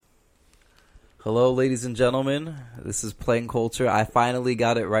Hello, ladies and gentlemen. This is Plain Culture. I finally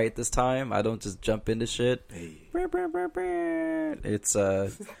got it right this time. I don't just jump into shit. Hey. It's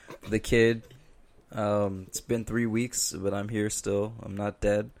the kid. It's been 3 weeks, but I'm here still. I'm not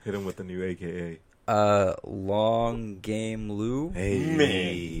dead. Hit him with the new AKA. Long Game Lou.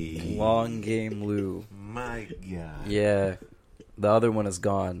 Hey. Long Game Lou. My God. Yeah. The other one is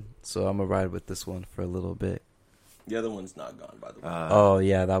gone, so I'm going to ride with this one for a little bit. The other one's not gone, by the way. Oh,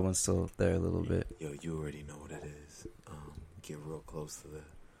 yeah, that one's still there a little bit. Yo, you already know what it is. Get real close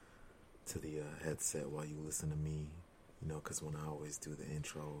to the headset while you listen to me. You know, because when I always do the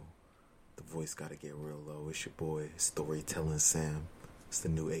intro, the voice got to get real low. It's your boy, Storytelling Sam. It's the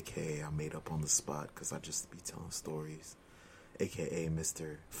new AKA I made up on the spot because I just be telling stories. AKA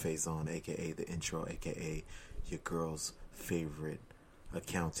Mr. Faison, AKA the intro, AKA your girl's favorite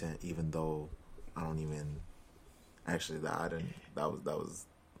accountant, even though I don't even... Actually, that was.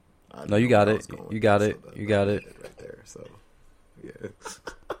 No, you got it. You got it. You got it right there. So, yeah.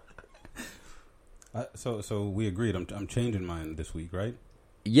 So we agreed. I'm changing mine this week, right?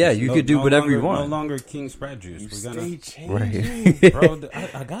 Yeah, you could do whatever you want. No longer King Spread Juice. We're gonna right. Bro,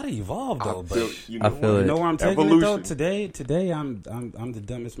 I gotta evolve though. But I feel it. You know where I'm taking Evolution. it though? Today I'm the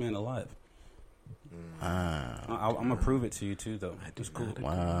dumbest man alive. I'm gonna prove it to you too, though. It's cool.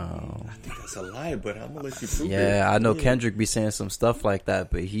 Wow. I think that's a lie, but I'm gonna let you prove it. Yeah, I know Kendrick be saying some stuff like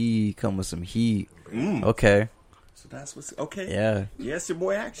that, but he come with some heat. Okay. So that's what's okay. Yeah. Yeah, it's your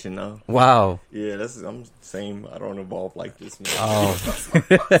boy Action now. Wow. Yeah, I'm same. I don't evolve like this, man. Oh. Some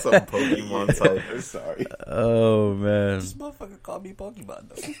Pokemon type. Sorry. Oh man. This motherfucker called me Pokemon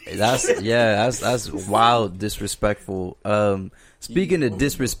though. That's wild disrespectful. Speaking of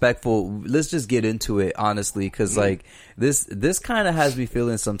disrespectful, let's just get into it honestly, because like this kind of has me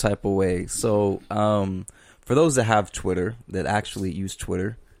feeling some type of way. So for those that have Twitter, that actually use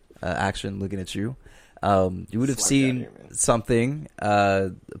Twitter, Action, looking at you, you would have seen something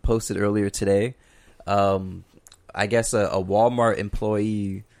posted earlier today. I guess a Walmart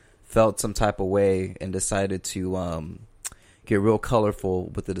employee felt some type of way and decided to get real colorful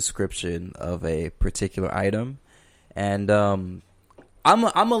with the description of a particular item. And I'm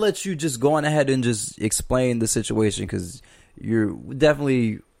gonna let you just go on ahead and just explain the situation, because you're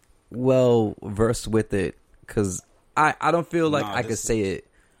definitely well versed with it. Because I don't feel like I could say it.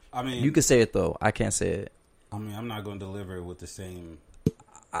 I mean, you could say it though. I can't say it. I mean, I'm not gonna deliver it with the same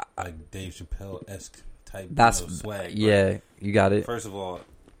like Dave Chappelle-esque type swag. Yeah, you got it. First of all,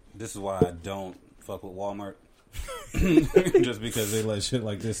 this is why I don't fuck with Walmart. Just because they let shit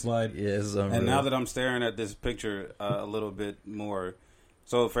like this slide. Yeah, and now that I'm staring at this picture a little bit more,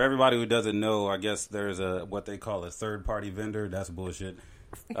 so for everybody who doesn't know, I guess there's what they call a third party vendor. That's bullshit.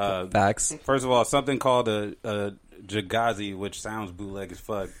 Facts. First of all, something called a Jagazi, which sounds bootleg as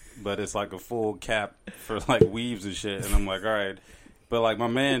fuck, but it's like a full cap for like weaves and shit. And I'm like, all right. But like my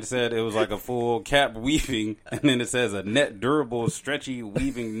man said, it was like a full cap weaving, and then it says a net durable, stretchy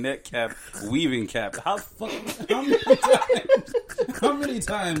weaving net cap weaving cap. How many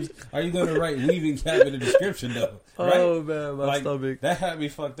times are you going to write weaving cap in the description though? Right? Oh man, my stomach. That had me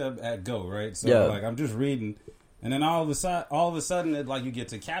fucked up at go, right? So yeah. like I'm just reading, and then all of a sudden it, like you get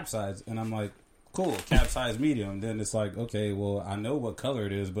to cap size, and I'm like, cool, cap size medium. Then it's like, okay, well, I know what color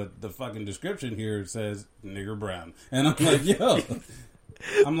it is, but the fucking description here says nigger brown. And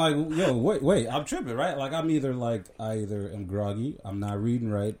I'm like, wait, I'm tripping, right? Like, I either am groggy, I'm not reading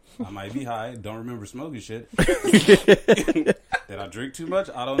right, I might be high, don't remember smoking shit. Did I drink too much?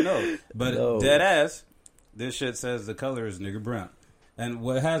 I don't know. But dead ass, this shit says the color is nigger brown. And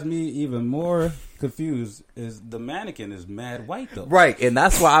what has me even more confused is the mannequin is mad white, though. Right, and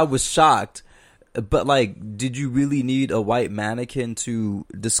that's why I was shocked. But, like, did you really need a white mannequin to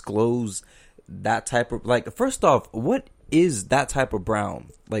disclose that type of... Like, first off, what is that type of brown?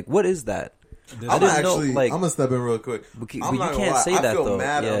 Like, what is that? I'm gonna step in real quick. I'm not gonna lie. I feel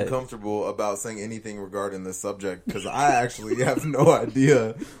mad uncomfortable about saying anything regarding this subject because I actually have no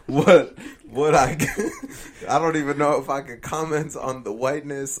idea what I don't even know if I could comment on the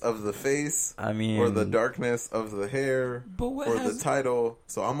whiteness of the face, or the darkness of the hair, or the title.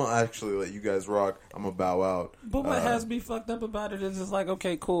 So I'm gonna actually let you guys rock. I'm gonna bow out. But what has me fucked up about it is it's like,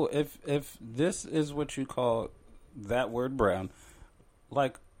 okay, cool. If this is what you call that word brown,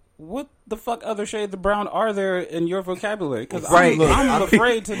 like, what the fuck other shades of brown are there in your vocabulary? Because I'm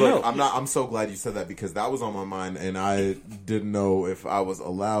afraid to know. I'm so glad you said that because that was on my mind and I didn't know if I was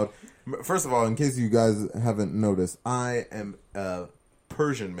allowed. First of all, in case you guys haven't noticed, I am a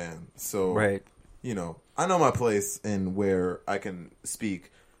Persian man. So, you know, I know my place and where I can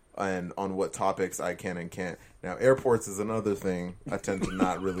speak and on what topics I can and can't. Now, airports is another thing I tend to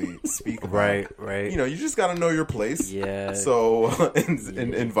not really speak about. Right. You know, you just got to know your place. Yeah. So,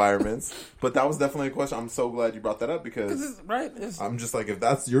 in environments. But that was definitely a question. I'm so glad you brought that up because I'm just like, if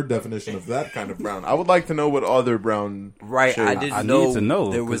that's your definition of that kind of brown, I would like to know what other brown Right. I shades. didn't need to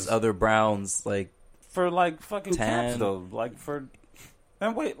know, there was 'cause- other browns, like, For like fucking Tan. caps though, like for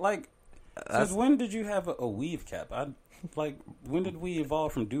and wait, like since when did you have a weave cap? When did we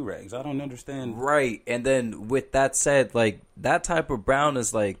evolve from do-rags? I don't understand. right. And then with that said, like, that type of brown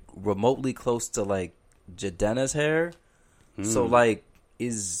is like remotely close to like Jadena's hair. So like,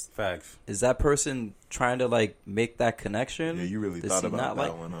 Facts. is that person trying to like make that connection? Yeah, you really Does thought he about not that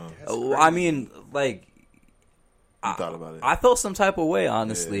like- one, huh? Oh, I mean, like, You thought about it. I felt some type of way,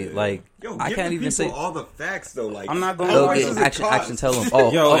 honestly. Yeah. Like, Yo, I give can't the even say. people all the facts though. Like, I'm not gonna how lie. much Okay, does it action, cost? action. Tell them.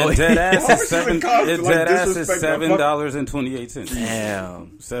 Oh, Yo, oh, and dead ass How is much seven. does it cost to, It's like, dead ass is disrespect my $7.28. damn,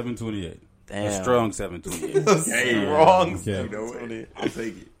 $7.28. A damn. strong $7.28. Hey, Wrong. Okay. You know what? I'll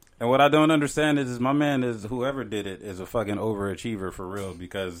take it. And what I don't understand is my man is whoever did it is a fucking overachiever for real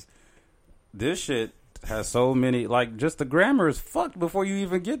because this shit has so many like just the grammar is fucked before you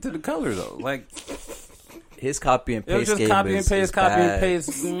even get to the color though. Like His copy and it was paste just game copy and is paste, copy and bad.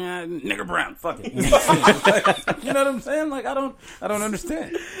 paste. Yeah, nigger brown, fuck it. You know what I'm saying? Like I don't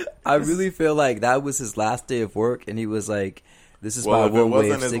understand. I really feel like that was his last day of work, and he was like, "This is Well, my if it one way of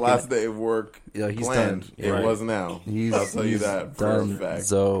wasn't his sticking." last day of work Yeah, he's planned, done. it Right. was now. I'll tell you that for a fact.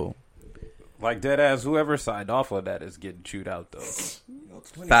 So Like dead ass, whoever signed off of that is getting chewed out though. You know,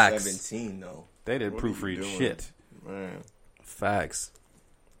 Facts. 2017 though. They didn't What are you proofread doing? shit. Man. facts.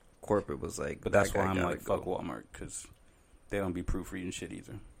 Corporate was like, But that's that why guy I'm gotta like, go. fuck Walmart, because they don't be proofreading shit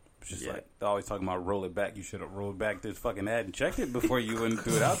either. It's just Yeah. like, they're always talking about roll it back. You should have rolled back this fucking ad and checked it before you went and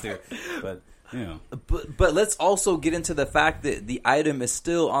threw it out there. But, you know. But let's also get into the fact that the item is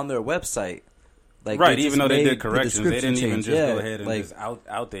still on their website. Like, Right, they even just though they made did the corrections, they description didn't even change. just Yeah, go ahead and like, just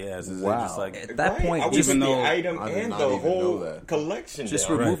out their asses. Wow. They're just like, At that point, I would just put the know- item I did and not the even know whole that. collection. just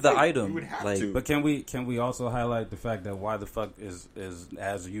down. remove the item. You would have Like, to. but can we also highlight the fact that why the fuck is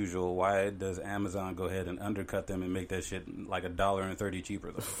as usual? Why does Amazon go ahead and undercut them and make that shit like $1.30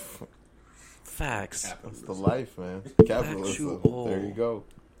 cheaper though? facts. That's the life, man. Capitalism. Factual. There you go.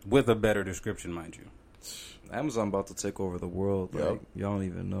 With a better description, mind you. Amazon about to take over the world. Yep. Like, y'all don't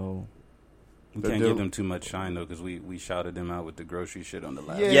even know. We They can't do. give them too much shine though, because we shouted them out with the grocery shit on the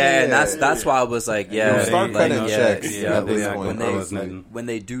last. Yeah. Yeah, and that's why I was like, yeah, Yo, start like, cutting yeah, checks yeah, at this yeah, point, when they honestly. when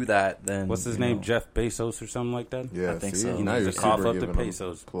they do that, then What's his you name? know. Jeff Bezos or something like that? Yeah, I think see, so. now He you're needs to cough super up the giving him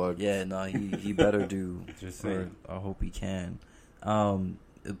pesos. plug. Yeah, no, he better do. Just or saying. I hope he can.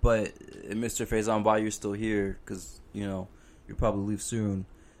 But Mr. Faison, while you're still here, because you know you'll probably leave soon.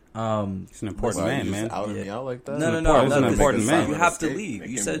 He's an important Wow, man, you man. just outed Yeah. me out like that? No, He's an important man. You have to Escape. leave. Make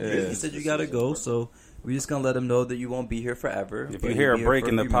You him- said Yeah. you said you gotta go, so we're just gonna let him know that you won't be here forever. If but you you'll hear a be here break for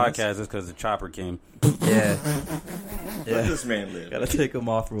in the few minutes. podcast, it's because the chopper came. Yeah, Let yeah. this man live. Gotta take him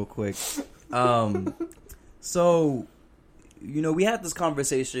off real quick. So, you know, we had this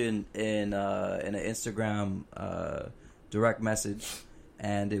conversation in an Instagram direct message,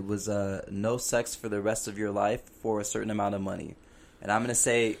 and it was no sex for the rest of your life for a certain amount of money. And I'm gonna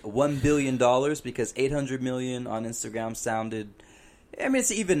say $1 billion because 800 million on Instagram sounded. I mean,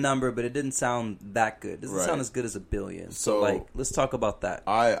 it's an even number, but it didn't sound that good. It doesn't Right. sound as good as $1 billion. So- So, like, let's talk about that.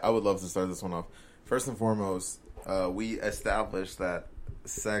 I would love to start this one off. First and foremost, we established that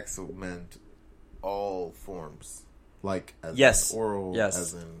sex meant all forms, like as Yes. in oral, Yes.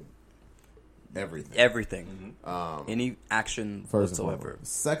 as in everything. Everything, Um, any action first and whatsoever.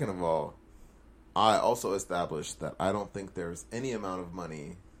 foremost. Second of all, I also established that I don't think there's any amount of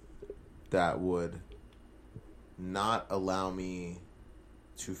money that would not allow me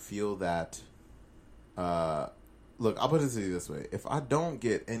to feel that. Look, I'll put it to you this way: if I don't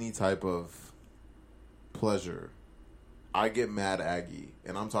get any type of pleasure, I get mad aggy,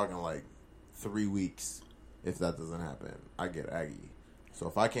 and I'm talking like 3 weeks. If that doesn't happen, I get aggy. So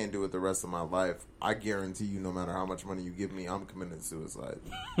if I can't do it the rest of my life, I guarantee you, no matter how much money you give me, I'm committing suicide.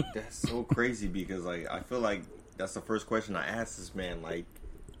 That's so crazy because like I feel like that's the first question I asked this man. Like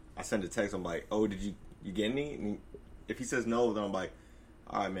I send a text, I'm like, "Oh, did you get any?" And if he says no, then I'm like,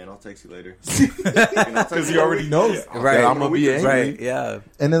 "All right, man, I'll text you later." Because he already knows Right. that I'm gonna be angry. Right? Yeah.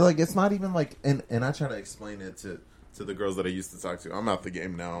 And then like it's not even like, and I try to explain it to the girls that I used to talk to. I'm out the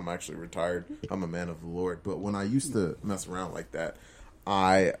game now. I'm actually retired. I'm a man of the Lord. But when I used to mess around like that,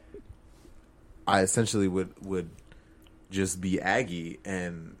 I essentially would just be aggy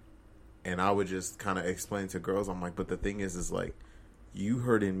and I would just kind of explain to girls. I'm like, but the thing is like, you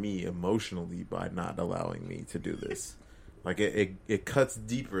hurting me emotionally by not allowing me to do this. Like it cuts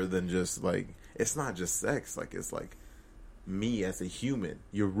deeper than just like, it's not just sex. Like, it's like me as a human.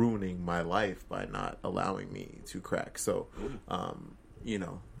 You're ruining my life by not allowing me to crack. So, you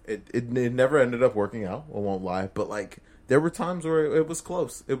know, it never ended up working out. I won't lie, but like there were times where it was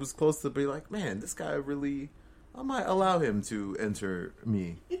close. It was close to be like, man, this guy really. I might allow him to enter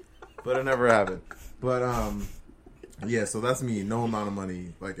me, but it never happened. But yeah. So that's me. No amount of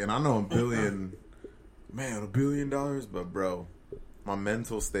money. Like, and I know $1 billion. Man, $1 billion, but bro, my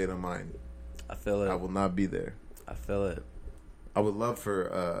mental state of mind. I feel it. I will not be there. I feel it. I would love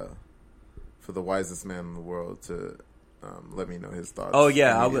for the wisest man in the world to let me know his thoughts. Oh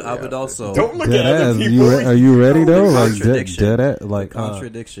yeah, I would also. Don't look at other people. Are you ready though? Like Contradiction. like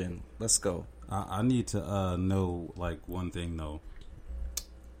Contradiction. Let's go. I need to know like one thing though.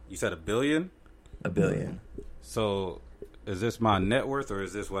 You said $1 billion? $1 billion. So is this my net worth or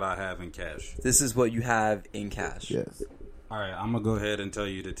is this what I have in cash? This is what you have in cash. Yes. All right, I'm gonna go ahead and tell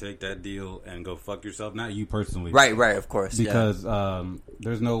you to take that deal and go fuck yourself. Not you personally, Right, of course. Because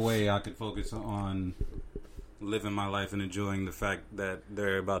there's no way I could focus on living my life and enjoying the fact that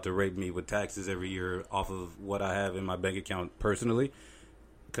they're about to rape me with taxes every year off of what I have in my bank account personally.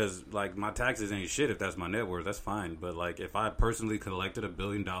 Because like my taxes ain't shit if that's my net worth. That's fine. But like if I personally collected $1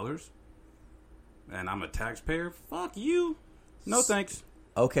 billion and I'm a taxpayer, fuck you. No thanks.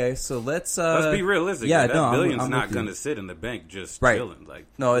 Okay, so let's be realistic. Yeah, that no, billion's I'm not gonna sit in the bank just Right. chilling. Like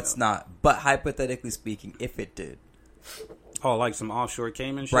No, it's not. But hypothetically speaking, if it did. Oh, like some offshore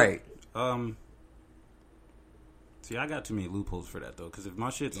Cayman shit? Right. See, I got too many loopholes for that, though. Because if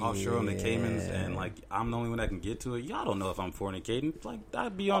my shit's offshore on the Caymans and, like, I'm the only one that can get to it, y'all don't know if I'm fornicating. Like,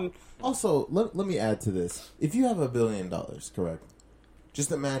 I'd be on... Also, let me add to this. If you have $1 billion, correct?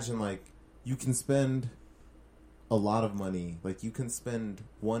 Just imagine, like, you can spend a lot of money. Like, you can spend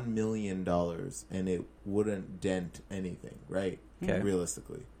 $1 million and it wouldn't dent anything, right? Okay.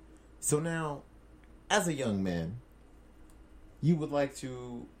 Realistically. So now, as a young man, you would like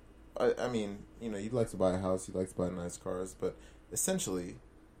to... I mean, you know, you'd like to buy a house, you'd like to buy nice cars, but essentially,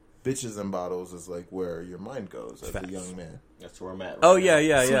 bitches and bottles is like where your mind goes as a young man. That's where I'm at. Oh, now.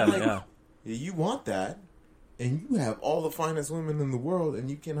 yeah. You want that, and you have all the finest women in the world,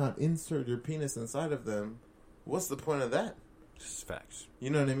 and you cannot insert your penis inside of them. What's the point of that? Just facts. You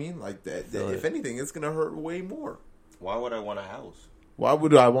know what I mean? Like, if anything, it's going to hurt way more. Why would I want a house? Why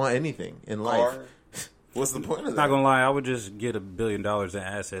would I want anything in life? Car? What's the point of that? Not gonna lie, I would just get $1 billion in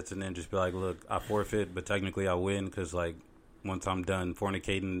assets and then just be like, look, I forfeit, but technically I win because, like, once I'm done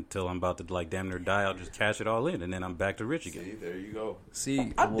fornicating until I'm about to, like, damn near die, I'll just cash it all in and then I'm back to rich again. See, there you go.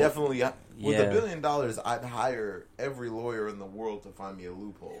 See, I'd definitely, with $1 billion, I'd hire every lawyer in the world to find me a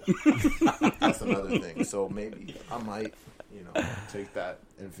loophole. That's another thing. So maybe I might, you know, take that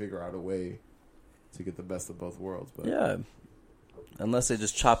and figure out a way to get the best of both worlds. But yeah. Unless they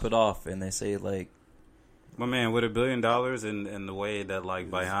just chop it off and they say, like, My man, with $1 billion and the way that like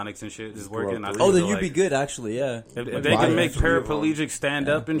bionics and shit is working, I then feel you'd like be good actually. Yeah, if they can make paraplegics stand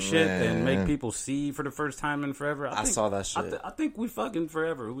up and shit and make people see for the first time in forever. I saw that shit. I think we fucking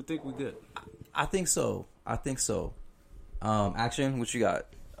forever. We think we good. I think so. Action, what you got?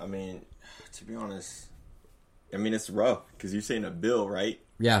 I mean, to be honest, I mean it's rough because you're saying a bill, right?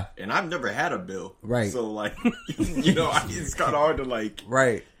 Yeah, and I've never had a bill, right? So like, you know, it's kind of hard to like,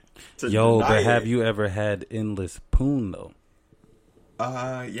 right. Yo, but have you ever had endless poon though?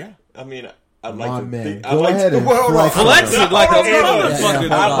 Yeah. I mean, I'd My like to man, think. go ahead and flex it like a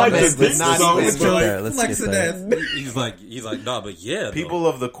motherfucker. I'd like to think Let's get there. He's like, nah, but yeah. People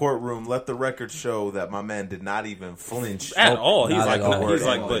of the courtroom, let the record show that my man did not even flinch at all. He's Not like, at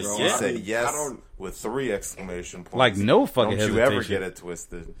all. but he yeah. said yes with 3 exclamation points. Like no fucking Don't you hesitation. ever get it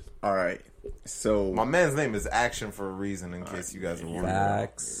twisted. All right. So My man's name is Action for a reason. In case you guys are wondering.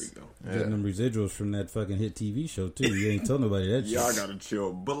 Facts. there we go. Getting them residuals from that fucking hit TV show too. You ain't told nobody that shit. Y'all gotta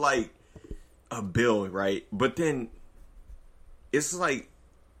chill. But like a bill, right? But then it's like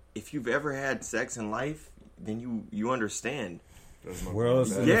if you've ever had sex in life, then you understand. Where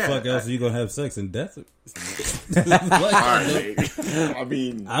else in the fuck else are you gonna have sex in desert? All right. I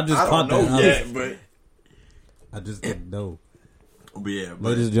mean, I just I caught don't know that. yet, but I just didn't know. yeah.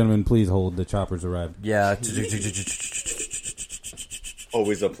 But Ladies and gentlemen, please hold. The choppers arrived. Yeah.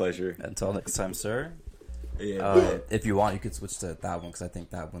 always a pleasure. Until next time, sir. Yeah. If you want, you could switch to that one because I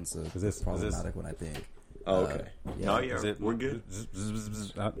think that one's a problematic one. I think. Okay. Yeah. Yeah. We're good.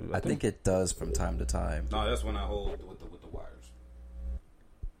 I think it does from time to time. No, that's when I hold with the wires.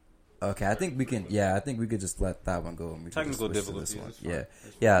 Okay, I think we can. Yeah, I think we could just let that one go and we can just Technical switch to this difficulties, one. it's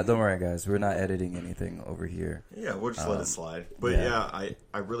fine. Yeah. Don't worry, guys. We're not editing anything over here. Yeah, we'll just let it slide. But yeah,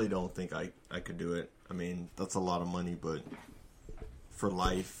 I really don't think I could do it. I mean, that's a lot of money, but for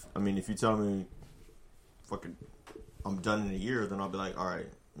life. I mean, if you tell me, fucking, I'm done in a year, then I'll be like, all right,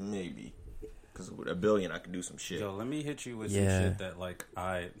 maybe. Because with $1 billion, I could do some shit. Yo, let me hit you with some shit that, like,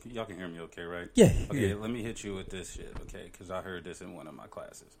 y'all can hear me okay, right? Yeah. Okay, yeah. let me hit you with this shit, okay? Because I heard this in one of my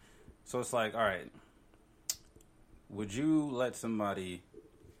classes. So it's like, all right, would you let somebody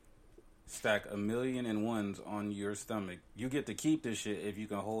stack 1,000,001s on your stomach? You get to keep this shit if you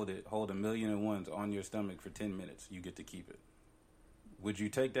can hold 1,000,001s on your stomach for 10 minutes. You get to keep it. Would you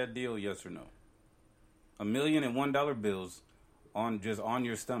take that deal? Yes or no? $1,000,001 bills on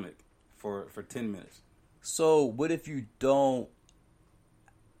your stomach for 10 minutes. So what if you don't,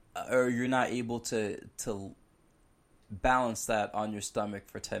 or you're not able to balance that on your stomach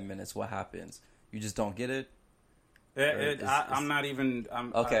for 10 minutes? What happens? You just don't get it? I'm not even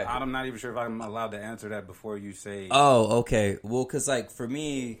sure if I'm allowed to answer that before you say. Oh, okay. Well, because like for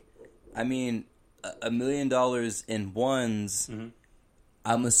me, I mean, $1 million in ones, Mm-hmm.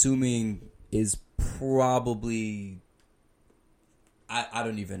 I'm assuming is probably, I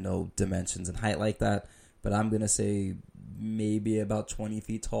don't even know dimensions and height like that, but I'm gonna say maybe about 20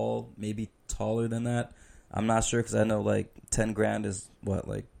 feet tall, maybe taller than that. I'm not sure because I know like 10 grand is what,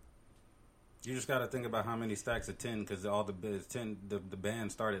 like. You just got to think about how many stacks of 10, because all the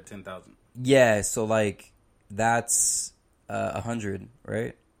band started at 10,000. Yeah, so like that's 100,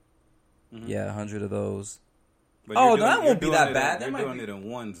 right? Mm-hmm. Yeah, 100 of those. But that won't be that bad. You're doing it in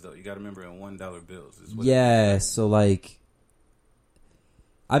ones though. You got to remember in $1 bills. Yeah, so like,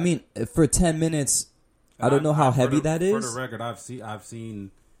 I mean, for 10 minutes, I don't know how heavy that is. For the record, I've seen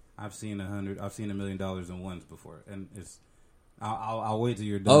 $1 million in ones before, and it's. I'll wait till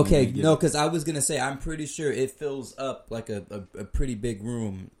you're done. Okay, no, because I was gonna say I'm pretty sure it fills up like a pretty big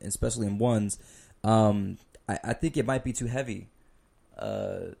room, especially in ones. I think it might be too heavy.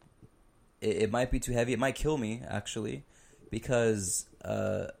 It might be too heavy. It might kill me actually, because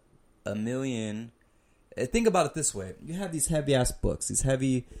 $1 million. Think about it this way: you have these heavy ass books, these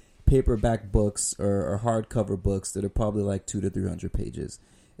heavy paperback books or hardcover books that are probably like 200 to 300 pages.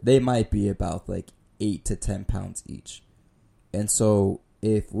 They might be about like 8 to 10 pounds each. And so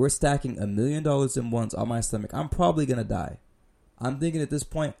if we're stacking $1 million in ones on my stomach, I'm probably going to die. I'm thinking at this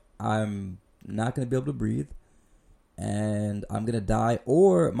point, I'm not going to be able to breathe. And I'm going to die.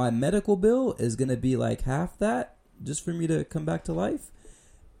 Or my medical bill is going to be like half that just for me to come back to life.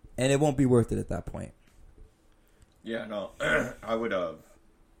 And it won't be worth it at that point. Yeah, no. I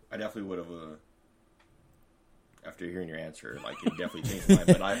definitely would have, after hearing your answer, like, it definitely changed my mind.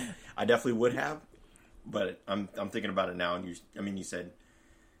 But I definitely would have. But I'm thinking about it now, and you said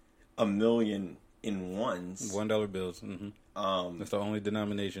 $1 million in ones, $1 bills. Mm-hmm. That's the only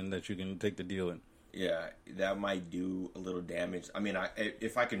denomination that you can take the deal in. Yeah, that might do a little damage. I mean,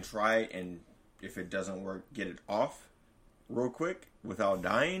 if I can try, and if it doesn't work, get it off real quick without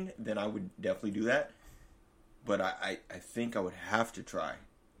dying, then I would definitely do that. But I think I would have to try.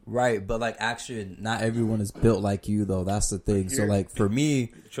 Right, but like actually, not everyone is built like you though. That's the thing. So like for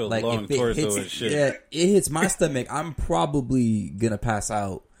me, like if it hits my stomach, I'm probably gonna pass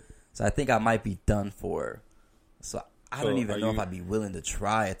out. So I think I might be done for. So I don't even know if I'd be willing to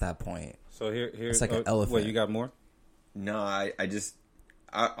try at that point. So here's it's like an elephant. Wait, you got more? No, I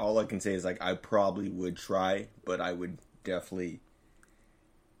all I can say is like I probably would try, but I would definitely,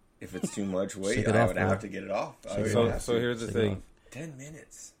 if it's too much weight, I would have to get it off. So here's the thing. 10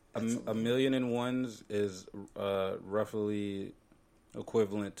 minutes. $1 million in ones is roughly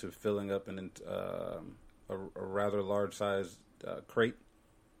equivalent to filling up a rather large sized crate.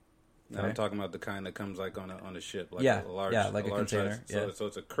 Now I'm talking about the kind that comes like on a ship, like a large container. Size. So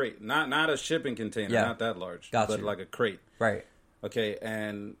it's a crate, not a shipping container, not that large, but like a crate. Right. Okay,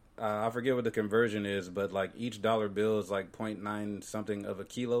 and I forget what the conversion is, but like each dollar bill is like 0.9 something of a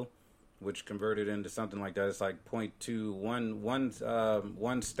kilo. Which converted into something like that, it's like 0.2,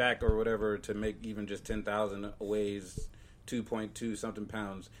 one stack or whatever to make even just 10,000 weighs 2.2 something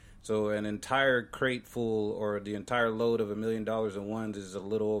pounds. So an entire crate full, or the entire load of $1 million in ones, is a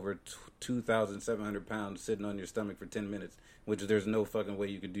little over 2,700 pounds sitting on your stomach for 10 minutes. Which there's no fucking way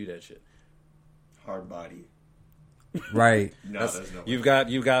you could do that shit. Hard body. Right. No, there's no way.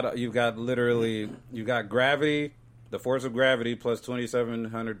 You've got literally gravity. The force of gravity plus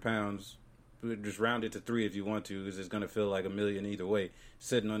 2,700 pounds, just round it to 3 if you want to, because it's going to feel like $1 million either way,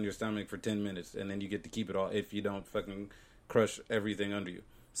 sitting on your stomach for 10 minutes, and then you get to keep it all if you don't fucking crush everything under you.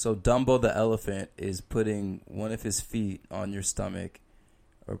 So Dumbo the elephant is putting one of his feet on your stomach,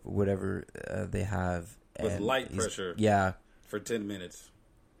 or whatever they have. With light pressure. Yeah. For 10 minutes.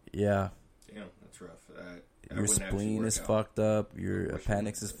 Yeah. Damn, that's rough. Your spleen is fucked up. Your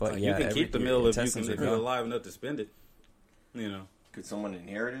appendix is fucked. You can keep the meal if you're alive enough to spend it. You know. Could someone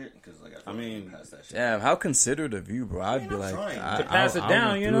inherit it? Because like I mean, pass that shit. Damn, how considerate of you, bro. I'd be like, to pass it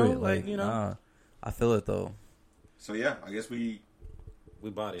down, you know, like you know. Nah, I feel it though. So yeah, I guess we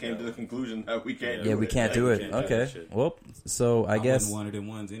bought it. Came to the conclusion that we can't. Yeah, we can't do it. Okay, well, so I guess wouldn't want it in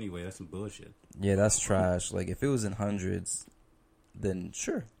ones anyway. That's some bullshit. Yeah, that's trash. Like if it was in hundreds, then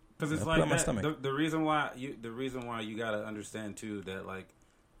sure. Because it's like that, the reason why you gotta understand too that like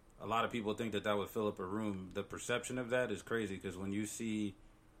a lot of people think that would fill up a room. The perception of that is crazy because when you see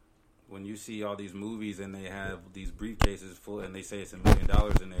all these movies and they have these briefcases full and they say it's $1 million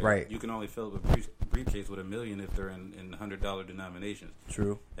in there, right? You can only fill up a briefcase with $1 million if they're in $100 denominations.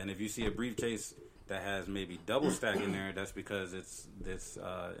 True. And if you see a briefcase that has maybe double stack in there, that's because it's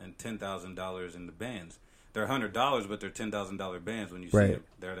in $10,000 in the bands. They're $100, but they're $10,000 bands when you see them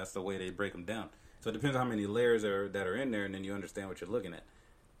there. That's the way they break them down. So it depends on how many layers that are in there, and then you understand what you're looking at.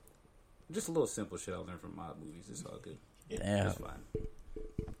 Just a little simple shit I learned from mob movies. It's all good. Damn. It's fine.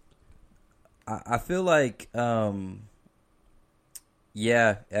 I feel like,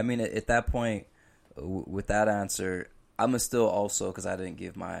 yeah, I mean, at that point, with that answer, I'm going to still also, because I didn't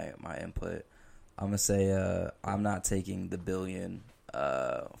give my input, I'm going to say I'm not taking the $1 billion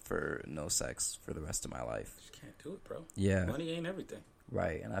for no sex for the rest of my life. You can't do it, bro. Yeah. Money ain't everything.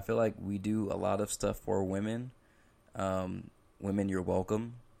 Right, and I feel like we do a lot of stuff for women. Women, you're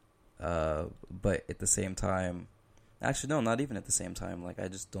welcome. But at the same time, actually, no, not even at the same time. Like, I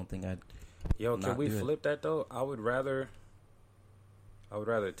just don't think I'd. Yo, can we flip that though? I would rather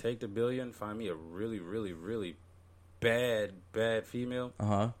take the $1 billion, find me a really, really, really bad female.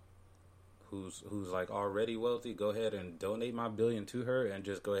 Who's like already wealthy. Go ahead and donate my $1 billion to her, and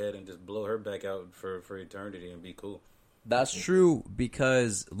just go ahead and just blow her back out for eternity and be cool. That's true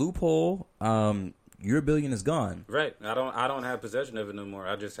because loophole. Your $1 billion is gone. Right. I don't have possession of it no more.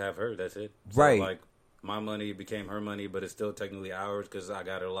 I just have her. That's it. So, right. Like my money became her money, but it's still technically ours because I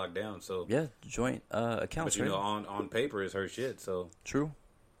got her locked down. So yeah, joint accounts. But you know, on paper is her shit. So true.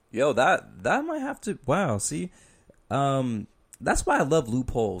 Yo, that might have to. Wow. See, that's why I love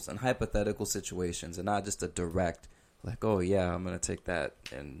loopholes and hypothetical situations, and not just a direct like, oh yeah, I'm gonna take that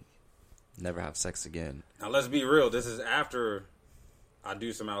and never have sex again. Now let's be real. This is after I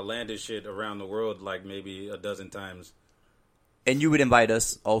do some outlandish shit around the world, like maybe a dozen times. And you would invite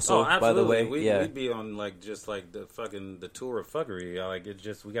us also, by the way. We'd be on like just like the tour of fuckery. Like it's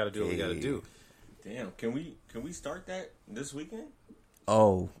just we got to do what we got to do. Damn, can we start that this weekend?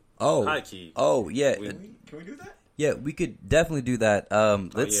 Oh, high key. Oh yeah. Can we do that? Yeah, we could definitely do that.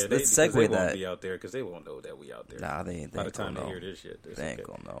 Let's segue they that. Won't be out there because they won't know that we out there. Nah, they ain't. By the time they hear this shit, they ain't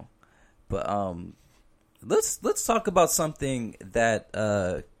gonna know. But let's talk about something that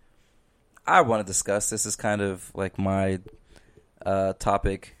I want to discuss. This is kind of like my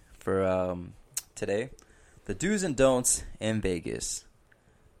topic for today: the do's and don'ts in Vegas.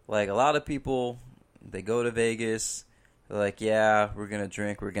 Like a lot of people, they go to Vegas. They're like, yeah, we're gonna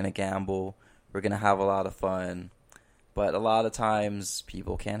drink, we're gonna gamble, we're gonna have a lot of fun. But a lot of times,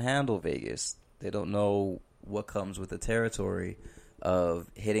 people can't handle Vegas. They don't know what comes with the territory of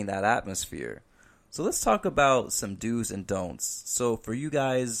hitting that atmosphere. So let's talk about some do's and don'ts. So for you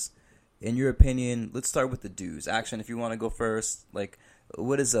guys, in your opinion, let's start with the do's. Action, if you want to go first. Like,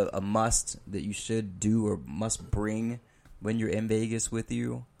 what is a must that you should do or must bring when you're in Vegas with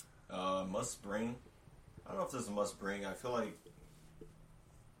you? Must bring? I don't know if there's a must bring. I feel like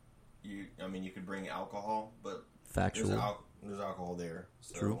you could bring alcohol, but factual. There's alcohol there.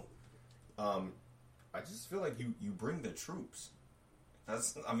 So, true. I just feel like you bring the troops.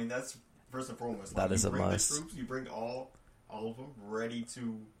 That's first and foremost. That is a must. You bring the troops. You bring all of them ready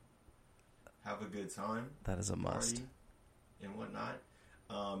to have a good time. That is a must. And whatnot.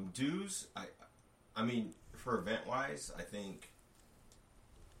 Dues. I mean, for event wise, I think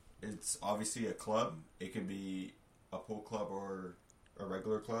it's obviously a club. It could be a pool club or a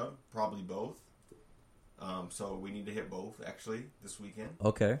regular club. Probably both. So we need to hit both actually this weekend.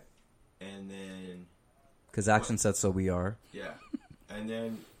 Okay. And then, because Action said so, we are. Yeah. And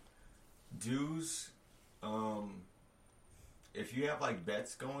then dues. If you have like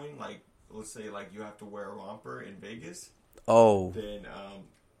bets going, like let's say like you have to wear a romper in Vegas. Oh. Then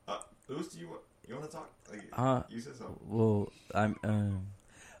Luce, you want to talk? Like, you said so. Well, I'm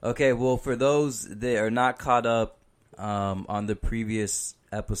okay. Well, for those that are not caught up on the previous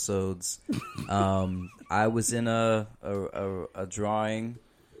episodes, I was in a drawing,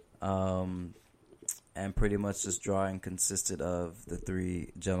 and pretty much this drawing consisted of the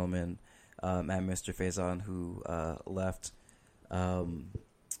three gentlemen and Mr. Faison who left.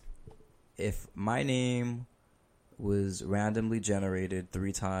 If my name was randomly generated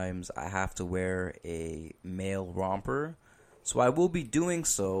 3 times, I have to wear a male romper. So I will be doing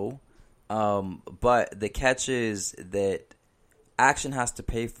so, but the catch is that Action has to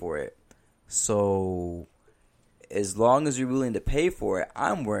pay for it. So as long as you're willing to pay for it,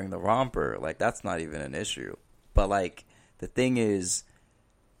 I'm wearing the romper. Like, that's not even an issue. But, like, the thing is,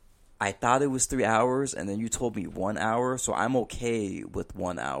 I thought it was 3 hours, and then you told me 1 hour, so I'm okay with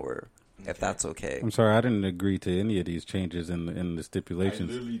 1 hour, if that's okay. I'm sorry, I didn't agree to any of these changes in the stipulations.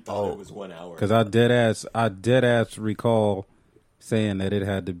 I literally thought it was 1 hour. Because I dead ass recall saying that it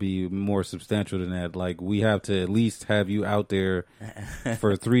had to be more substantial than that. Like, we have to at least have you out there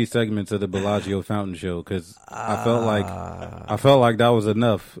for 3 segments of the Bellagio Fountain Show. Because I felt like that was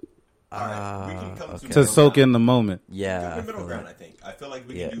enough. All right, we can come to soak in the moment. Yeah, the middle ground. I think. I feel like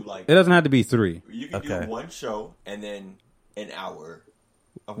we can do like. It doesn't have to be 3. You can do one show and then an hour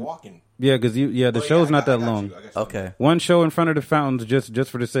of walking. Yeah, because the show's not that long. Okay, one show in front of the fountains just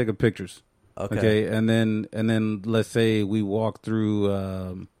for the sake of pictures. Okay, and then let's say we walk through.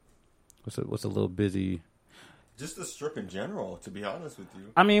 What's a little busy. Just the strip in general, to be honest with you.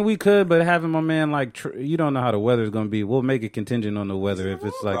 I mean, we could, but having my man you don't know how the weather's going to be. We'll make it contingent on the weather. If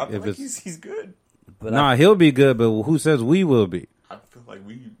it's like, he's good. But he'll be good. But who says we will be? I feel like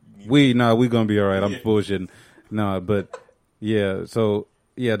we gonna be all right. I'm bullshitting. But yeah. So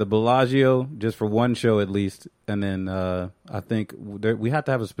yeah, the Bellagio just for one show at least, and then I think we have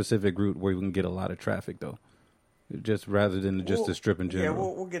to have a specific route where we can get a lot of traffic though. Just rather than just the strip in general.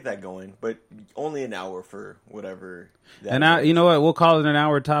 Yeah, we'll get that going, but only an hour for whatever. You know what? We'll call it an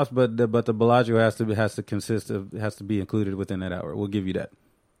hour tops, but the Bellagio has to be included within that hour. We'll give you that.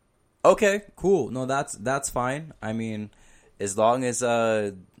 Okay, cool. No, that's fine. I mean, as long as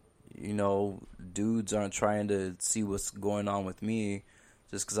dudes aren't trying to see what's going on with me,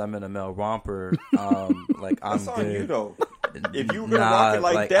 just because I'm in a male romper, like I'm that's on good. You though. If you were gonna rock it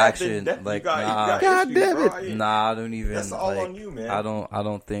like that, action, then like, you got God damn it. bro. Nah, I don't even. That's all on you, man. I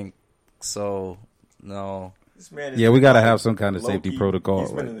don't think so. No. This man is we gotta have some kind of safety protocol.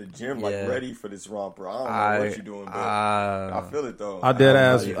 He's been in the gym, ready for this romper. I don't know what you're doing, but I feel it though. I dead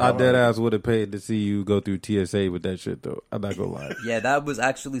ass would have paid to see you go through TSA with that shit though. I'm not gonna lie. Yeah, that was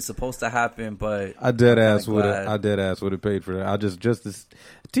actually supposed to happen, but I dead ass would have paid for that. I just this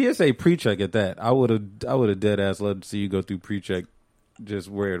TSA pre-check at that. I would have dead ass loved to see you go through pre-check. Just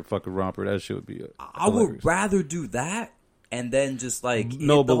wear the fucking romper. That shit would be. I would rather do that. And then just like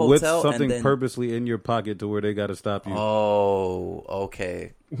but with something purposely in your pocket to where they got to stop you. Oh,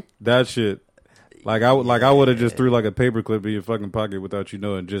 okay. That shit, I would have just threw like a paperclip in your fucking pocket without you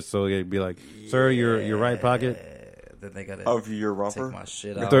knowing, just so they'd be like, "Sir, your right pocket." Then they gotta of your romper. Take my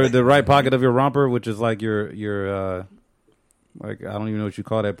shit out. The right pocket of your romper, which is like your like I don't even know what you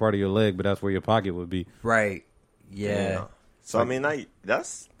call that part of your leg, but that's where your pocket would be. Right. Yeah. So I mean,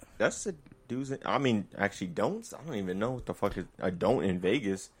 that's a. I mean, actually, don'ts. I don't even know what the fuck is a don't in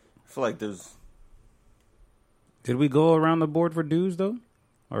Vegas. I feel like there's. Did we go around the board for dues though,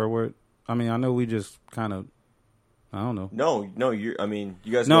 or what? I mean, I know we just kind of. I don't know. No. You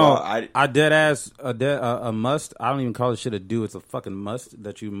guys. No, go out. I dead ass a must. I don't even call this shit a do. It's a fucking must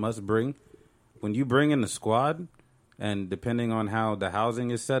that you must bring when you bring in the squad, and depending on how the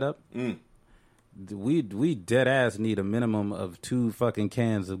housing is set up. We dead ass need a minimum of 2 fucking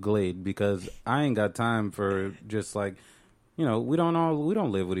cans of Glade because I ain't got time for just like, we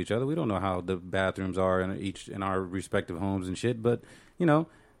don't live with each other. We don't know how the bathrooms are in our respective homes and shit. But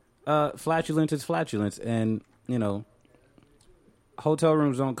flatulence is flatulence, and hotel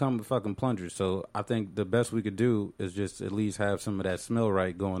rooms don't come with fucking plungers. So I think the best we could do is just at least have some of that smell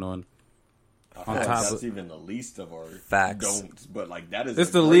right going on. That's even the least of our facts. Don'ts, but like that is. It's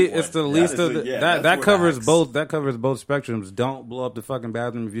the least of that covers both. That covers both spectrums. Don't blow up the fucking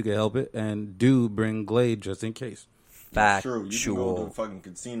bathroom if you can help it, and do bring Glade just in case. Factual. You can go to a fucking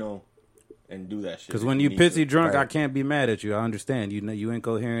casino and do that shit. Because when you pissy drunk, I can't be mad at you. I understand. You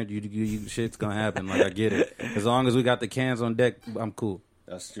incoherent. You shit's gonna happen. Like I get it. As long as we got the cans on deck, I'm cool.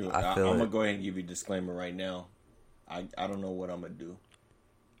 That's true. I'm gonna go ahead and give you a disclaimer right now. I don't know what I'm gonna do.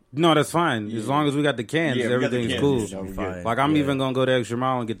 No, that's fine. Yeah. As long as we got the cans, everything's cool. Like I'm even gonna go the extra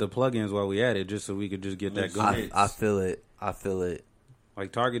mile and get the plugins while we at it, just so we could just get that going. I feel it.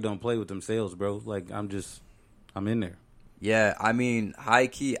 Like Target don't play with them sales, bro. Like I'm in there. Yeah, I mean, high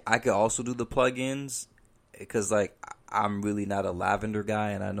key, I could also do the plugins because like I'm really not a lavender guy,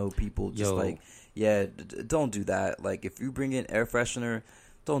 and I know people just don't do that. Like if you bring in air freshener,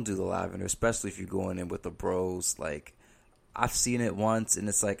 don't do the lavender, especially if you're going in with the bros. Like. I've seen it once, and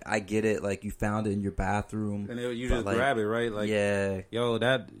it's like I get it. Like you found it in your bathroom, and you just grab it, right? Like, yeah.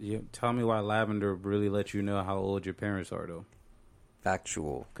 Tell me why lavender really lets you know how old your parents are, though.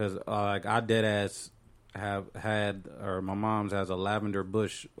 Factual, because like I dead ass, my mom's has a lavender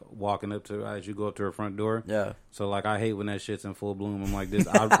bush walking up to as you go up to her front door. Yeah. So like I hate when that shit's in full bloom. I'm like this.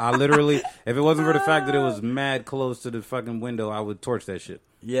 I literally, if it wasn't for the fact that it was mad close to the fucking window, I would torch that shit.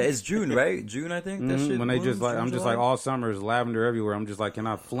 Yeah, it's June, right? June, I think. That shit When they blooms, just like, June, I'm just July. like all summer is lavender everywhere. I'm just like, can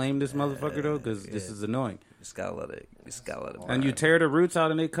I flame this motherfucker though? Because this is annoying. Just gotta let it. And you tear the roots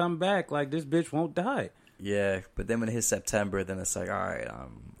out and they come back. Like this bitch won't die. Yeah, but then when it hits September, then it's like, all right,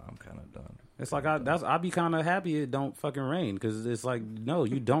 I'm kind of done. It's like I'd be kind of happy it don't fucking rain because it's like no,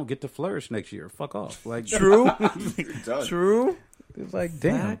 you don't get to flourish next year. Fuck off. Like True, true. It's like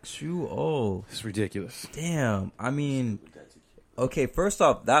damn, Facts, you oh, it's ridiculous. damn. I mean, okay. First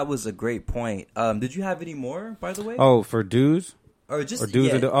off, that was a great point. Did you have any more, by the way? Oh, for dues or just or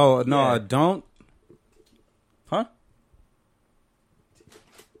dues? yeah, Oh no, yeah. I don't. Huh?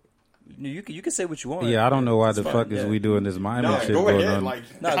 You can say what you want. Yeah, I don't know why the fine, fuck is yeah. we doing this miming No, shit go going ahead. on. Like,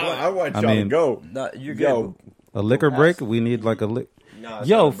 No, go ahead. I want I y'all mean- to go. No, you're good. Yo, A liquor break? We need like a lick. nah, it's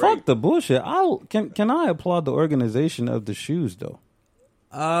Yo, not a break. fuck the bullshit. Can I applaud the organization of the shoes though?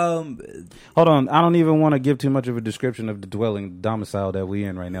 Hold on, I don't even want to give too much of a description of the domicile that we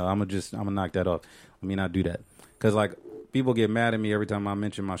in right now. I'm gonna knock that off. Let me not do that because like people get mad at me every time I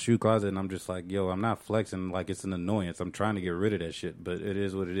mention my shoe closet, and I'm just like, yo, I'm not flexing. Like it's an annoyance. I'm trying to get rid of that shit, but it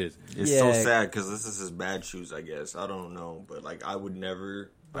is what it is. It's Yeah. so sad because this is his bad shoes, I guess. I don't know, but like I would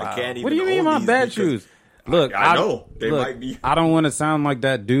never. I can't even. What do you mean own my these bad because shoes? Look, I know they look, might be. I don't want to sound like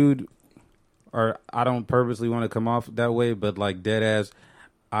that dude, or I don't purposely want to come off that way, but like dead ass,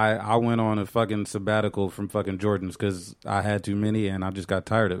 I went on a fucking sabbatical from fucking Jordans because I had too many and I just got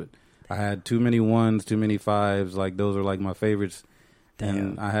tired of it. I had too many ones, too many fives. Like those are like my favorites.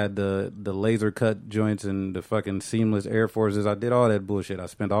 And I had the laser cut joints and the fucking seamless Air Forces. I did all that bullshit. I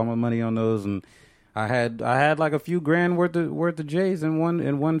spent all my money on those, and I had like a few grand worth of J's in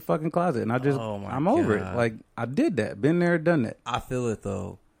one fucking closet. And I just I'm over it. Like I did that, been there, done that. I feel it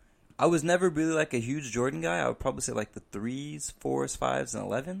though. I was never really like a huge Jordan guy. I would probably say like the 3s, 4s, 5s, and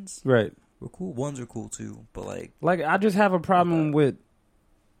 11s Right. were cool. 1s are cool too, but like I just have a problem with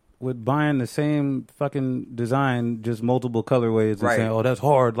buying the same fucking design, just multiple colorways, and Right. saying, "Oh, that's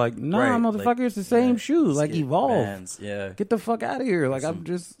hard." Like, nah, Right, motherfucker, like, it's the same yeah, shoe. Like, skate evolve. bands, yeah. Get the fuck out of here. Like, I'm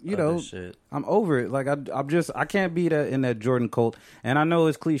just, Other shit. I'm over it. Like, I can't be in that Jordan cult. And I know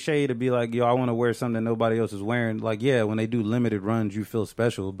it's cliche to be like, yo, I want to wear something that nobody else is wearing. Like, yeah, when they do limited runs, you feel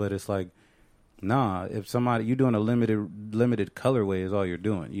special. But it's like, nah, if you doing a limited colorway is all you're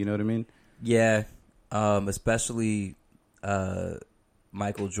doing. You know what I mean? Yeah, especially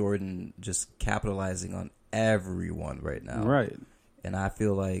Michael Jordan just capitalizing on everyone right now. Right. And I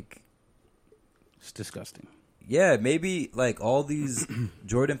feel like, It's disgusting. yeah, maybe like all these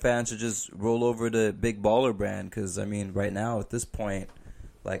Jordan fans should just roll over to Big Baller brand because, I mean, right now at this point,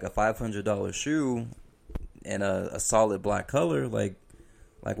 like a $500 shoe and a solid black color, like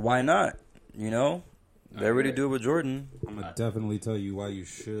why not? You know? They already do it with Jordan. I'm going to definitely tell you why you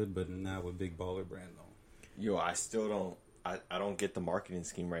should, but not with Big Baller brand, though. Yo, I still don't. I don't get the marketing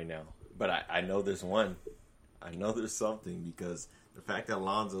scheme right now, but I know there's one. I know there's something because the fact that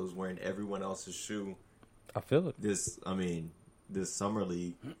Lonzo's wearing everyone else's shoe. I feel it. This summer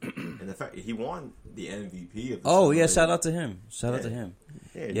league, and the fact he won the MVP of the Oh, summer yeah, league. shout out to him. Shout out to him.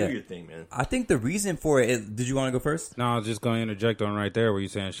 Yeah, Yeah. do your thing, man. I think the reason for it, did you want to go first? No, I was just going to interject on right there where you're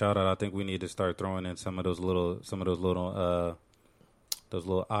saying shout out. I think we need to start throwing in some of those little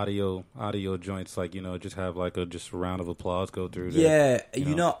audio joints, like, you know, just have like a round of applause go through there. Yeah,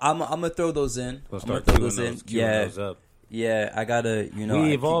 you know, I'm gonna throw those in. We'll I'm gonna start throw queuing those in. queuing those up. Yeah, I gotta, you know.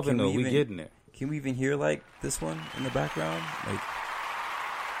 We evolving though. We even, getting there. Can we even hear like this one in the background? Like,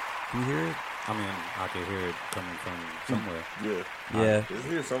 can you hear it? I mean, I can hear it coming from somewhere. Yeah, Yeah. It's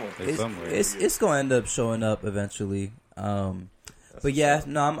here somewhere. It's somewhere. It's gonna end up showing up eventually. But yeah,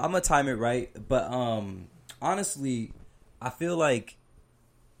 no, I'm gonna time it right. But honestly, I feel like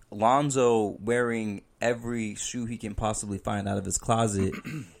Lonzo wearing every shoe he can possibly find out of his closet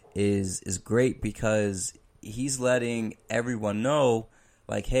is great because he's letting everyone know,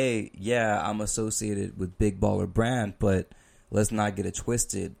 like, hey, yeah, I'm associated with Big Baller Brand, but let's not get it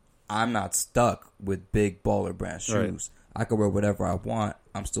twisted. I'm not stuck with Big Baller Brand shoes. Right. I can wear whatever I want.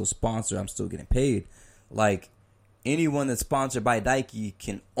 I'm still sponsored. I'm still getting paid. Like, anyone that's sponsored by Nike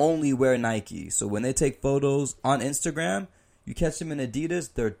can only wear Nike. So when they take photos on Instagram, you catch them in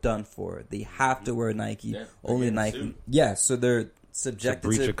Adidas, they're done for. They have to wear Nike. Yeah, only getting Nike. sued. Yeah, so they're subjected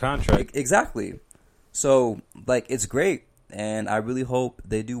breach to of contract. Exactly. So, like, it's great. And I really hope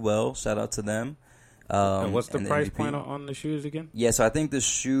they do well. Shout out to them. And what's the price MVP. point on the shoes again? Yeah, so I think the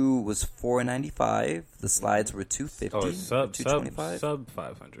shoe was $495. The slides were $250. Oh, it's sub $225. sub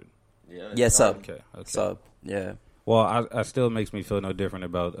 500. Yeah, sub. Okay. Sub. Yeah. Well, I still makes me feel no different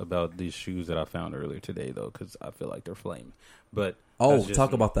about these shoes that I found earlier today, though, because I feel like they're flame. But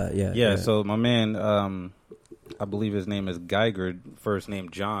talk about that. Yeah. So my man, I believe his name is Geiger. First name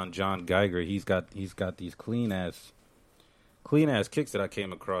John Geiger. He's got these clean ass kicks that I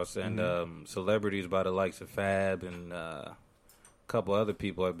came across, and celebrities by the likes of Fab and a couple other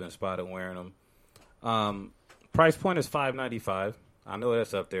people have been spotted wearing them. Price point is $5.95. I know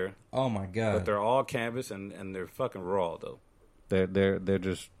that's up there. Oh my god! But they're all canvas and they're fucking raw though.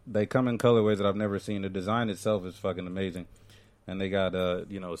 They come in colorways that I've never seen. The design itself is fucking amazing, and they got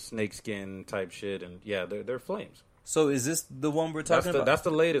snake skin type shit, and yeah, they're flames. So is this the one we're talking about? That's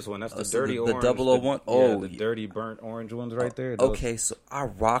the latest one. That's the dirty orange. The 001? The dirty burnt orange ones right there. Okay, so I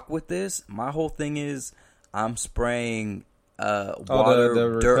rock with this. My whole thing is I'm spraying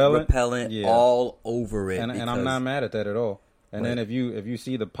water, dirt repellent all over it. And I'm not mad at that at all. And then if you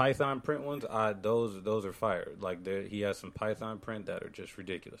see the Python print ones, those are fire. Like he has some Python print that are just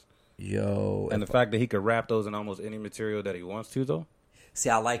ridiculous. Yo. And the fact that he could wrap those in almost any material that he wants to, though. See,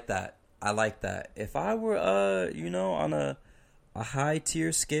 I like that. If I were, on a high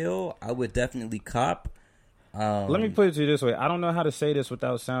tier scale, I would definitely cop. Let me put it to you this way. I don't know how to say this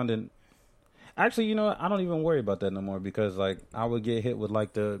without sounding. Actually, you know what? I don't even worry about that no more because, like, I would get hit with,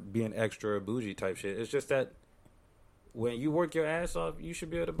 like, the being extra or bougie type shit. It's just that when you work your ass off, you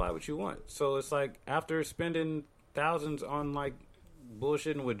should be able to buy what you want. So it's like after spending thousands on, like,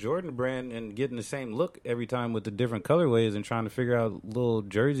 bullshitting with Jordan brand and getting the same look every time with the different colorways and trying to figure out little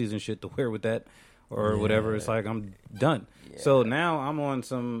jerseys and shit to wear with that or whatever, it's like I'm done. Yeah. So now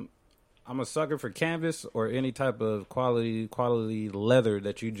I'm a sucker for canvas or any type of quality leather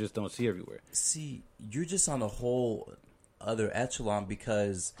that you just don't see everywhere. See, you're just on a whole other echelon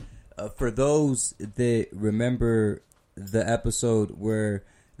because for those that remember the episode where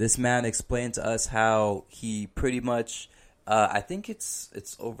this man explained to us how he pretty much I think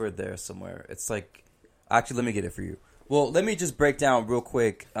it's over there somewhere. It's like, actually, let me get it for you. Well, let me just break down real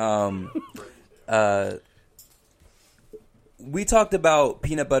quick. We talked about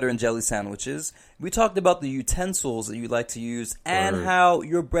peanut butter and jelly sandwiches. We talked about the utensils that you like to use and how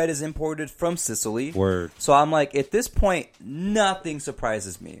your bread is imported from Sicily. Word. So I'm like, at this point, nothing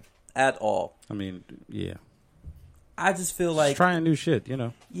surprises me at all. I mean, yeah. I just feel like just trying new shit, you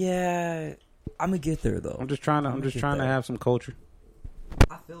know. Yeah, I'm gonna get there though. I'm just trying to have some culture.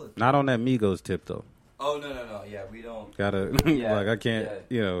 I feel it. Not on that Migos tip though. Oh no! Yeah, we don't gotta like I can't. Yeah.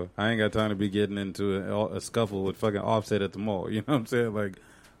 You know, I ain't got time to be getting into a scuffle with fucking Offset at the mall. You know what I'm saying? Like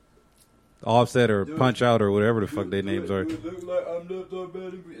Offset or Punch Out or whatever the fuck their names are. Look like I'm left on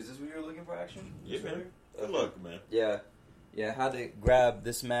bad. Is this what you're looking for? Action? Yeah, man. Good luck, man. Yeah. How to grab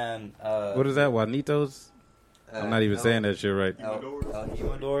this man? What is that? Juanitos? I'm not even saying that shit right.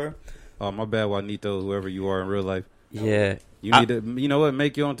 Humidor. Oh, my bad, Juanito. Whoever you are in real life. Yeah. You need to, you know what?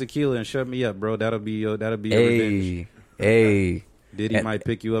 Make your own tequila and shut me up, bro. That'll be your revenge. Hey. Diddy might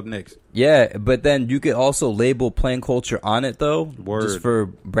pick you up next. Yeah, but then you could also label plain culture on it though, just for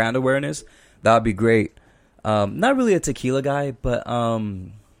brand awareness. That would be great. Not really a tequila guy, but I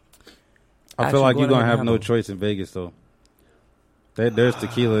feel like you're gonna have no choice in Vegas though. There's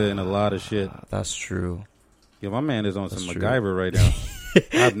tequila in a lot of shit. That's true. Yeah, my man is on some MacGyver right now.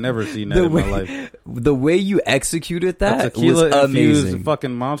 I've never seen that in my life. The way you executed that tequila was amazing. Infused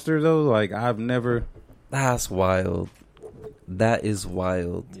fucking monster though, like I've never. That's wild. That is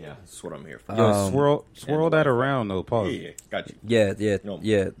wild. Yeah, that's what I'm here for. Yo, swirl that around though, pause. Yeah, got you. Yeah.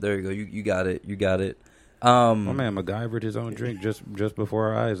 There you go. You got it. My man MacGyvered his own drink just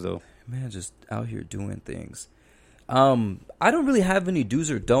before our eyes though. Man, just out here doing things. I don't really have any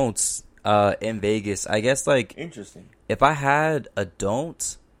do's or don'ts in Vegas. I guess like interesting. If I had a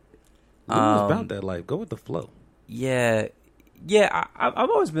don't, about that life, go with the flow. Yeah. I've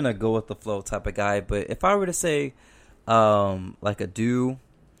always been a go with the flow type of guy, but if I were to say, like a do,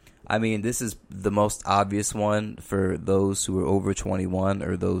 I mean, this is the most obvious one for those who are over 21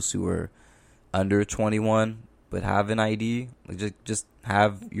 or those who are under 21 but have an ID. Like just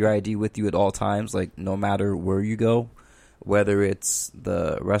have your ID with you at all times, like no matter where you go, whether it's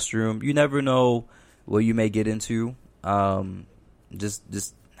the restroom. You never know what you may get into.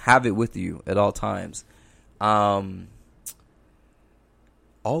 Just have it with you at all times.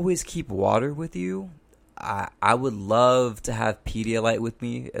 Always keep water with you. I would love to have Pedialyte with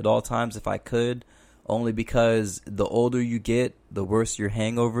me at all times if I could, only because the older you get, the worse your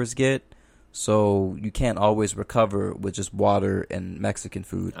hangovers get. So you can't always recover with just water and Mexican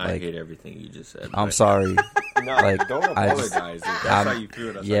food. I hate everything you just said. I'm sorry. No, like, don't apologize. That's how you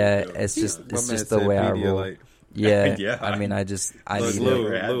feel. That's how you feel. It's just the way I roll. Yeah, Yeah. I mean, I Look, need Lou,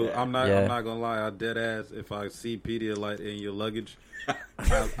 it. I'm not Yeah. gonna lie. I dead ass. If I see Pedialyte in your luggage,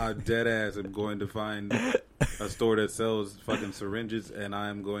 I dead ass am going to find a store that sells fucking syringes, and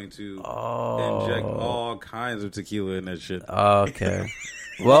I'm going to inject all kinds of tequila in that shit. Okay.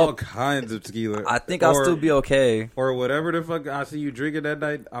 All Well, kinds of tequila. I think I'll still be okay. Or whatever the fuck I see you drinking that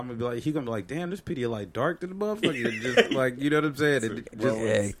night, I'm gonna be like, he gonna be like, damn, this Pedialyte dark to the motherfucker. And just like, you know what I'm saying? It just Yeah,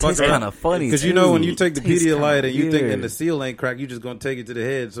 it fuck tastes around. kind of funny. Because you know when you too. take the Tastes Pedialyte kinda and you think weird. and the seal ain't cracked, you just gonna take it to the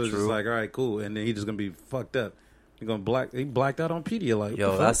head. So it's just True. like, all right, cool. And then he just gonna be fucked up. He blacked out on Pedialyte. What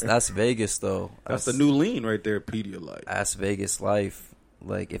Yo, the fuck? that's Vegas though. That's the new lean right there, Pedialyte. That's Vegas life.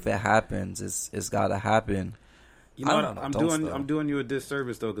 Like if it happens, it's gotta happen. You know, I don't know, I'm doing you a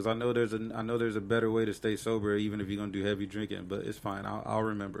disservice though, because I know there's a better way to stay sober, even if you're gonna do heavy drinking. But it's fine. I'll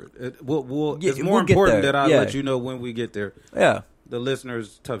remember it. It's more we'll get important there. that I Yeah. let you know when we get there. Yeah, The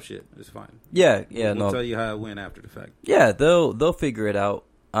listeners, tough shit. It's fine. yeah, We'll no, tell you how it went after the fact. yeah. They'll figure it out.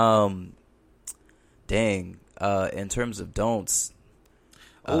 Dang. In terms of don'ts.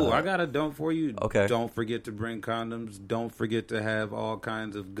 I got a don't for you. Okay. Don't forget to bring condoms. Don't forget to have all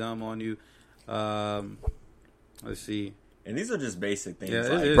kinds of gum on you. Let's see. And these are just basic things. Yeah,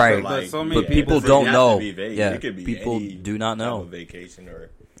 it like, is. Right. But so many But people it don't doesn't have know. to be vague. Yeah, It could be people any do not know. type of vacation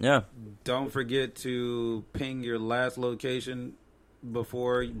or Yeah. Don't forget to ping your last location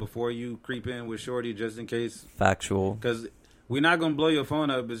before you creep in with Shorty, just in case. Factual. Because we're not going to blow your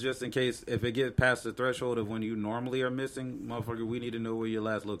phone up. It's just in case if it gets past the threshold of when you normally are missing, motherfucker, we need to know where your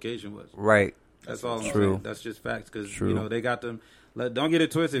last location was. Right. That's all I'm True. saying. That's just facts. Because, True. you know, they got them. Don't get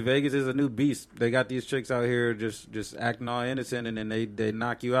it twisted. Vegas is a new beast. They got these chicks out here just acting all innocent, and then they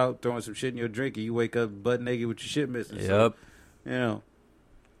knock you out, throwing some shit in your drink, and you wake up butt naked with your shit missing. Yep. So, you know.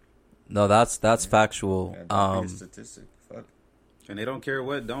 No, that's factual. yeah, that'd be a statistic. Fuck. And they don't care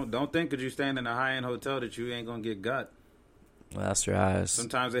what. Don't think because you stand in a high end hotel that you ain't gonna get got. Well, that's your ass.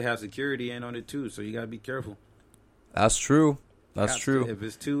 Sometimes they have security in on it too, so you gotta be careful. That's true. That's Got to. true. If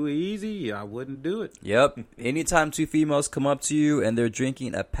it's too easy, I wouldn't do it. Yep. Anytime two females come up to you and they're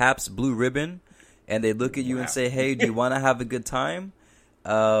drinking a Pabst Blue Ribbon, and they look at you and say, "Hey, do you want to have a good time?"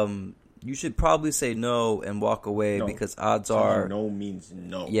 You should probably say no and walk away No. because odds are No means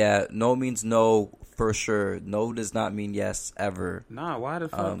no. Yeah, no means no for sure. No does not mean yes ever. Nah, why the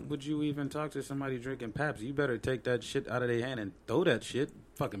fuck would you even talk to somebody drinking Pabst? You better take that shit out of their hand and throw that shit.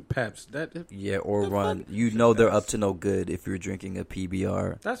 Fucking Pabst. Yeah, or run. You know they're up to no good if you're drinking a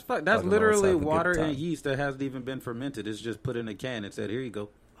PBR. That's Talking literally about having a good water time. and yeast that hasn't even been fermented. It's just put in a can and said, "Here you go."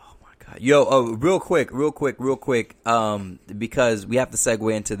 Oh my god. Yo, real quick. Because we have to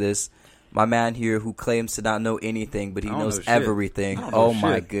segue into this. My man here who claims to not know anything, but he I don't knows know shit. everything. I don't know Oh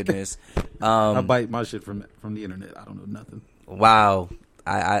my shit. goodness. I bite my shit from the internet. I don't know nothing. Wow.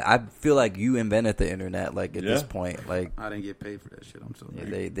 I feel like you invented the internet. Like at this point, like I didn't get paid for that shit. I'm so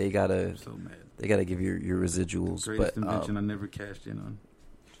mad. they gotta I'm so mad. they gotta give you your residuals. Greatest But invention I never cashed in on.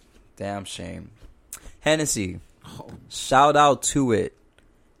 damn shame. Hennessy. Oh, Shout out to it.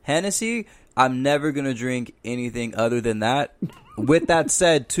 Hennessy, I'm never going to drink anything other than that. With that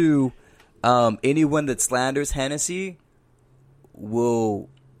said, too, anyone that slanders Hennessy will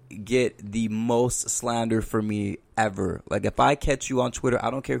get the most slander for me ever. Like, if I catch you on Twitter,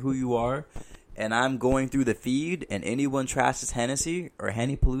 I don't care who you are, and I'm going through the feed, and anyone trashes Hennessy or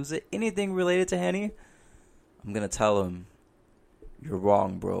Henny-Palooza, anything related to Henny, I'm going to tell them, you're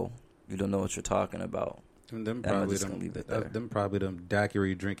wrong, bro. You don't know what you're talking about. Them I'm probably just gonna leave it there. them probably them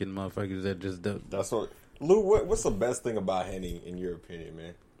daiquiri drinking motherfuckers that just do. That's what. Lou, what's the best thing about Henny in your opinion,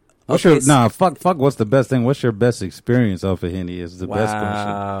 man? What's Okay, fuck. What's the best thing? What's your best experience off of Henny? Is the best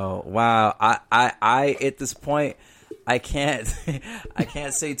question. Wow. I at this point, I can't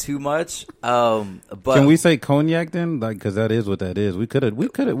say too much. But Can we say cognac then? Like, because that is what that is.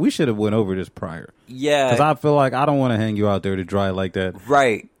 We should have went over this prior. yeah, Because I feel like I don't want to hang you out there to dry like that.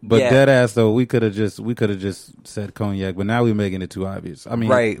 right. But yeah, dead ass though, we could have just said cognac. But now we're making it too obvious. I mean,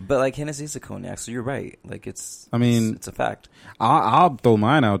 right. But like Hennessy's a cognac, so you're right. Like it's a fact. I'll throw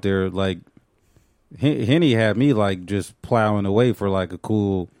mine out there. Like Henny had me like just plowing away for like a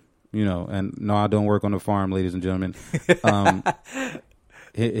cool, you know. And no, I don't work on the farm, ladies and gentlemen.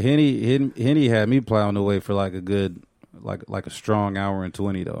 Henny had me plowing away for like a good, like a strong hour and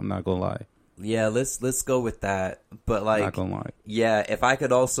 20 though. I'm not gonna lie. Yeah, let's go with that. But like, Not gonna lie. yeah, if I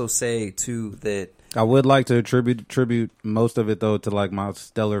could also say too that I would like to attribute most of it though to like my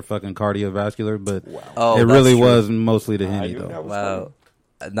stellar fucking cardiovascular, but it really was mostly to Henny though. wow.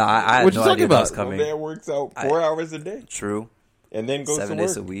 No, I had What no you talking idea about? that was My coming. man works out 4 hours a day. True. and then goes 7 to work,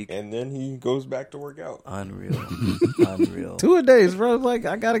 days a week, and then he goes back to work out. Unreal. 2 a days, bro. Like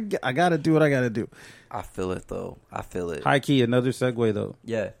I gotta do what I gotta do. I feel it though. I feel it. High key, another segue though.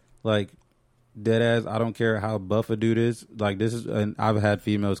 Yeah. Like dead ass. I don't care how buff a dude is. Like this is, and I've had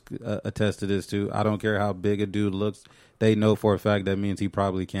females attest to this too. I don't care how big a dude looks. They know for a fact that means he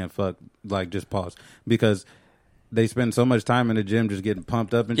probably can't fuck. Like just pause, because they spend so much time in the gym just getting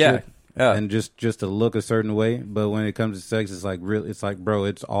pumped up and shit. Yeah. And just to look a certain way. But when it comes to sex, it's like real. It's like, bro,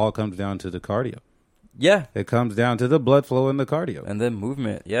 it's all comes down to the cardio. Yeah. It comes down to the blood flow and the cardio. And then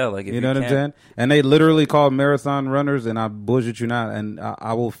movement. Yeah. Like, if you know what I'm saying? And they literally call marathon runners, and I bullshit you not, and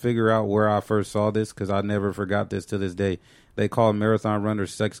I will figure out where I first saw this, because I never forgot this to this day. They call marathon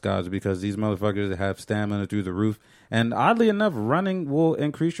runners sex gods, because these motherfuckers have stamina through the roof. And oddly enough, running will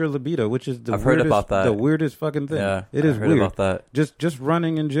increase your libido, which is I've heard about that. The weirdest fucking thing. Yeah, it is heard weird. about that. Just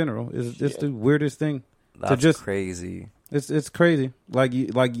running in general is it's the weirdest thing. That's crazy. It's crazy. Like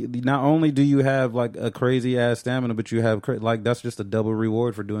not only do you have like a crazy ass stamina, but you have like that's just a double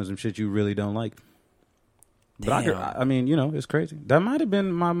reward for doing some shit you really don't like. But I mean, you know, it's crazy. That might have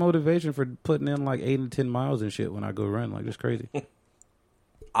been my motivation for putting in like 8 and 10 miles and shit when I go run. Like, it's crazy.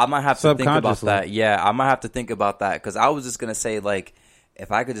 I might have to think about that. Yeah, I might have to think about that, because I was just gonna say, like,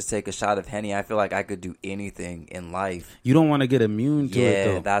 if I could just take a shot of Henny, I feel like I could do anything in life. You don't want to get immune to it,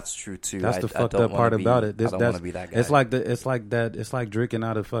 though. Yeah, that's true too. That's the fucked up part about it. I don't want to be that guy. It's like drinking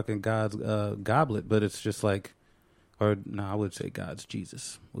out of fucking God's goblet, but it's just like, or no, I would say God's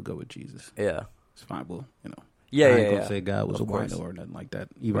Jesus. We'll go with Jesus. Yeah, it's fine. Well, you know. Yeah, I ain't gonna say God was a wino or nothing like that.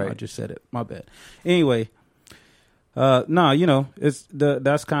 Even though I just said it. My bad. Anyway, you know,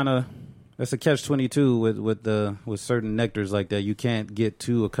 that's kind of. That's a catch-22 with certain nectars like that. You can't get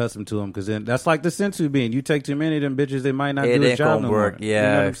too accustomed to them, because then that's like the sensu bean. You take too many of them bitches, they might not do a job no more. Yeah, you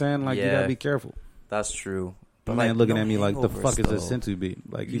know what I'm saying? Like, you gotta be careful. That's true. But man, looking at me like, the fuck is a sensu bean?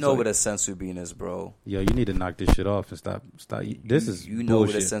 Like, you know what a sensu bean is, bro. Yo, you need to knock this shit off and stop. This is you know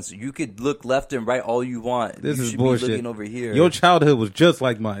bullshit. What a sensu. You could look left and right all you want. This you is should bullshit. Be looking over here. Your childhood was just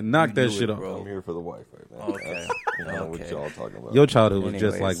like mine. Knock that shit off. Bro. I'm here for the wife right now. Okay. You know what y'all talking about. Your childhood was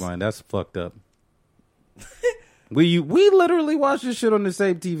just like mine. That's fucked up. We literally watched this shit on the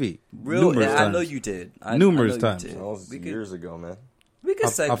same TV. Really? I know you did. Numerous times. That was years ago, man. We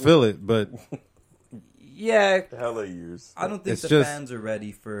could I feel it, but yeah, hella years. I don't think the fans are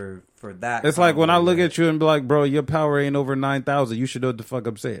ready for that. It's like when I look at you and be like, bro, your power ain't over 9,000. You should know what the fuck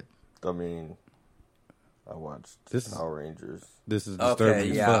I'm saying. I mean, I watched Power Rangers. This is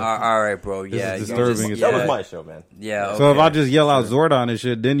disturbing. Okay, yeah, all right, bro. Yeah, this is disturbing. That was my show, man. Yeah. Okay. So if I just yell out Zordon and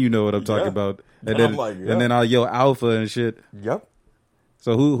shit, then you know what I'm talking about. And then, and then I'll yell Alpha and shit. Yep.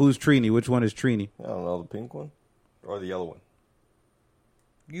 So who's Trini? Which one is Trini? I don't know, the pink one or the yellow one.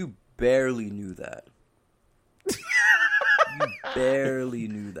 You barely knew that. You barely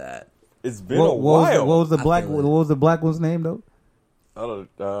knew that. It's been a while. What was the black one's name though? I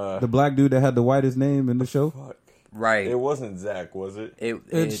don't. The black dude that had the whitest name in the show. Fuck. Right. It wasn't Zach, was it?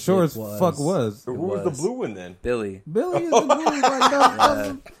 It sure as fuck was. Who was the blue one then? Billy. Billy is the blue one right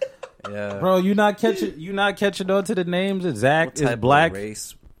now. Yeah. Bro, you not catching on to the names. Zach is black.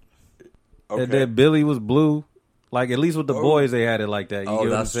 Race? Okay. And then Billy was blue. Like, at least with the boys, they had it like that. You get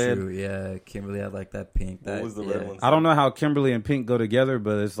what I'm saying? True. Yeah, Kimberly had like that pink. What was the red one? I don't know how Kimberly and Pink go together,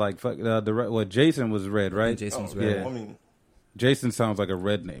 but it's like Jason was red, right? Jason was red. Yeah. I mean, Jason sounds like a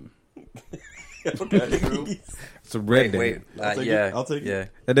red name. okay. It's a red name. Wait. I'll take it. Yeah.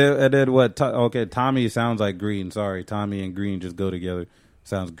 And then what? Okay, Tommy sounds like green. Sorry, Tommy and green just go together.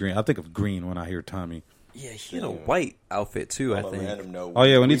 Sounds green. I think of green when I hear Tommy. Yeah, he had a white outfit too, I think. Oh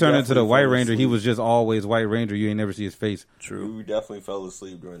yeah, when he turned into the White Ranger, he was just always White Ranger. You ain't never see his face. True. We definitely fell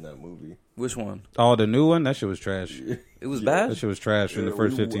asleep during that movie. Which one? Oh, the new one? That shit was trash. It was bad? That shit was trash in the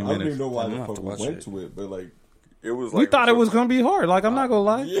first 15 minutes. I don't even know why the fuck we went to it, but like, it was like... We thought it was going to be hard. Like, I'm not going to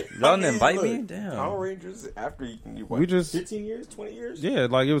lie. Yeah, y'all didn't invite me? Damn. Power Rangers, after we just 15 years, 20 years? Yeah,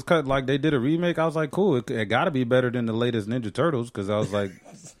 like it was cut. Like they did a remake. I was like, cool. It got to be better than the latest Ninja Turtles, because I was like,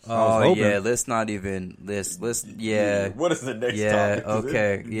 oh yeah, let's not even let's yeah. What is the next topic? topic?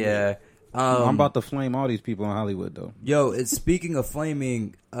 Okay, yeah. I'm about to flame all these people in Hollywood though. Yo, it's speaking of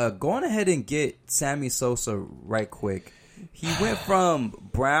flaming. Go on ahead and get Sammy Sosa right quick. He went from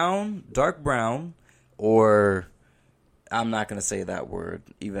dark brown, or I'm not gonna say that word,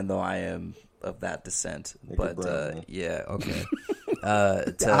 even though I am of that descent. But yeah, okay.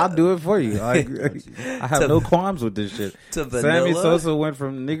 I'll do it for you. I have no qualms with this shit. Sammy Sosa went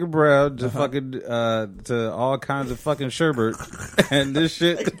from nigger brown to fucking to all kinds of fucking sherbet, and this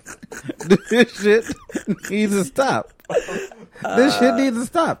shit needs to stop. This shit needs to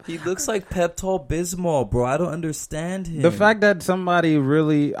stop. He looks like Pepto-Bismol, bro. I don't understand him. The fact that somebody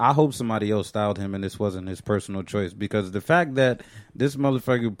really, I hope somebody else styled him and this wasn't his personal choice, because the fact that this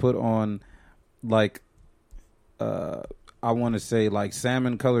motherfucker put on like, I want to say like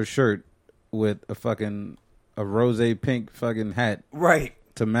salmon color shirt with a rose pink fucking hat, right,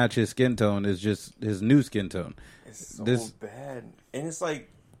 to match his skin tone is just his new skin tone. It's so bad, and it's like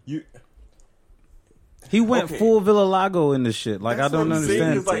you. He went full Villa Lago in this shit. Like, That's I don't what I'm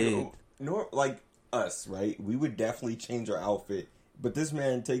understand. saying, like us, right? We would definitely change our outfit, but this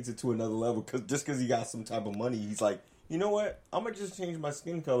man takes it to another level because he got some type of money, he's like, you know what? I'm gonna just change my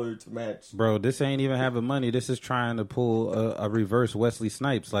skin color to match. Bro, this ain't even having money. This is trying to pull a reverse Wesley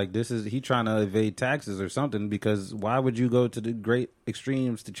Snipes. Like, he trying to evade taxes or something, because why would you go to the great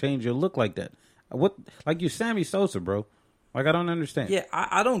extremes to change your look like that? What? Like, you're Sammy Sosa, bro. Like, I don't understand. Yeah,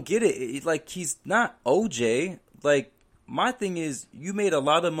 I don't get it. Like, he's not OJ. Like, my thing is, you made a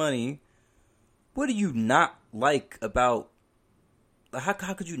lot of money. What do you not like about... How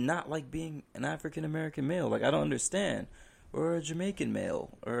could you not like being an African-American male? Like, I don't understand. Or a Jamaican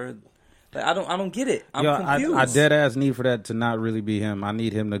male. Or... Like, I don't get it. I'm confused. I dead ass need for that to not really be him. I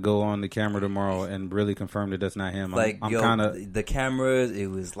need him to go on the camera tomorrow and really confirm that that's not him. Like, I'm kind of the cameras. It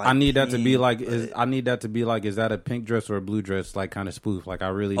was like I need pink, that to be like. I need that to be like. Is that a pink dress or a blue dress? Like, kind of spoof. Like, I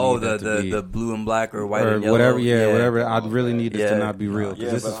really need that to be the blue and black or white or and yellow. whatever. Yeah, whatever. I really need this to Yeah. not be real,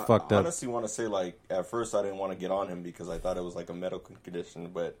 because this is fucked I up. honestly want to say, like, at first I didn't want to get on him because I thought it was like a medical condition,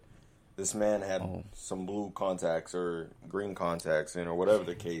 but this man had some blue contacts or green contacts in, or whatever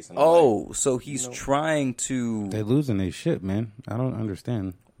the case. And so he's trying to... They losing their shit, man. I don't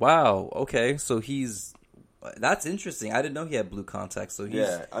understand. Wow. Okay. So he's... That's interesting. I didn't know he had blue contacts. So he's...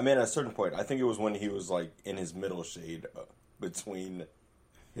 Yeah, I mean, at a certain point, I think it was when he was, like, in his middle shade between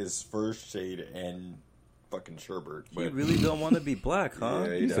his first shade and fucking Sherbert. He really don't want to be black, huh?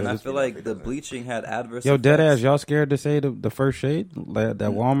 Yeah, he does. And I feel like the bleaching had adverse Yo, effects. dead ass, y'all scared to say the first shade? That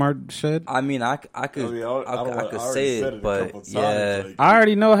Walmart shed? I mean, I could I could already say said it, a but couple times, yeah. like- I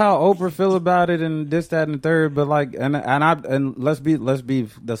already know how Oprah feel about it and this, that, and the third, but like, and let's be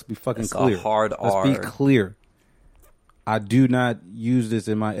fucking It's clear. a hard Let's R. be clear. I do not use this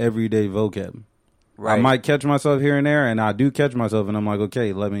in my everyday vocab. Right. I might catch myself here and there, and I do catch myself, and I'm like,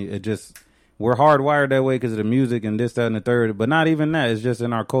 okay, we're hardwired that way because of the music and this, that, and the third, but not even that. It's just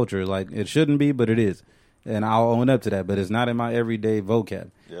in our culture. Like, it shouldn't be, but it is. And I'll own up to that, but it's not in my everyday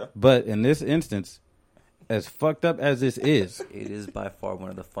vocab. Yeah. But in this instance, as fucked up as this is, It is by far one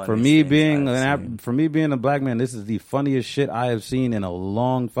of the funniest for me things being a black man, this is the funniest shit I have seen in a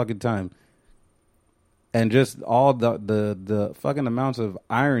long fucking time. And just all the fucking amounts of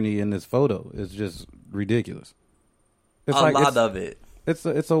irony in this photo is just ridiculous. It's a lot of it.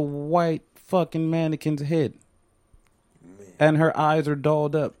 It's a white fucking mannequin's head. And her eyes are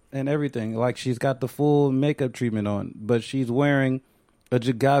dolled up and everything. Like, she's got the full makeup treatment on, but she's wearing a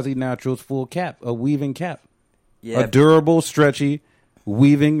Jagazi Naturals full cap, a weaving cap. Yeah. A durable, stretchy,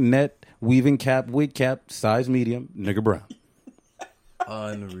 weaving cap, wig cap, size medium, nigger brown.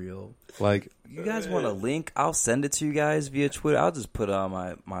 Unreal. Like, You guys want a link? I'll send it to you guys via Twitter. I'll just put it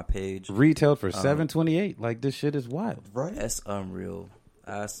on my page. retailed for $7.28. Like, this shit is wild. Right? That's unreal.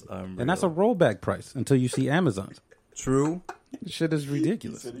 That's unreal. And that's a rollback price until you see Amazon's. True. This shit is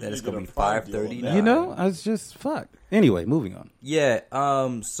ridiculous. Then it's gonna be $5.39. You know, it's just fuck. Anyway, moving on. Yeah.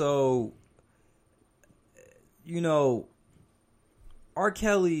 So, you know, R.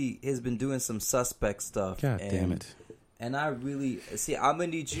 Kelly has been doing some suspect stuff. God damn it. And I really see. I'm gonna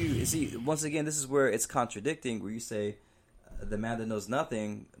need you. See, once again, this is where it's contradicting. Where you say the man that knows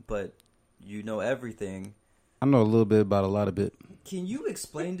nothing, but you know everything. I know a little bit about a lot of it. Can you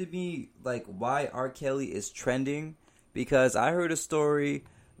explain to me like why R. Kelly is trending? Because I heard a story,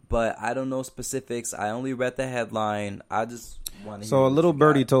 but I don't know specifics. I only read the headline. I just want to. So a little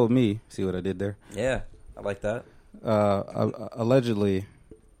birdie told me. See what I did there? Yeah, I like that. Allegedly.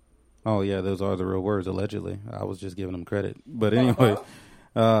 Oh yeah, those are the real words. Allegedly, I was just giving him credit. But anyway,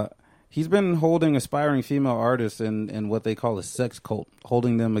 he's been holding aspiring female artists in what they call a sex cult,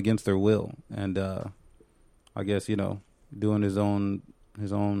 holding them against their will, and I guess, you know, doing his own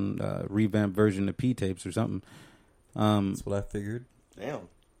revamped version of P tapes or something. That's what I figured. Damn.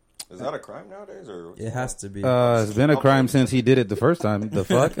 Is that a crime nowadays? Or It has to be. It's been a crime since he did it the first time. The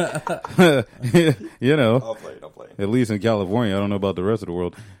fuck? You know. I'll play. At least in California. I don't know about the rest of the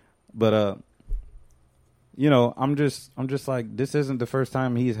world. But you know, I'm just like, this isn't the first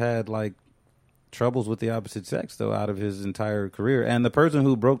time he's had like troubles with the opposite sex though out of his entire career. And the person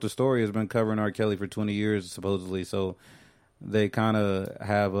who broke the story has been covering R. Kelly for 20 years supposedly, so they kind of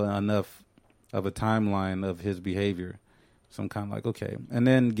have enough of a timeline of his behavior So I'm kind of like, okay. And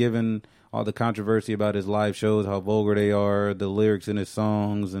then given all the controversy about his live shows, how vulgar they are, the lyrics in his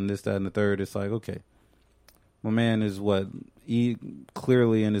songs, and this, that, and the third, it's like, okay. My man is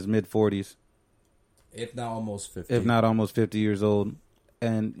clearly in his mid-40s. If not almost 50. If not almost 50 years old.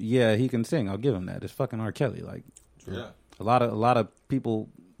 And yeah, he can sing. I'll give him that. It's fucking R. Kelly. Like, Yeah. a lot of people,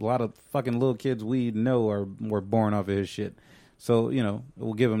 a lot of fucking little kids we know were born off of his shit. So, you know,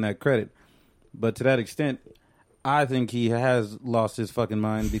 we'll give him that credit. But to that extent, I think he has lost his fucking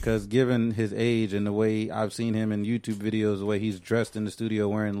mind because given his age and the way I've seen him in YouTube videos, the way he's dressed in the studio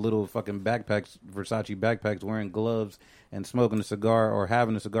wearing little fucking backpacks, Versace backpacks, wearing gloves and smoking a cigar or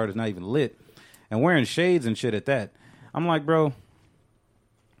having a cigar that's not even lit and wearing shades and shit at that. I'm like, bro,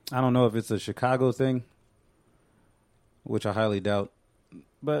 I don't know if it's a Chicago thing, which I highly doubt.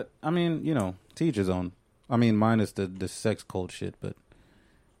 But, I mean, you know, to each his own. I mean, minus the sex cult shit, but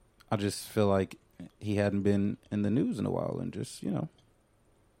I just feel like he hadn't been in the news in a while and just, you know.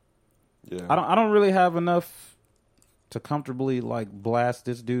 Yeah. I don't really have enough to comfortably, like, blast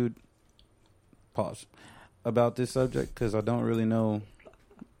this dude, pause, about this subject because I don't really know.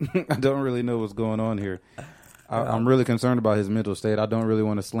 I don't really know what's going on here. I'm really concerned about his mental state. I don't really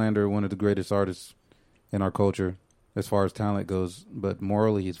want to slander one of the greatest artists in our culture as far as talent goes, but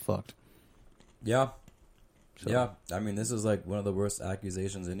morally he's fucked. Yeah. So, yeah. I mean, this is like one of the worst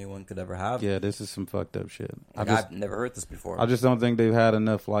accusations anyone could ever have. Yeah, this is some fucked up shit. Like, I've never heard this before. I just don't think they've had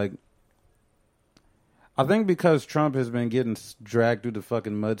enough, like... I think because Trump has been getting dragged through the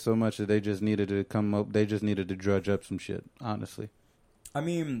fucking mud so much that they just needed to come up... They just needed to drudge up some shit, honestly. I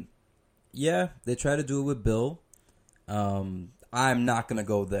mean, yeah, they try to do it with Bill. I'm not going to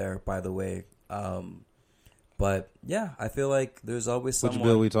go there, by the way. But, yeah, I feel like there's always someone... Which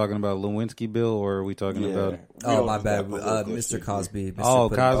bill are we talking about? Lewinsky bill, or are we talking about... Oh, my bad. Mr. Cosby.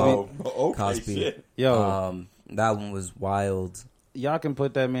 Cosby. Okay, Cosby. shit. Yo. That one was wild. Y'all can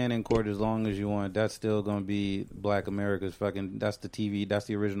put that man in court as long as you want. That's still going to be Black America's fucking... That's the TV... That's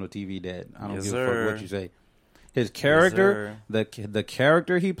the original TV dad. I don't give a fuck what you say. His character, the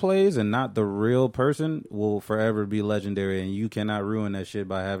character he plays and not the real person will forever be legendary, and you cannot ruin that shit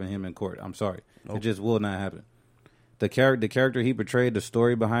by having him in court. I'm sorry. Nope. It just will not happen. The character he portrayed, the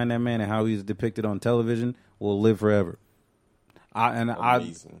story behind that man and how he's depicted on television will live forever.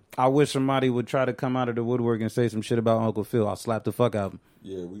 I wish somebody would try to come out of the woodwork and say some shit about Uncle Phil. I'll slap the fuck out of him.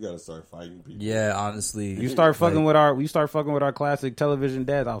 Yeah, we gotta start fighting people. Yeah, honestly, you start fucking with our classic television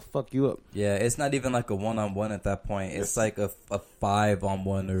dads, I'll fuck you up. Yeah, it's not even like a 1-on-1 at that point. It's like a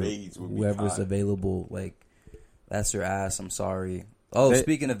 5-on-1 or whoever's available. Like, that's your ass. I'm sorry. Oh,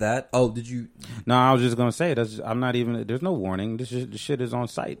 speaking of that, did you? No, I was just gonna say I'm not even. There's no warning. This shit is on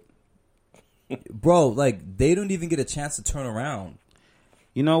site, bro. Like, they don't even get a chance to turn around.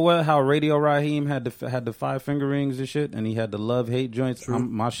 You know what? How Radio Raheem had the 5 finger rings and shit, and he had the love hate joints.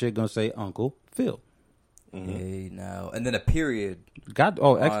 My shit gonna say Uncle Phil. Mm-hmm. Hey, now and then a period.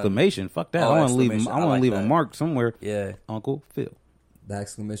 Exclamation! Fuck that! I want to leave. I want to leave a mark somewhere. Yeah, Uncle Phil. The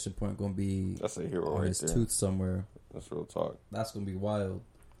exclamation point gonna be. That's a hero on right his there. Tooth somewhere. That's real talk. That's gonna be wild.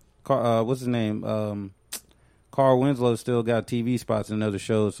 What's his name? Carl Winslow still got TV spots in other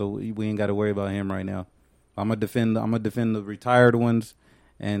shows, so we ain't got to worry about him right now. I'm gonna defend the retired ones,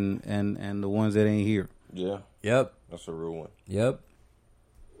 and the ones that ain't here. Yeah. Yep. That's a real one. Yep.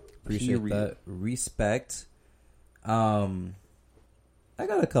 Appreciate that. Respect. I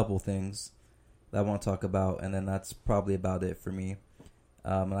got a couple things that I want to talk about, and then that's probably about it for me.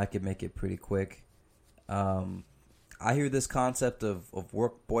 And I can make it pretty quick. I hear this concept of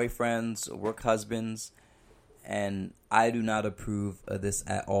work boyfriends, work husbands, and I do not approve of this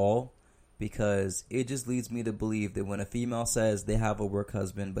at all because it just leads me to believe that when a female says they have a work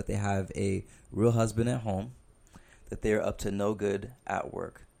husband but they have a real husband at home, that they're up to no good at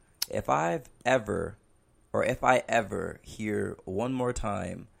work. If I ever hear one more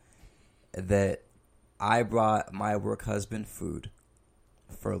time that I brought my work husband food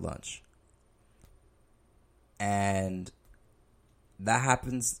for lunch, and that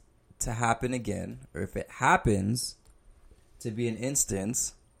happens to happen again, or if it happens to be an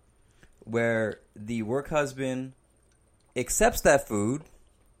instance where the work husband accepts that food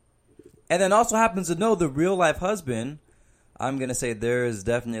and then also happens to know the real life husband, I'm going to say there is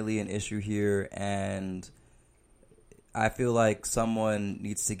definitely an issue here, and I feel like someone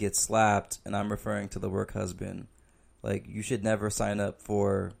needs to get slapped, and I'm referring to the work husband. Like, you should never sign up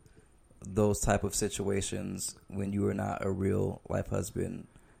for those type of situations when you are not a real life husband.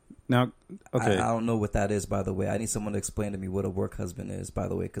 Now, okay. I don't know what that is, by the way. I need someone to explain to me what a work husband is, by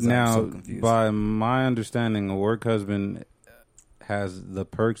the way, because I'm so confused. By my understanding, a work husband has the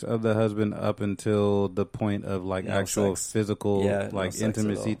perks of the husband up until the point of like No actual sex. physical like sex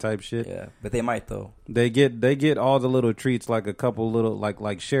intimacy at all. type shit. Yeah, but they might though. They get all the little treats, like a couple little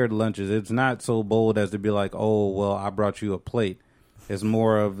like shared lunches. It's not so bold as to be like, oh well, I brought you a plate. It's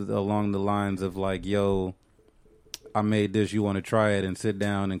more of along the lines of like, yo, I made this. You want to try it and sit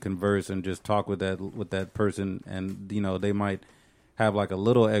down and converse and just talk with that person, and you know they might have like a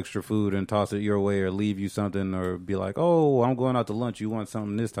little extra food and toss it your way or leave you something or be like, oh, I'm going out to lunch. You want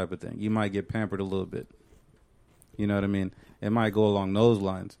something, this type of thing. You might get pampered a little bit. You know what I mean? It might go along those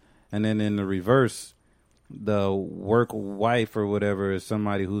lines. And then in the reverse, the work wife or whatever is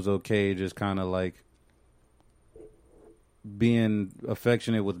somebody who's okay just kind of like being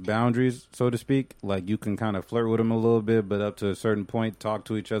affectionate with boundaries, so to speak. Like you can kind of flirt with them a little bit, but up to a certain point, talk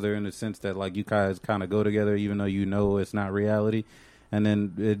to each other in the sense that like you guys kind of go together, even though you know it's not reality. And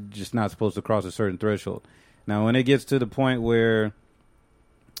then it's just not supposed to cross a certain threshold. Now, when it gets to the point where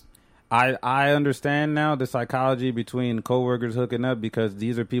I understand now the psychology between coworkers hooking up, because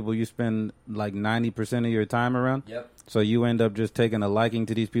these are people you spend like 90% of your time around. Yep. So you end up just taking a liking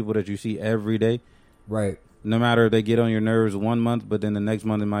to these people that you see every day. Right. No matter if they get on your nerves 1 month, but then the next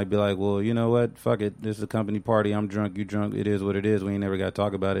month it might be like, well, you know what? Fuck it. This is a company party. I'm drunk. You drunk. It is what it is. We ain't never got to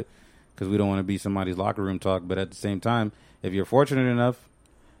talk about it because we don't want to be somebody's locker room talk. But at the same time, if you're fortunate enough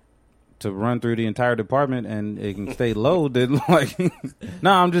to run through the entire department and it can stay low, then like,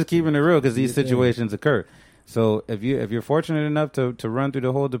 no, I'm just keeping it real because these situations occur. So if you're fortunate enough to run through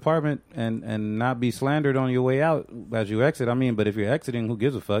the whole department and not be slandered on your way out as you exit, I mean, but if you're exiting, who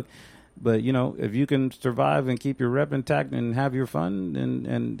gives a fuck? But you know, if you can survive and keep your rep intact and have your fun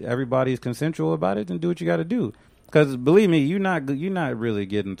and everybody's consensual about it, then do what you got to do. Because believe me, you're not really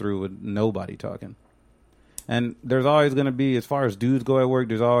getting through with nobody talking. And there's always going to be, as far as dudes go at work,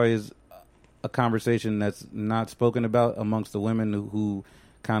 there's always a conversation that's not spoken about amongst the women who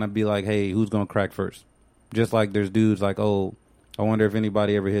kind of be like, hey, who's going to crack first? Just like there's dudes like, oh, I wonder if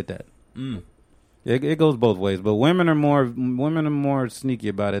anybody ever hit that. It goes both ways, but women are more sneaky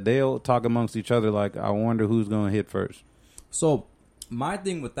about it. They'll talk amongst each other like, I wonder who's going to hit first. So my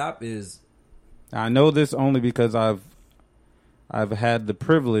thing with that is, I know this only because I've had the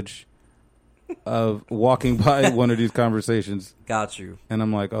privilege of walking by one of these conversations. Got you. And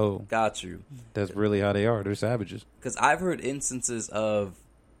I'm like, oh, Got you. that's really how they are. They're savages. Because I've heard instances of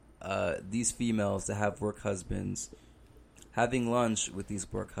these females that have work husbands having lunch with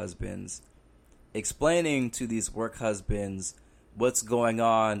these work husbands, explaining to these work husbands what's going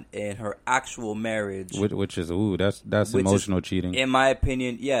on in her actual marriage. Which is, that's emotional cheating. In my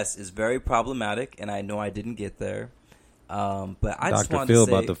opinion, yes, is very problematic, and I know I didn't get there. But I just Dr. want Phil to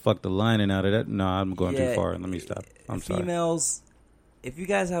say, about to fuck the lining out of that. No, I'm going too far. Let me stop. I'm sorry. Females, if you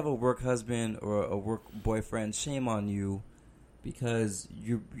guys have a work husband or a work boyfriend, shame on you, because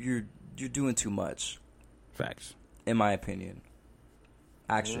you're doing too much. Facts. In my opinion.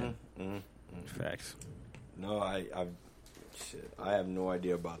 Action. Facts. No, I have no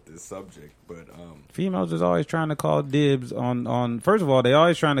idea about this subject, but Females is always trying to call dibs on. First of all, they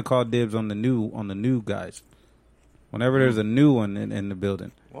always trying to call dibs on the new guys. Whenever there's a new one in the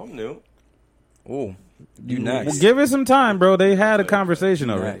building. well, I'm new. Oh, you next. Well, give it some time, bro. They had a conversation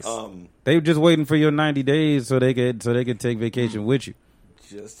already. Nice. They were just waiting for your 90 days so they could take vacation with you.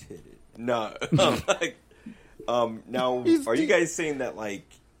 Just hit it. No, like, now, are you guys saying that, like,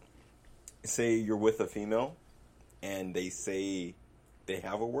 say you're with a female and they say they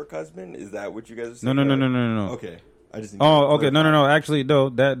have a work husband? Is that what you guys are saying? No. Okay. I just Okay. No. Actually, no.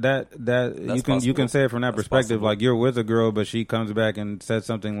 That you possible. can say it from that That's perspective. possible. Like you're with a girl, but she comes back and says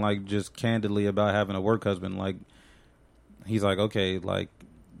something like just candidly about having a work husband. Like he's like, okay, like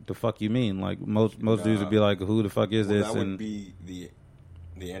the fuck you mean? Like most dudes would be like, who the fuck is this? That would And be the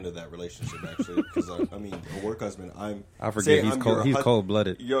end of that relationship, actually. Because I mean, a work husband. I forget he's cold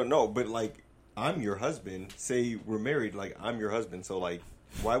blooded. Yo, no, but like I'm your husband. Say we're married. Like I'm your husband. So like,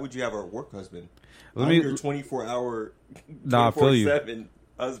 why would you have a work husband? I'm your 24-hour, 24/7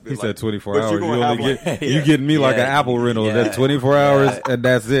 husband. He said 24 but hours. you're You gonna only have, get you getting me like an Apple rental. That's 24 hours and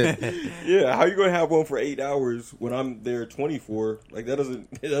that's it. Yeah, how you gonna have one for 8 hours when I'm there 24? Like that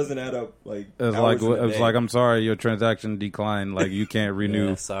doesn't add up. Like It's like I'm sorry, your transaction declined. Like you can't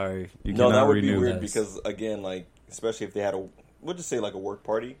renew. Yeah, sorry. You No, cannot that would renew. be weird Yes. because again, like especially if they had we'll just say like a work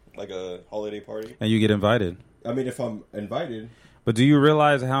party, like a holiday party. And you get invited. I mean, if I'm invited. But do you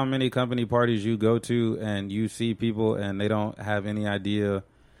realize how many company parties you go to and you see people and they don't have any idea?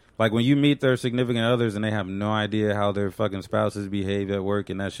 Like when you meet their significant others and they have no idea how their fucking spouses behave at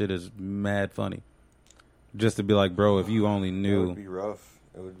work, and that shit is mad funny. Just to be like, bro, if you only It knew. would be rough.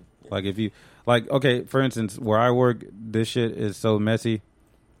 It would. Yeah. Like if you like, okay, for instance, where I work, this shit is so messy.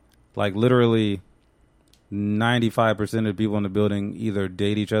 Like literally 95% of the people in the building either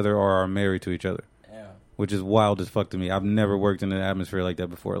date each other or are married to each other. Yeah. Which is wild as fuck to me. I've never worked in an atmosphere like that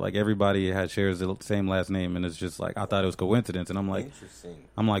before. Like everybody shares the same last name, and it's just like I thought it was coincidence, and I'm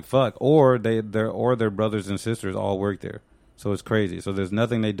like fuck. Or their brothers and sisters all work there, so it's crazy. So there's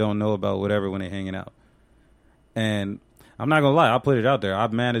nothing they don't know about whatever when they're hanging out. And I'm not gonna lie, I'll put it out there. I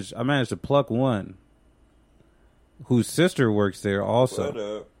managed to pluck one whose sister works there also. What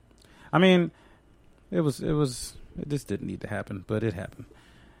up? I mean, it just didn't need to happen, but it happened.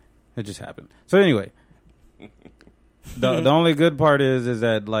 It just happened. So anyway, the only good part is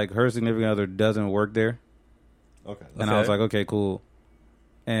that like her significant other doesn't work there. Okay. And I was like, okay, cool.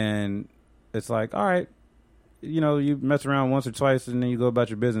 And it's like, all right, you know, you mess around once or twice and then you go about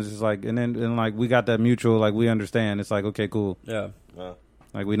your business. It's like, and like we got that mutual, like we understand. It's like, okay, cool. Yeah.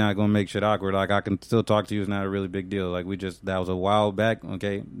 Like we're not gonna make shit awkward. Like I can still talk to you. It's not a really big deal. Like that was a while back.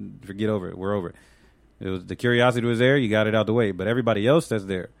 Okay, forget over it. We're over it. It was the curiosity was there. You got it out the way. But everybody else that's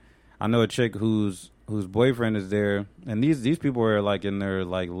there, I know a chick whose boyfriend is there, and these people are like in their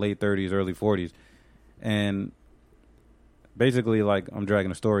like late 30s, early 40s, and basically like I'm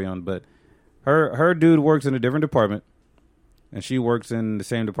dragging a story on, but her dude works in a different department, and she works in the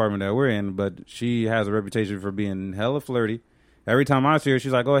same department that we're in, but she has a reputation for being hella flirty. Every time I see her,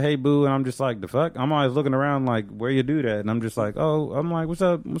 she's like, "Oh, hey, boo," and I'm just like, "The fuck?" I'm always looking around like, "Where you do that?" And I'm just like, "Oh," I'm like, "What's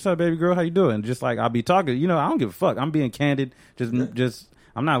up, baby girl? How you doing?" Just like I'll be talking, you know, I don't give a fuck. I'm being candid. Just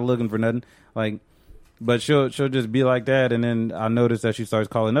I'm not looking for nothing. Like, but she'll just be like that, and then I notice that she starts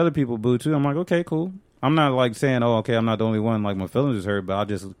calling other people boo too. I'm like, okay, cool. I'm not like saying, "Oh, okay, I'm not the only one." Like my feelings is hurt, but I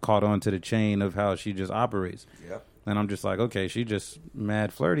just caught on to the chain of how she just operates. Yeah. And I'm just like, okay, she just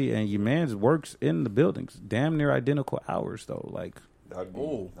mad flirty, and your man works in the buildings, damn near identical hours though. Like. That'd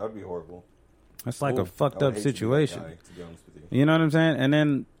be horrible. That's like a fucked up situation. To be honest with you. You know what I'm saying? And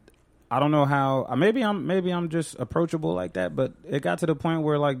then I don't know how. Maybe I'm just approachable like that. But it got to the point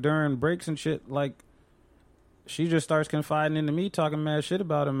where like during breaks and shit, like she just starts confiding into me, talking mad shit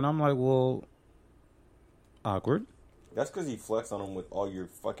about him, and I'm like, well, awkward. That's because he flexed on him with all your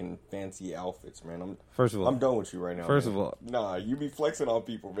fucking fancy outfits, man. First of all, I'm done with you right now. First of all, nah, you be flexing on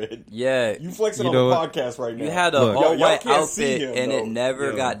people, man. Yeah, you flexing on the podcast right now. You had an all-white outfit, and it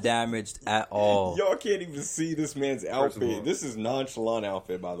never got damaged at all. Y'all can't even see this man's outfit. This is nonchalant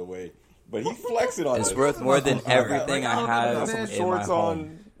outfit, by the way. But he flexing on. It's worth more than everything I have some in shorts my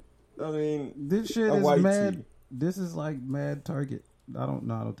home. on. I mean, this shit is mad. Tee. This is like mad Target. I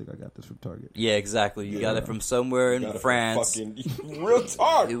don't think I got this from Target. Yeah, exactly. You got it from somewhere in France. Real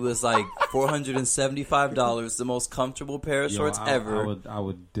talk. It was like $475, the most comfortable pair of shorts ever. I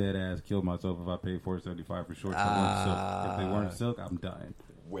would dead ass kill myself if I paid $475 for shorts that weren't silk. If they weren't silk, I'm dying.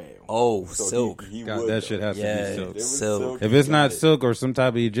 Wow. Oh, so silk. God, that shit has to be silk. Silk. If it's not silk or some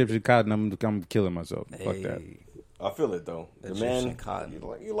type of Egyptian cotton, I'm killing myself. Fuck that. I feel it though. The man,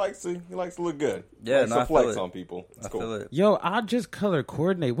 he likes to look good. Yeah, to flex on people. It's cool. Feel it. Yo, I just color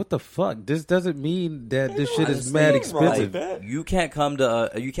coordinate. What the fuck? This doesn't mean that this shit is mad expensive. Like you can't come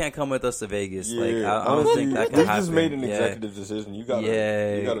with us to Vegas. Yeah. Like I don't think that can happen. You just made an executive decision. You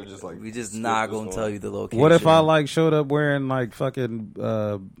gotta just like. We just not gonna tell you the location. What if I like showed up wearing like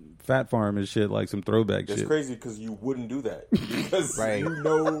fucking Fat Farm and shit, like some throwback shit? It's crazy because you wouldn't do that because you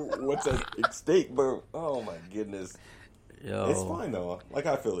know what's at stake. But oh my goodness, yo, it's fine though. Like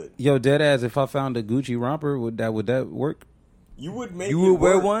I feel it. Yo, deadass. If I found a Gucci romper, would that work? You would make. You would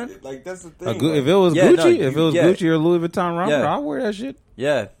wear one? Like that's the thing. If it was Gucci, if it was Gucci or Louis Vuitton romper, I'd wear that shit.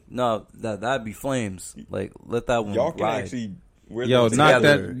 Yeah, no, that'd be flames. Like let that one. Y'all can ride. actually. Yo, not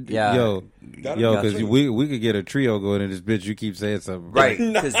that. Yeah. Yo, because we could get a trio going in this bitch. You keep saying something, right?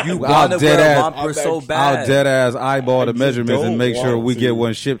 Because you want to wear a romper so bad. I'll dead ass eyeball the measurements and make sure we get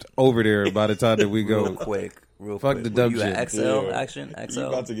one shipped over there by the time that we go. Real quick. Fuck the dumb shit. XL action. XL. You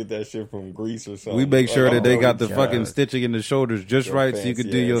about to get that shit from Greece or something? We make sure that they got the fucking stitching in the shoulders just right, so you can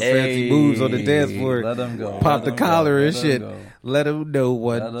do your fancy moves on the dance floor. Let them go. Pop the collar and shit. Let them know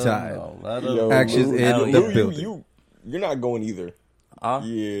one time. Actions in the building. You're not going either.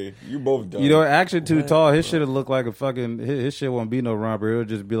 Yeah, you both done. You know, Action too tall. His shit would look like a fucking. His shit won't be no romper. It'll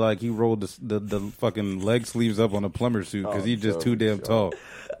just be like he rolled the fucking leg sleeves up on a plumber suit because he's just too damn tall.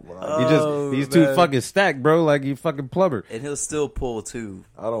 He's too fucking stacked, bro. Like he fucking plumber. And he'll still pull too.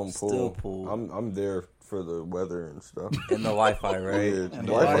 I don't pull. Still pull. I'm there for the weather and stuff and the Wi-Fi, right? Yeah, the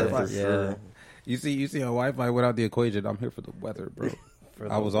Wi-Fi for sure. You see how Wi-Fi went out the equation. I'm here for the weather, bro.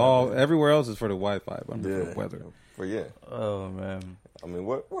 I was everywhere else is for the Wi-Fi. I'm for the weather. Oh man. I mean,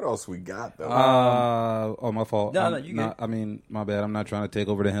 what else we got though? My fault. No, you good. I mean, my bad. I'm not trying to take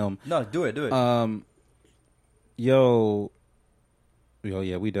over the helm. No, do it. Yo,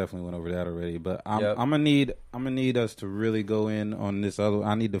 yeah, we definitely went over that already. But I'm gonna need us to really go in on this other.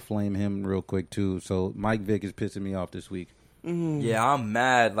 I need to flame him real quick too. So Mike Vick is pissing me off this week. Yeah, I'm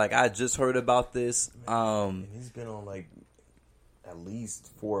mad. Like I just heard about this. He's been on like at least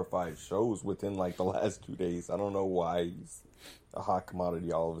 4 or 5 shows within like the last 2 days. I don't know why he's a hot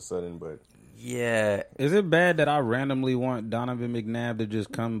commodity all of a sudden, but yeah. Is it bad that I randomly want Donovan McNabb to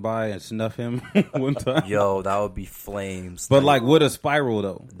just come by and snuff him one time? Yo, that would be flames. But like with a spiral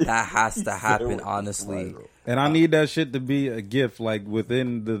though. That has to happen, honestly. And I need that shit to be a gift, like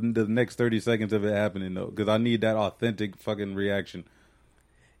within the next 30 seconds of it happening though, because I need that authentic fucking reaction.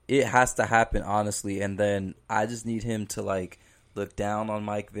 It has to happen, honestly, and then I just need him to like look down on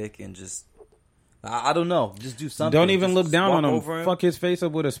Mike Vick and just. I don't know. Just do something. Don't even just look down on him. him. Fuck his face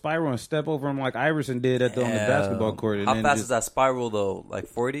up with a spiral and step over him like Iverson did on the basketball court. And how fast is that spiral though? Like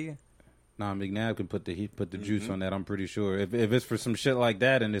 40? Nah, McNabb can put the juice on that. I'm pretty sure. If it's for some shit like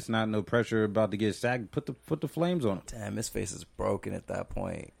that and it's not no pressure about to get sacked, put the flames on him. Damn, his face is broken at that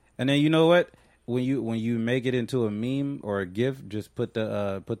point. And then you know what? When you make it into a meme or a GIF, just put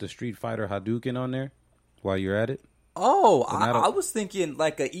the Street Fighter Hadouken on there while you're at it. Oh, I was thinking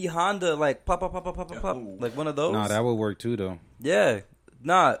like a E Honda, like pop, like one of those. Nah, that would work too, though. Yeah,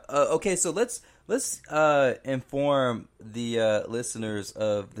 nah. Okay, so let's inform the listeners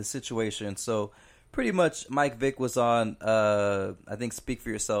of the situation. So, pretty much, Mike Vick was on I think Speak for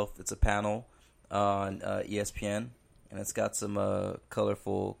Yourself. It's a panel on ESPN, and it's got some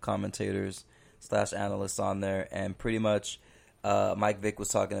colorful commentators / analysts on there, and pretty much Mike Vick was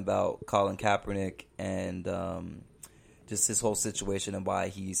talking about Colin Kaepernick and just his whole situation and why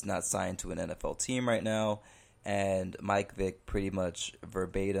he's not signed to an NFL team right now. And Mike Vick pretty much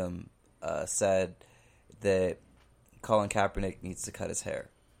verbatim said that Colin Kaepernick needs to cut his hair.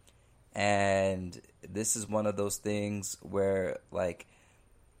 And this is one of those things where, like,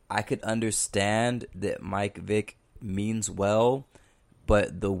 I could understand that Mike Vick means well,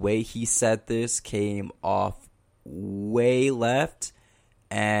 but the way he said this came off way left,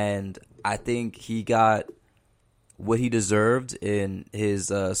 and I think he got what he deserved in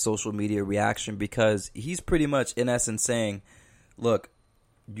his social media reaction, because he's pretty much in essence saying, look,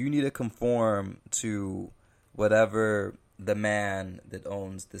 you need to conform to whatever the man that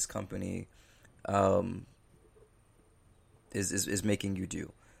owns this company is making you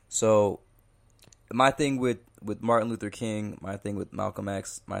do. So my thing with Martin Luther King, my thing with Malcolm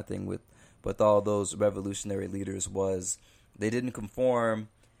X, my thing with all those revolutionary leaders was they didn't conform,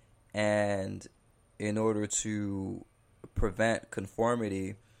 and in order to prevent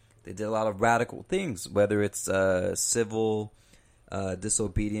conformity, they did a lot of radical things, whether it's civil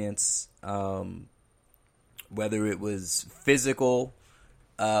disobedience, whether it was physical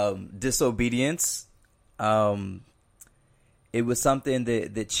disobedience. It was something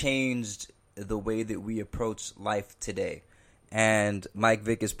that changed the way that we approach life today. And Mike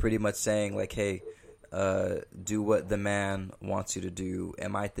Vick is pretty much saying, like, hey, do what the man wants you to do.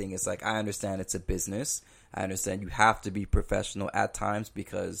 And my thing is, like, I understand it's a business. I understand you have to be professional at times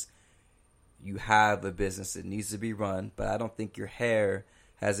because you have a business that needs to be run. But I don't think your hair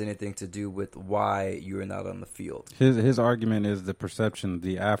has anything to do with why you're not on the field. His argument is the perception,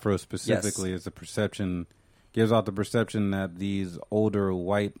 the afro specifically, is the perception, gives out the perception that these older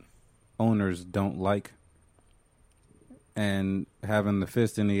white owners don't like. And having the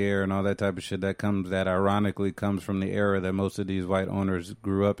fist in the air and all that type of shit, that ironically comes from the era that most of these white owners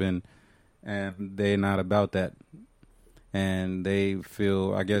grew up in, and they're not about that. And they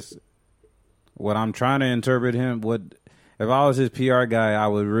feel, I guess, what I'm trying to interpret if I was his PR guy, I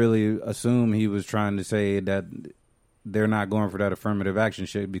would really assume he was trying to say that they're not going for that affirmative action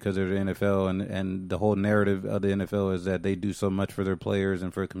shit because they're the NFL, and the whole narrative of the NFL is that they do so much for their players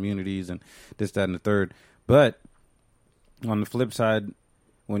and for communities and this, that, and the third. But on the flip side,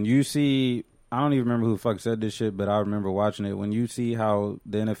 when you see, I don't even remember who the fuck said this shit, but I remember watching it. When you see how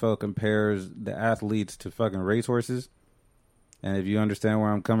the NFL compares the athletes to fucking racehorses, and if you understand where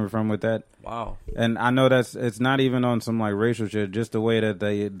I'm coming from with that. Wow. And I know it's not even on some like racial shit, just the way that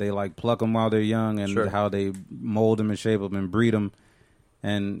they like pluck them while they're young and how they mold them and shape them and breed them.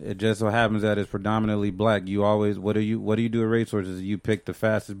 And it just so happens that it's predominantly black. You always, what do you do with racehorses? You pick the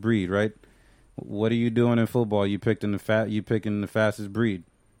fastest breed, right? What are you doing in football? You picking the fastest breed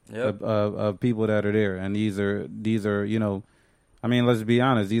of people that are there, and these are I mean, let's be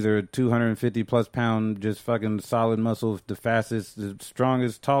honest. These are 250 plus pound, just fucking solid muscle, the fastest, the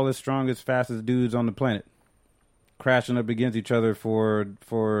strongest, tallest, strongest, fastest dudes on the planet, crashing up against each other for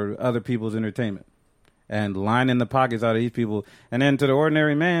other people's entertainment, and lining the pockets out of these people. And then to the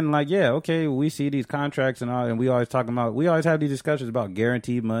ordinary man, like, yeah, okay, we see these contracts and all, and we always have these discussions about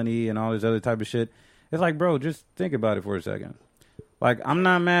guaranteed money and all this other type of shit. It's like, bro, just think about it for a second. Like, I'm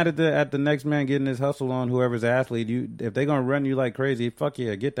not mad at the next man getting his hustle on whoever's athlete. If they're gonna run you like crazy, fuck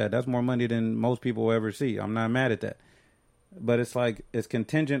yeah, get that. That's more money than most people will ever see. I'm not mad at that. But it's like, it's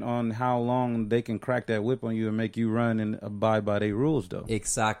contingent on how long they can crack that whip on you and make you run and abide by their rules, though.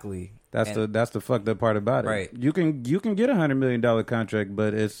 Exactly. That's the fucked up part about it. Right. You can get $100 million contract,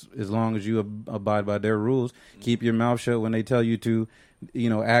 but it's as long as you abide by their rules, keep your mouth shut when they tell you to,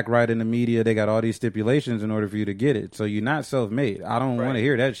 act right in the media. They got all these stipulations in order for you to get it. So you're not self-made. I don't want to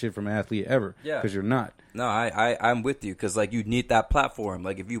hear that shit from an athlete ever. Yeah. Because you're not. No, I'm with you, because like, you need that platform.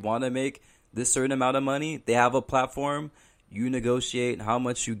 Like, if you want to make this certain amount of money, they have a platform. You negotiate how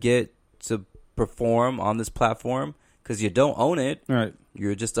much you get to perform on this platform, because you don't own it. Right.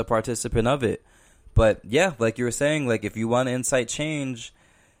 You're just a participant of it. But yeah, like you were saying, like, if you want to incite change,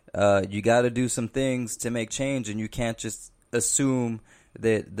 you got to do some things to make change, and you can't just assume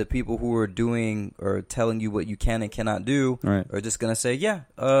that the people who are doing or telling you what you can and cannot do are just gonna say, yeah,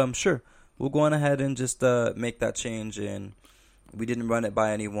 sure, we'll go on ahead and just make that change, and we didn't run it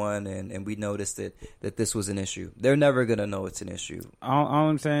by anyone, and we noticed that this was an issue. They're never gonna know it's an issue. All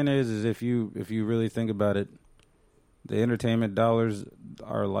I'm saying is if you really think about it, the entertainment dollars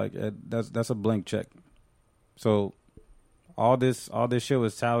are like, that's a blank check. So all this shit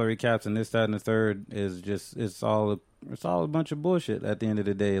with salary caps and this, that, and the third is just, it's all a bunch of bullshit at the end of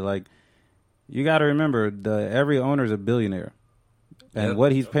the day. Like, you got to remember, every owner is a billionaire, and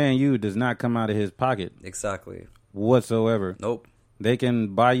what he's paying you does not come out of his pocket. Exactly. Whatsoever. Nope. They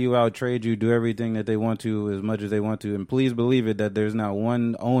can buy you out, trade you, do everything that they want to as much as they want to. And please believe it that there's not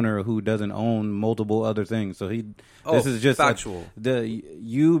one owner who doesn't own multiple other things. So this is just factual.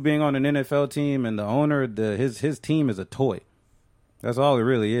 You being on an NFL team and the owner, his team is a toy. That's all it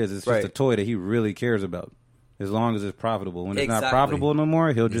really is. It's just a toy that he really cares about, as long as it's profitable. When it's not profitable no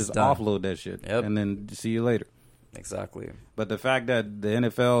more, he'll just offload that shit and then see you later. Exactly. But the fact that the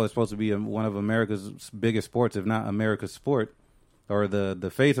NFL is supposed to be one of America's biggest sports, if not America's sport, or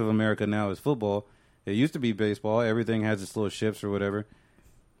the face of America now is football. It used to be baseball. Everything has its little shifts or whatever.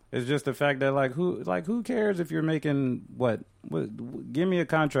 It's just the fact that who cares if you're making what? Give me a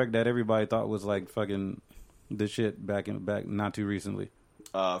contract that everybody thought was like fucking the shit back not too recently.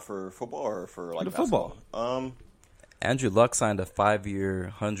 For football or for like the basketball? Football. Andrew Luck signed a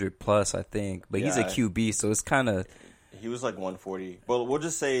 5-year, 100+, I think, but he's a QB, so it's kind of. He was like 140. Well, we'll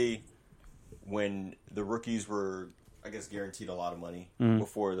just say when the rookies were, I guess, guaranteed a lot of money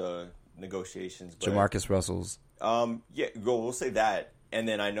before the negotiations. But, Jamarcus Russell's. We'll say that. And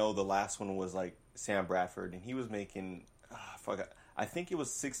then I know the last one was like Sam Bradford, and he was making, I think it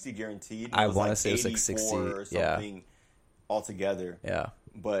was 60 guaranteed. I want to say it was like 60 or something altogether. Yeah.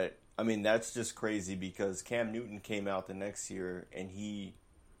 But I mean, that's just crazy because Cam Newton came out the next year, and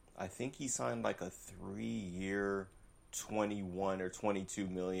I think he signed like a 3-year, 21 or 22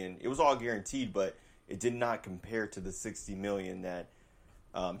 million. It was all guaranteed, but it did not compare to the 60 million that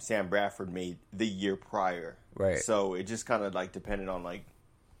Sam Bradford made the year prior. Right. So it just kind of like depended on like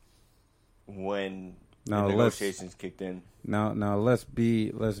when the negotiations kicked in. Now let's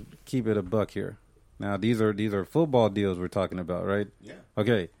keep it a buck here. Now these are football deals we're talking about, right? Yeah.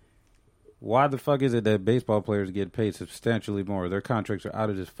 Okay. Why the fuck is it that baseball players get paid substantially more? Their contracts are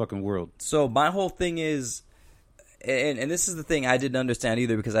out of this fucking world. So my whole thing is, and this is the thing I didn't understand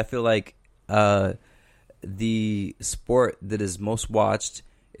either, because I feel like the sport that is most watched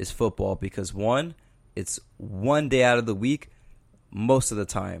is football, because one, it's one day out of the week most of the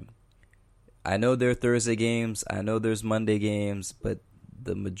time. I know there are Thursday games, I know there's Monday games, but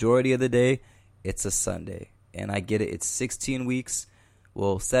the majority of the day, it's a Sunday. And I get it, it's 16 weeks,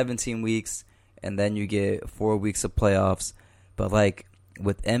 17 weeks, and then you get 4 weeks of playoffs. But like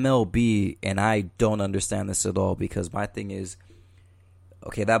with MLB, and I don't understand this at all, because my thing is,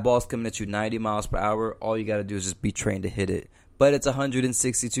 okay, that ball's coming at you 90 miles per hour. All you got to do is just be trained to hit it. But it's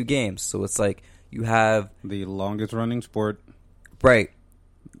 162 games, so it's like you have the longest running sport. Right.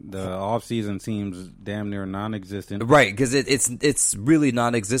 The off season seems damn near non-existent. Right, because it's really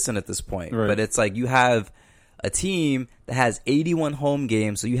non-existent at this point. Right. But it's like you have a team that has 81 home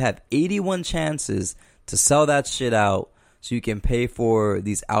games, so you have 81 chances to sell that shit out, so you can pay for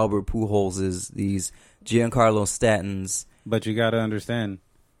these Albert Pujols, these Giancarlo Stantons. But you got to understand,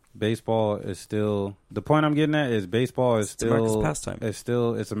 baseball is still the point I'm getting at is baseball is still America's pastime.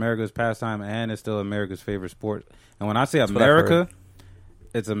 It's America's pastime and it's still America's favorite sport. And when I say America,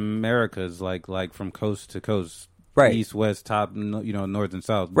 it's America's like from coast to coast, right? East, west, top, north and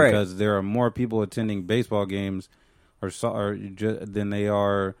south. Because there are more people attending baseball games than they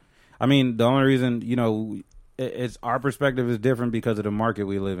are. I mean, the only reason it's our perspective is different because of the market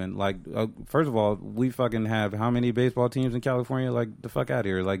we live in. Like, first of all, we fucking have how many baseball teams in California? Like, the fuck out of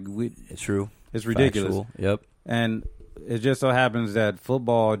here. Like, it's true. It's ridiculous. Factual. Yep. And it just so happens that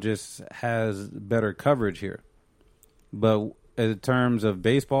football just has better coverage here. But in terms of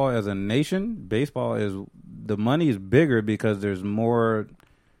baseball as a nation, the money is bigger because there's more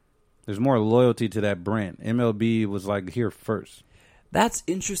loyalty to that brand. MLB was like here first. That's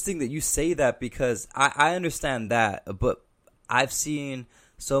interesting that you say that because I understand that, but I've seen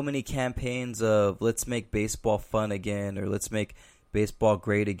so many campaigns of let's make baseball fun again or let's make baseball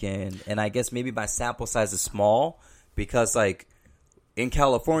great again. And I guess maybe my sample size is small because like in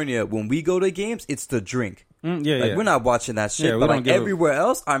California, when we go to games, it's the drink. We're not watching that shit, but like everywhere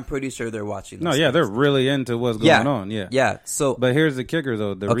else, I'm pretty sure they're watching. They're really into what's going on. Yeah. So, but here's the kicker,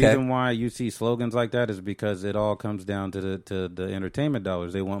 though. The reason why you see slogans like that is because it all comes down to the entertainment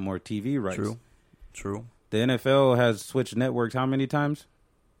dollars. They want more TV rights. True. The NFL has switched networks how many times?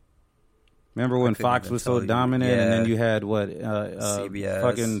 Remember when Fox was so dominant, and then you had CBS,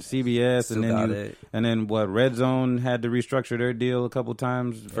 fucking CBS, and then Red Zone had to restructure their deal a couple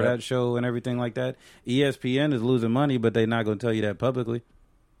times for that show and everything like that. ESPN is losing money, but they're not going to tell you that publicly.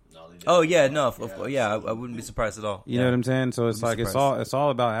 I wouldn't be surprised at all. You know what I'm saying? So it's like it's all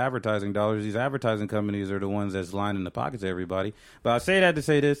about advertising dollars. These advertising companies are the ones that's lining the pockets of everybody. But I say that to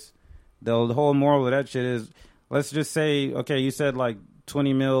say this: the whole moral of that shit is, let's just say, okay, you said like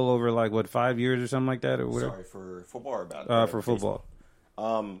 20 mil over 5 years or something like that or whatever. Sorry, for football or about for football.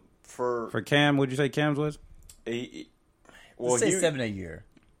 For Cam, what'd you say Cam's was? Let's say 7 a year.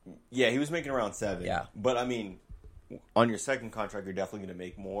 Yeah, he was making around 7. Yeah, but I mean, on your second contract, you're definitely going to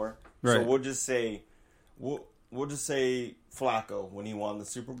make more. Right. So we'll just say Flacco, when he won the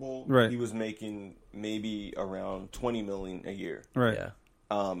Super Bowl, he was making maybe around $20 million a year. Right. Yeah.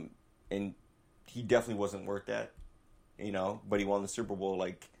 And he definitely wasn't worth that. But he won the Super Bowl.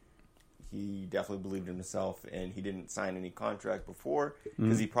 Like, he definitely believed in himself, and he didn't sign any contract before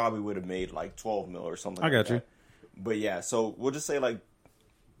because he probably would have made like 12 mil or something. I got you. But yeah, so we'll just say like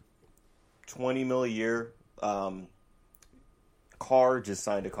 20 mil a year. Carr just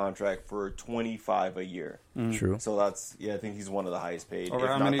signed a contract for 25 a year. True. So that's I think he's one of the highest paid. Over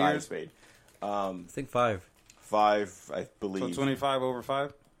if how not many the years? Highest paid. I think 5. 5, I believe. So 25 over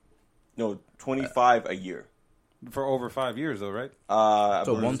 5? No, 25 a year. For over 5 years, though, right?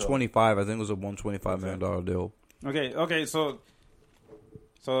 So 125. I think it was a $125 million deal. Okay. So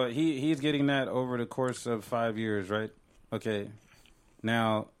he's getting that over the course of 5 years, right? Okay.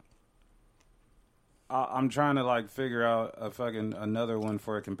 Now, I'm trying to figure out another one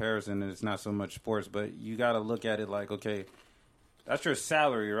for a comparison, and it's not so much sports, but you got to look at it like, okay, that's your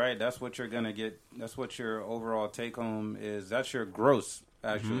salary, right? That's what you're gonna get. That's what your overall take home is. That's your gross.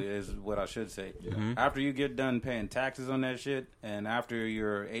 Actually, is what I should say. Yeah. After you get done paying taxes on that shit, and after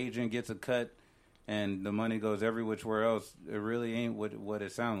your agent gets a cut, and the money goes every which where else, it really ain't what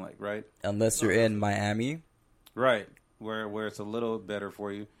it sounds like, right? Unless you're in Miami, right, where it's a little better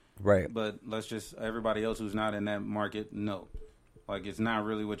for you, right? But let's just everybody else who's not in that market, no, it's not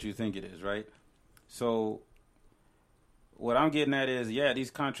really what you think it is, right? So what I'm getting at is, these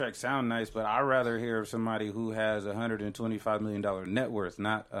contracts sound nice, but I'd rather hear of somebody who has $125 million net worth,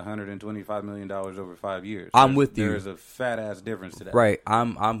 not $125 million over 5 years. I'm with you. There's a fat ass difference to that. Right.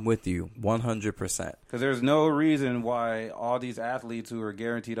 I'm with you 100%. Because there's no reason why all these athletes who are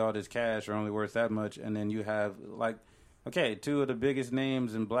guaranteed all this cash are only worth that much, and then you have two of the biggest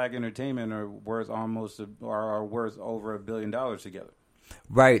names in black entertainment are worth worth over $1 billion together.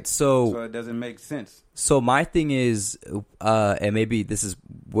 Right, so it doesn't make sense. So my thing is, and maybe this is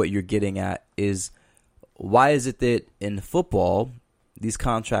what you're getting at, is why is it that in football these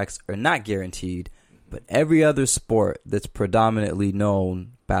contracts are not guaranteed, but every other sport that's predominantly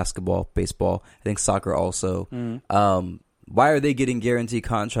known, basketball, baseball, I think soccer also, why are they getting guaranteed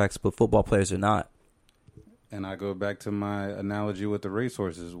contracts but football players are not? And I go back to my analogy with the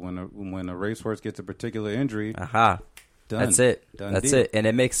racehorses. When a racehorse gets a particular injury, done. That's it. That's deal. it. And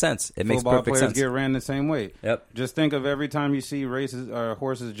it makes sense. It makes perfect sense. Football players get ran the same way. Yep. Just think of every time you see races or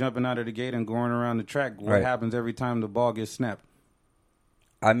horses jumping out of the gate and going around the track, what happens every time the ball gets snapped?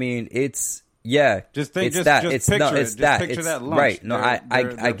 I mean, it's Just think. It's that. Just It's picture no. It's it. that. Picture It's that lunch. right. No, I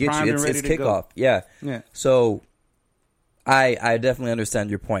get you. It's kickoff. Yeah. Yeah. So I definitely understand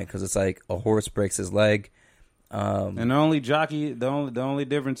your point because it's like a horse breaks his leg. And the only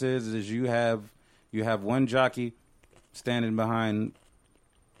difference is you have one jockey standing behind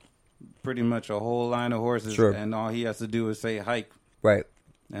pretty much a whole line of horses, Sure. and all he has to do is say hike, right,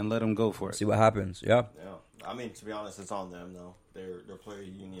 and let him go for it. See what happens. Yeah. I mean, to be honest, it's on them though. Their player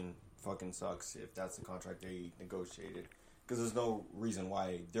union fucking sucks if that's the contract they negotiated. Because there's no reason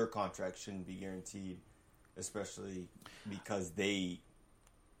why their contract shouldn't be guaranteed, especially because they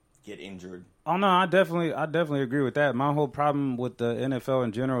get injured. Oh no, I definitely agree with that. My whole problem with the NFL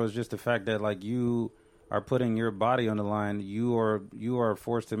in general is just the fact that like you are putting your body on the line. You are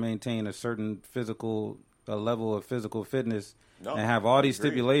forced to maintain a certain level of physical fitness and have all these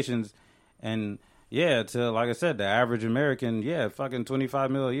stipulations. And yeah, to like I said, the average American, fucking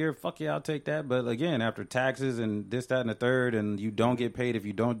 $25 million a year, fuck yeah, I'll take that. But again, after taxes and this, that, and the third, and you don't get paid if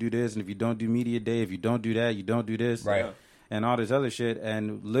you don't do this, and if you don't do media day, if you don't do that, you don't do this, right? And all this other shit.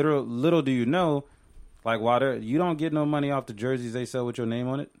 And little do you know, like you don't get no money off the jerseys they sell with your name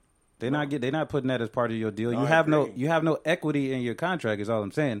on it. They're not putting that as part of your deal. You have no equity in your contract. Is all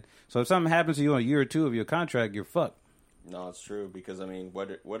I'm saying. So if something happens to you in a year or two of your contract, you're fucked. No, it's true because I mean, what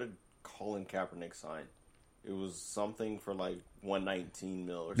did Colin Kaepernick sign? It was something for like $119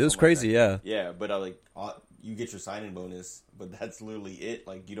 million. It was crazy, yeah. Yeah, but you get your signing bonus, but that's literally it.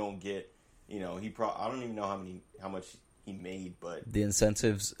 Like you don't get, I don't even know how much he made, but the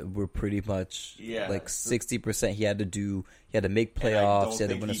incentives were pretty much like 60%. He had to make playoffs. He had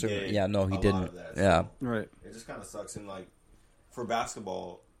to win a certain. Yeah, no, he didn't. Yeah, right. It just kind of sucks. And like for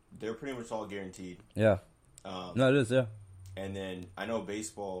basketball, they're pretty much all guaranteed. Yeah. No, it is. Yeah. And then I know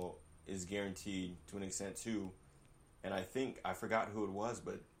baseball is guaranteed to an extent too, and I forgot who it was,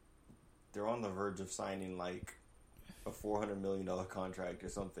 but they're on the verge of signing like a $400 million contract or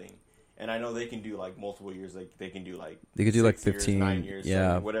something. And I know they can do like multiple years. Like they could do like 15, 9 years,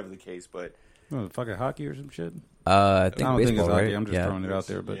 yeah, whatever the case. But fucking hockey or some shit. I think don't baseball, think it's right? hockey. I'm just throwing it out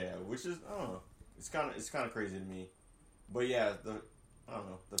there, but which is I don't know. It's kind of crazy to me. But yeah, I don't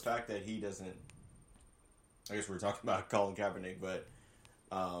know the fact that he doesn't. I guess we're talking about Colin Kaepernick, but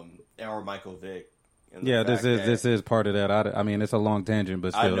or Michael Vick. Yeah, this is part of that. I mean, it's a long tangent,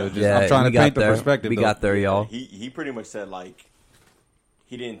 but still, I'm trying to paint the perspective. We got there, y'all. He pretty much said like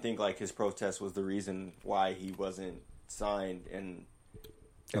he didn't think like his protest was the reason why he wasn't signed, and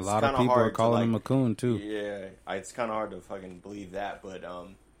a lot of people are calling him a coon too. Yeah, it's kind of hard to fucking believe that, but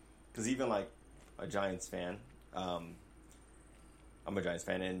because even like a Giants fan, I'm a Giants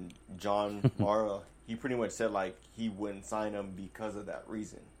fan, and John Mara, he pretty much said like he wouldn't sign him because of that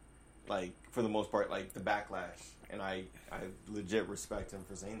reason. Like for the most part, like the backlash, and I legit respect him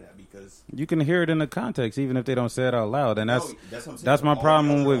for saying that because you can hear it in the context, even if they don't say it out loud, and that's my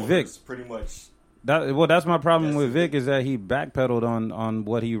problem with Vic. Pretty much. That's my problem with Vic is that he backpedaled on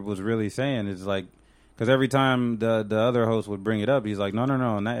what he was really saying. It's like because every time the other host would bring it up, he's like, no,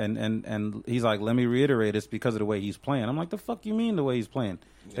 and he's like, let me reiterate, it's because of the way he's playing. I'm like, the fuck you mean the way he's playing?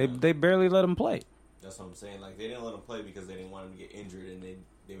 Yeah. They barely let him play. That's what I'm saying. Like they didn't let him play because they didn't want him to get injured, and they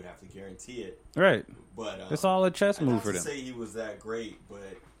would have to guarantee it. Right. But it's all a chess move for them. Not to say he was that great,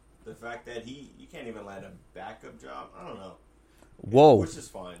 but the fact that you can't even land a backup job, I don't know. Whoa. Which is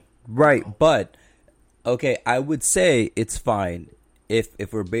fine. Right, but okay, I would say it's fine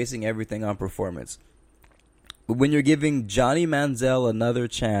if we're basing everything on performance. But when you're giving Johnny Manziel another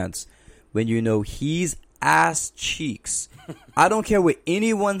chance, when you know he's ass cheeks, I don't care what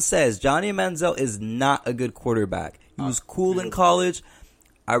anyone says. Johnny Manziel is not a good quarterback. He was cool in college.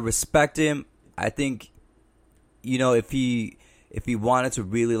 I respect him. I think, if he wanted to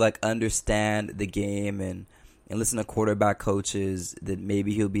really like understand the game and listen to quarterback coaches, then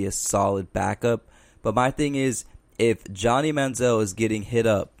maybe he'll be a solid backup. But my thing is, if Johnny Manziel is getting hit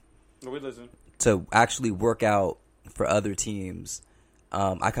up to actually work out for other teams,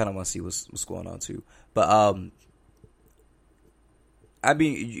 I kind of want to see what's going on too. But I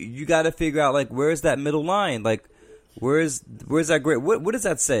mean, you got to figure out like where's that middle line? Like where's that great? What does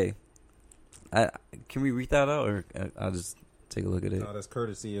that say? Can we read that out, or I'll just take a look at it? Oh, that's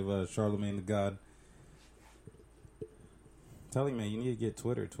courtesy of Charlemagne the God. Tell him, man, you need to get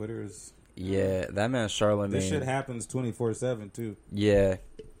Twitter. Twitter is that man Charlemagne. This shit happens 24/7 too. Yeah.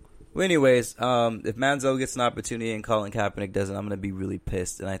 Well, anyways, if Manziel gets an opportunity and Colin Kaepernick doesn't, I'm gonna be really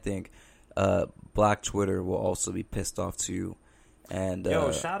pissed, and I think Black Twitter will also be pissed off too. And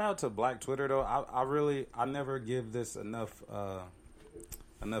shout out to Black Twitter though. I never give this enough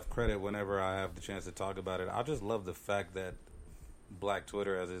credit whenever I have the chance to talk about it. I just love the fact that Black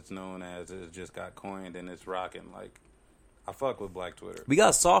Twitter, as it's known as, it just got coined and it's rocking. Like, I fuck with Black Twitter. We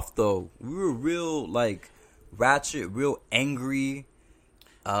got soft though. We were real like ratchet, real angry,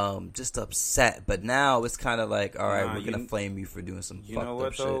 just upset. But now it's kind of like, all right, we're gonna flame you for doing some fucked up shit. You know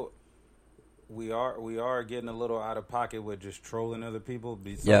what though? We are getting a little out of pocket with just trolling other people.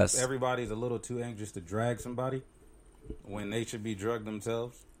 Yes, everybody's a little too anxious to drag somebody when they should be drugged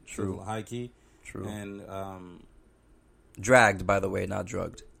themselves. True, high key. True, and dragged, by the way, not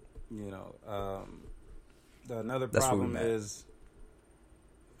drugged. You know, another problem is,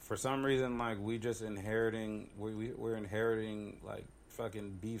 for some reason, like we're inheriting like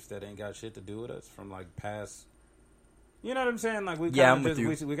fucking beefs that ain't got shit to do with us from like past. You know what I'm saying? Like we got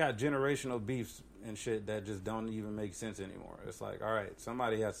generational beefs and shit that just don't even make sense anymore. It's like, all right,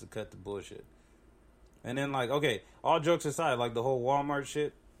 somebody has to cut the bullshit. And then like, okay, all jokes aside, like the whole Walmart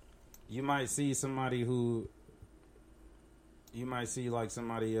shit, you might see somebody of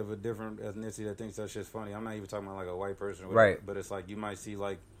a different ethnicity that thinks that shit's funny. I'm not even talking about like a white person, right? But it's like you might see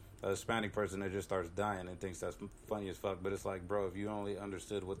like a Hispanic person that just starts dying and thinks that's funny as fuck. But it's like, bro, if you only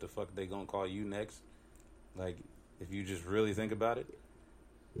understood what the fuck they gonna call you next, like. If you just really think about it,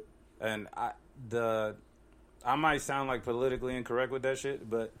 and I might sound like politically incorrect with that shit,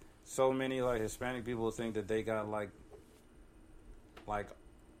 but so many like Hispanic people think that they got like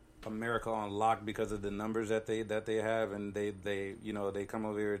America on lock because of the numbers that they have, and they you know they come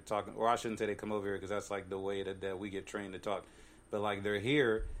over here talking, or I shouldn't say they come over here because that's like the way that we get trained to talk, but like they're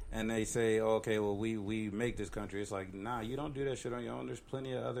here and they say, oh, okay, well we make this country. It's like, nah, you don't do that shit on your own. There's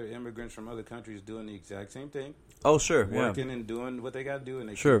plenty of other immigrants from other countries doing the exact same thing. Oh, sure. Working and doing what they got to do, and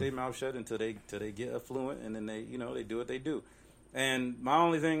they keep their mouth shut until they get affluent, and then they do what they do. And I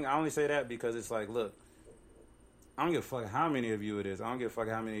only say that because it's like, look, I don't give a fuck how many of you it is. I don't give a fuck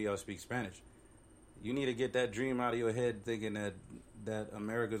how many of y'all speak Spanish. You need to get that dream out of your head thinking that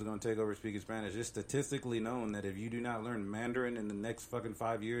America's going to take over speaking Spanish. It's statistically known that if you do not learn Mandarin in the next fucking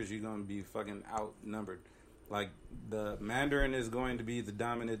 5 years, you're going to be fucking outnumbered. Like, the Mandarin is going to be the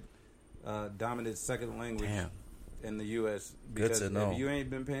dominant second language. Damn. In the U.S. Because if you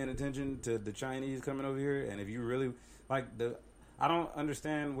ain't been paying attention to the Chinese coming over here, and if you really I don't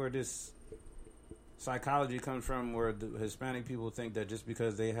understand where this psychology comes from, where the Hispanic people think that just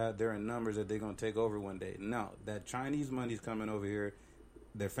because they're in numbers that they're gonna take over one day. No, that Chinese money's coming over here,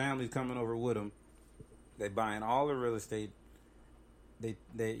 their family's coming over with them. They buying all the real estate. They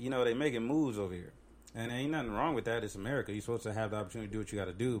making moves over here, and ain't nothing wrong with that. It's America. You're supposed to have the opportunity to do what you got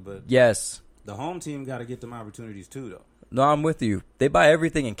to do, but yes. The home team got to get them opportunities too, though. No, I'm with you. They buy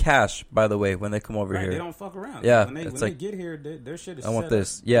everything in cash, by the way, when they come over here. They don't fuck around. Yeah, when they get here, their shit is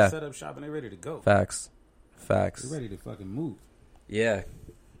set up shop, and they're ready to go. Facts. They're ready to fucking move. Yeah.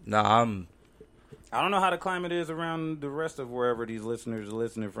 No, I don't know how the climate is around the rest of wherever these listeners are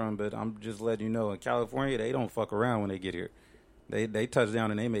listening from, but I'm just letting you know, in California, they don't fuck around when they get here. They touch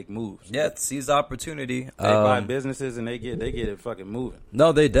down and they make moves. Yeah, seize opportunity. They buy businesses and they get it fucking moving.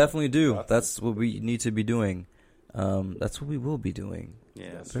 No, they definitely do. That's what we need to be doing. That's what we will be doing.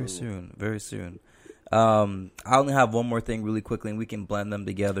 Yeah, very soon. I only have one more thing really quickly, and we can blend them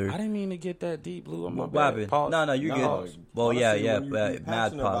together. I didn't mean to get that deep, Blue. I'm not bad. No, you're good. Well, yeah, mad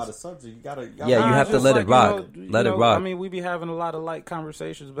pause. About a subject, you gotta you have to let it rock. Let it rock. I mean, we be having a lot of light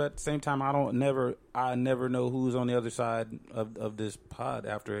conversations, but at the same time, I never know who's on the other side of this pod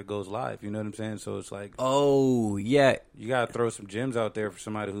after it goes live. You know what I'm saying? So it's like, oh yeah, you gotta throw some gems out there for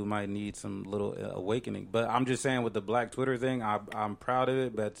somebody who might need some little awakening. But I'm just saying, with the Black Twitter thing, I'm proud of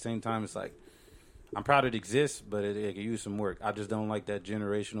it, but at the same time, it's like, I'm proud it exists, but it could use some work. I just don't like that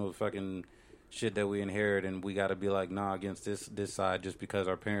generational fucking shit that we inherit, and we got to be like, nah, against this side just because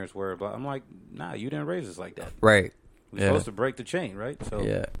our parents were. But I'm like, nah, you didn't raise us like that. Right. We're supposed to break the chain, right? So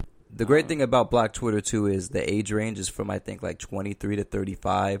yeah. The great thing about Black Twitter, too, is the age range is from, I think, like 23 to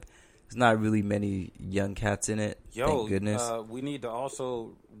 35. There's not really many young cats in it. Thank goodness. We need to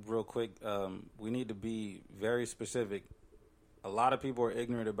also, real quick, we need to be very specific. A lot of people are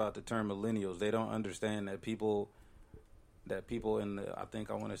ignorant about the term millennials. They don't understand that people in the, I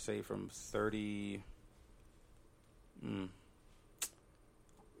think I want to say from 30,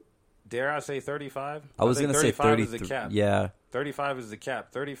 dare I say 35? I was going to say 30. Is the cap. Yeah. 35 is the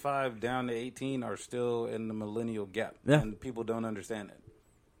cap. 35 down to 18 are still in the millennial gap. Yeah. And people don't understand that.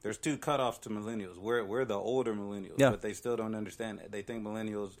 There's two cutoffs to millennials. We're the older millennials, but they still don't understand that. They think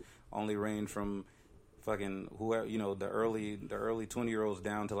millennials only range from fucking whoever, the early 20-year-olds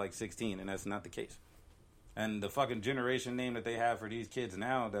down to like 16, and that's not the case. And the fucking generation name that they have for these kids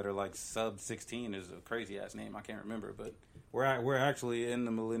now that are like sub 16 is a crazy ass name. I can't remember, but we're actually in the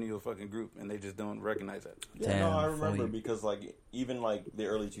millennial fucking group, and they just don't recognize that. Yeah, no, I remember because like even like the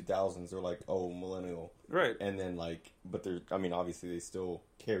early 2000s, they're like, oh, millennial, right? And then like, but they're, I mean, obviously they still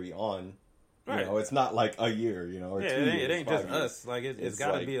carry on. You know, it's not like a year, you know, or 2 years. It ain't just years. us. Like it's got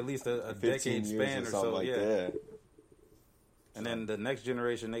to like be at least a 15 decade years span or something so. like Yeah. that. And then the next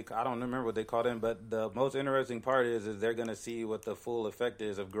generation, I don't remember what they call them, but the most interesting part is they're going to see what the full effect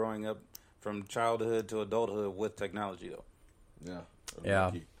is of growing up from childhood to adulthood with technology, though.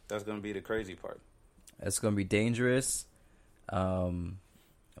 Yeah. That's going to be the crazy part. It's going to be dangerous,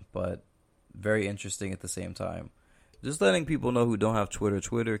 but very interesting at the same time. Just letting people know who don't have Twitter.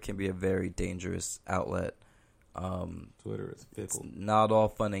 Twitter can be a very dangerous outlet. Twitter is fickle. It's not all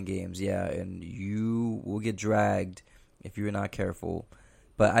fun and games, yeah, and you will get dragged if you're not careful.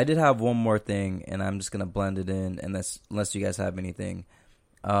 But I did have one more thing, and I'm just going to blend it in, unless you guys have anything.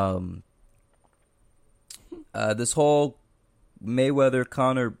 This whole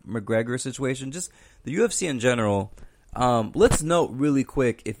Mayweather-Conor McGregor situation, just the UFC in general, let's note really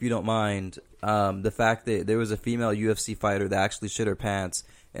quick, if you don't mind, the fact that there was a female UFC fighter that actually shit her pants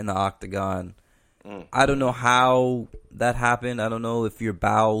in the octagon. I don't know how that happened. I don't know if your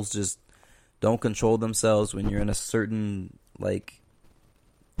bowels just don't control themselves when you're in a certain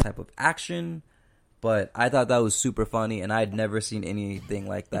type of action, but I thought that was super funny, and I'd never seen anything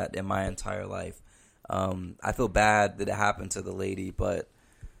like that in my entire life. I feel bad that it happened to the lady, but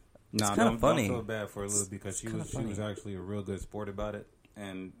it's kind of funny. I feel bad for Liz because she was actually a real good sport about it,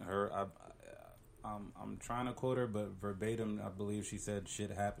 and I'm trying to quote her, but verbatim, I believe she said "shit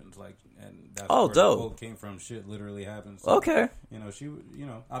happens," and that's where the quote came from. Shit literally happens. So, okay. You know,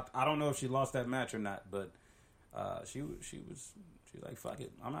 I don't know if she lost that match or not, but she like, fuck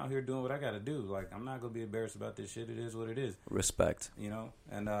it, I'm out here doing what I got to do. Like, I'm not gonna be embarrassed about this shit. It is what it is. Respect. You know,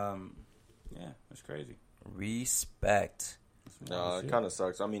 and yeah, it's crazy. Respect. No, it kind of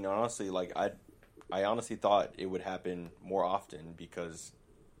sucks. I mean, honestly, I honestly thought it would happen more often because,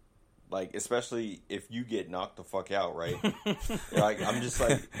 especially if you get knocked the fuck out, right? I'm just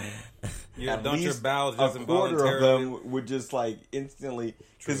like, yeah, don't your bowels just a quarter of them would just instantly,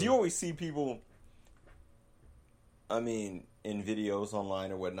 because you always see people. I mean, in videos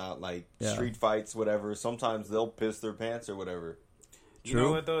online or whatnot, street fights, whatever. Sometimes they'll piss their pants or whatever. You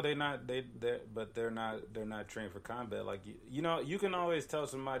know what though? They're not trained for combat. You can always tell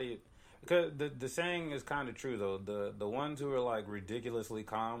somebody, because the saying is kind of true though. The ones who are ridiculously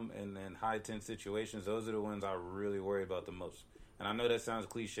calm and in high tense situations, those are the ones I really worry about the most. And I know that sounds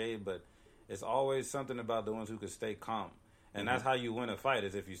cliche, but it's always something about the ones who can stay calm. And that's how you win a fight,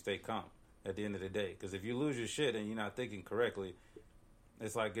 is if you stay calm at the end of the day. Because if you lose your shit and you're not thinking correctly,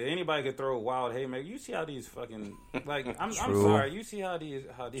 it's like anybody could throw a wild haymaker. You see how these fucking I'm sorry. You see how these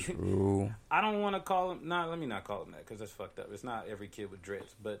True. I don't want to call them. Let me not call them that because that's fucked up. It's not every kid with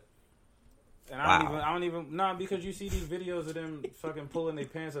dreads, but I don't even because you see these videos of them fucking pulling their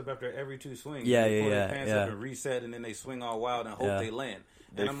pants up after every 2 swings. They pull their pants up and reset, and then they swing all wild and hope they land.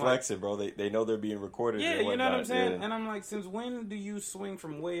 They flex it, bro. They know they're being recorded. Yeah, you know what I'm saying. Yeah. And I'm like, since when do you swing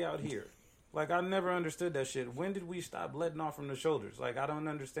from way out here? I never understood that shit. When did we stop letting off from the shoulders? I don't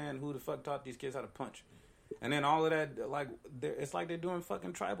understand who the fuck taught these kids how to punch. And then all of that, it's like they're doing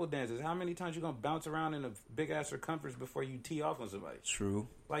fucking tribal dances. How many times you gonna bounce around in a big ass circumference before you tee off on somebody? True.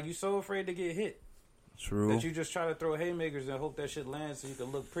 You so afraid to get hit. True. That you just try to throw haymakers and hope that shit lands so you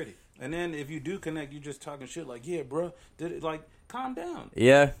can look pretty. And then if you do connect, you just talking shit yeah, bro, did it? Calm down.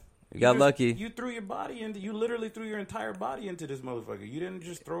 Yeah. You got lucky. You threw your body into. You literally threw your entire body into this motherfucker. You didn't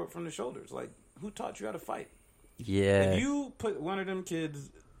just throw it from the shoulders. Who taught you how to fight? Yeah. If you put one of them kids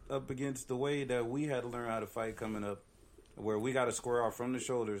up against the way that we had to learn how to fight coming up, where we got to square off from the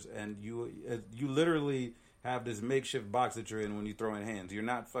shoulders, and you literally have this makeshift box that you're in when you throw in hands. You're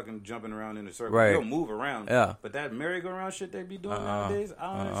not fucking jumping around in a circle. Right. You'll move around. Yeah. But that merry-go-round shit they be doing nowadays, I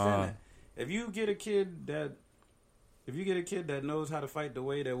don't understand that. If you get a kid that knows how to fight the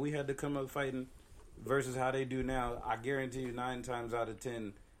way that we had to come up fighting versus how they do now, I guarantee you 9 times out of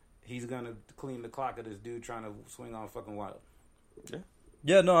 10, he's gonna clean the clock of this dude trying to swing on fucking wild. Yeah.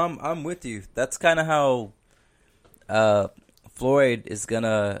 Yeah, no, I'm with you. That's kind of how Floyd is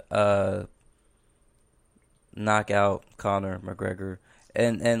gonna knock out Conor McGregor.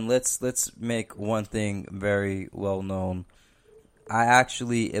 And let's make one thing very well known. I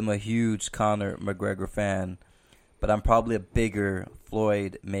actually am a huge Conor McGregor fan, but I'm probably a bigger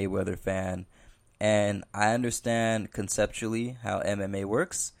Floyd Mayweather fan. And I understand conceptually how MMA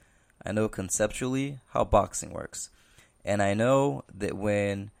works. I know conceptually how boxing works. And I know that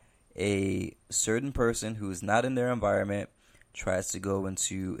when a certain person who is not in their environment tries to go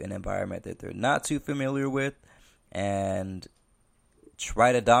into an environment that they're not too familiar with and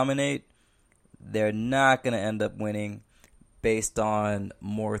try to dominate, they're not going to end up winning based on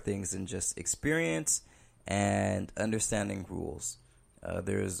more things than just experience and understanding rules.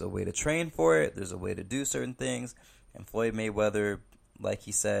 There's a way to train for it. There's a way to do certain things. And Floyd Mayweather, like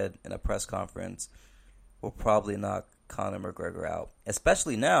he said in a press conference, will probably knock Conor McGregor out.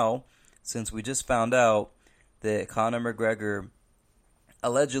 Especially now, since we just found out that Conor McGregor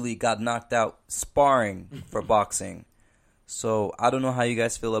allegedly got knocked out sparring for boxing. So I don't know how you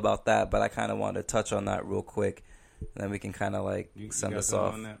guys feel about that, but I kind of want to touch on that real quick. And then we can kind of like send us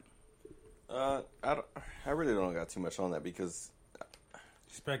off. I really don't got too much on that because...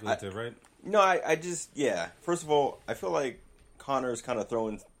 Speculative, right? No, I just, yeah. First of all, I feel like Conor's kind of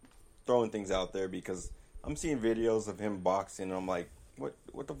throwing things out there because I'm seeing videos of him boxing and I'm like,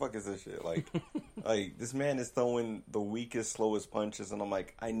 what the fuck is this shit? Like, like this man is throwing the weakest, slowest punches and I'm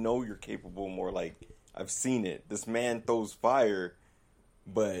like, I know you're capable more. Like, I've seen it. This man throws fire,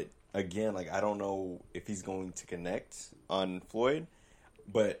 but again, like, I don't know if he's going to connect on Floyd,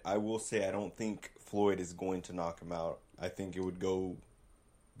 but I will say I don't think Floyd is going to knock him out. I think it would go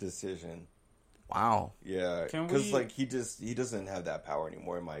decision. Wow. Yeah, because like he doesn't have that power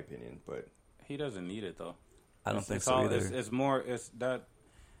anymore, in my opinion. But he doesn't need it though. I don't think so either. It's more. It's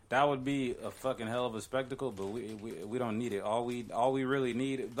that would be a fucking hell of a spectacle, but we don't need it. All we really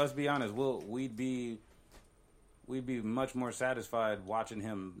need. Let's be honest. We'd be much more satisfied watching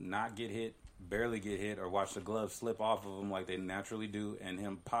him not get hit, barely get hit, or watch the gloves slip off of him like they naturally do, and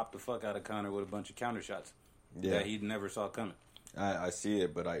him pop the fuck out of Conor with a bunch of counter shots that he never saw coming. I see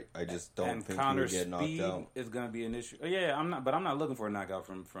it, but I just don't think Connor's he would get knocked out. speed is going to be an issue. Yeah, I'm not looking for a knockout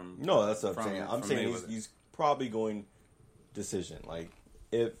from. No, that's what I'm saying. I'm saying he's probably going decision. Like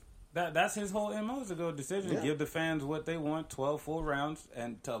if that's his whole MO is to go decision, give the fans what they want, 12 full rounds,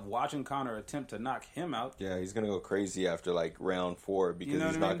 and to watching Conor attempt to knock him out. Yeah, he's going to go crazy after like round 4 because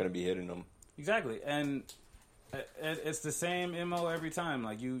he's not going to be hitting him. Exactly, and it's the same MO every time.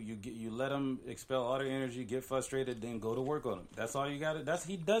 Like you let him expel all their energy, get frustrated, then go to work on him. That's all you got to.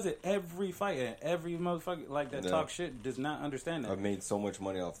 He does it every fight, and every motherfucker like that talk shit does not understand that. I've made so much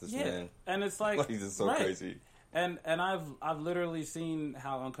money off this man, and it's like he's just so crazy. And I've literally seen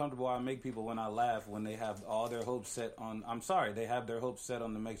how uncomfortable I make people when I laugh when they have all their hopes set on. I'm sorry, they have their hopes set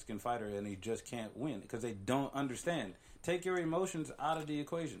on the Mexican fighter, and he just can't win because they don't understand. Take your emotions out of the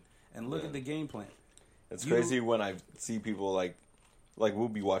equation and look at the game plan. It's crazy when I see people like we'll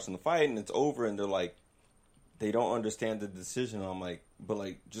be watching the fight and it's over and they're like, they don't understand the decision. I'm like, but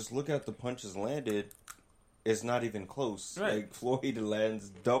like, just look at the punches landed. It's not even close. Right. Like Floyd lands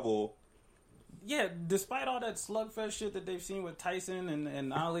double. Yeah, despite all that slugfest shit that they've seen with Tyson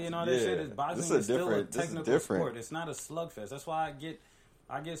and Ali and all that shit, boxing is still a technical sport. It's not a slugfest. That's why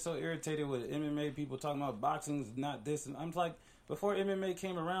I get so irritated with MMA people talking about boxing's not this. And I'm like, before MMA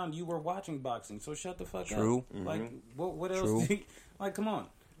came around, you were watching boxing, so shut the fuck up. True. Mm-hmm. Like, what else? Like, come on.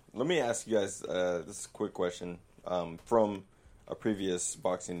 Let me ask you guys this is a quick question from a previous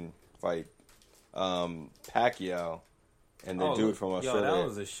boxing fight. Pacquiao and the dude from Australia. Yo, that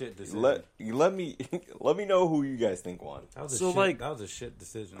was a shit decision. Let me know who you guys think won. That was a shit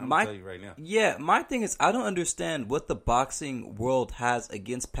decision. I'm gonna tell you right now. Yeah, my thing is I don't understand what the boxing world has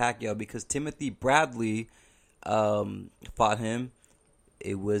against Pacquiao because Timothy Bradley fought him.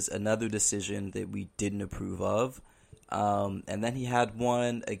 It was another decision that we didn't approve of. And then he had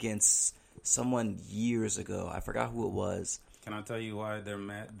one against someone years ago. I forgot who it was. Can I tell you why they're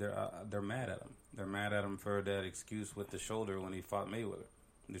mad? They're mad at him. They're mad at him for that excuse with the shoulder when he fought Mayweather.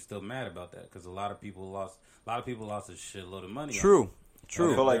 They're still mad about that because a lot of people lost a shitload of money. True. I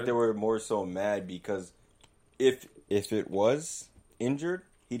feel like they were more so mad because if it was injured,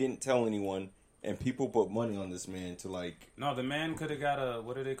 he didn't tell anyone, and people put money on this man to like. No, the man could have got a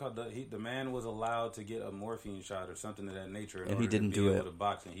what do they call the man was allowed to get a morphine shot or something of that nature, and he didn't do it. To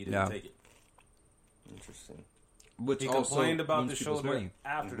box, and he didn't take it. Interesting. Which he also complained about the people's shoulder money.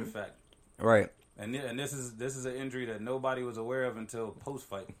 after the fact, right? And this is an injury that nobody was aware of until post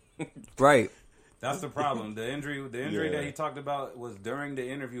fight. Right. That's the problem. The injury that he talked about was during the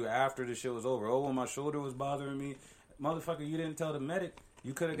interview after the show was over. Oh, when my shoulder was bothering me, motherfucker, you didn't tell the medic.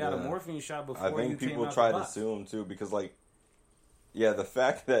 You could have got a morphine shot before you came out. I think people tried to sue him too because, like, the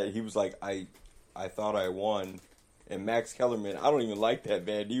fact that he was like, I thought I won, and Max Kellerman, I don't even like that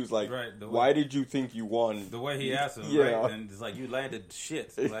man. He was like, why did you think you won? The way he asked him, right? And it's like, you landed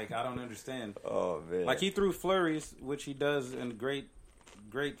shit. Like, I don't understand. Oh man! Like he threw flurries, which he does in great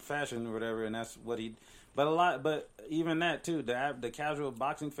fashion or whatever, and that's what he. But even that too, the casual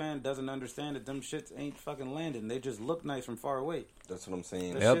boxing fan doesn't understand that them shits ain't fucking landing. They just look nice from far away. That's what I'm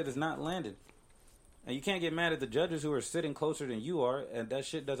saying. That shit is not landed. And you can't get mad at the judges who are sitting closer than you are, and that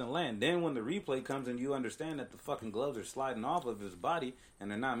shit doesn't land. Then when the replay comes and you understand that the fucking gloves are sliding off of his body and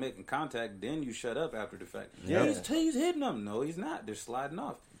they're not making contact, then you shut up after the fact. Yeah. He's hitting them. No, he's not. They're sliding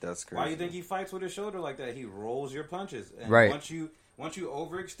off. That's crazy. Why do you think he fights with his shoulder like that? He rolls your punches. And Right. once you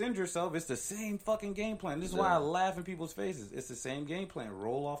overextend yourself, it's the same fucking game plan. This is why I laugh in people's faces. It's the same game plan.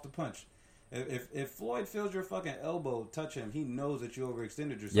 Roll off the punch. If Floyd feels your fucking elbow touch him, he knows that you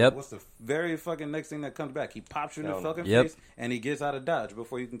overextended yourself. Yep. What's the very fucking next thing that comes back? He pops you in the fucking Yep. face, and he gets out of dodge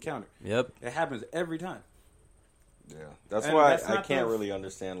before you can counter. Yep. It happens every time. Yeah, that's And why that's I not can't the- really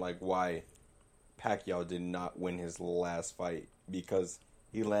understand like why Pacquiao did not win his last fight, because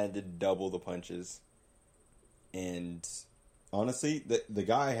he landed double the punches, and honestly, the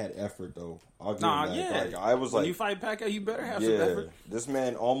guy had effort though. I'll give him that. Yeah. Like, I was when like, you fight Pacquiao, you better have some yeah, effort. this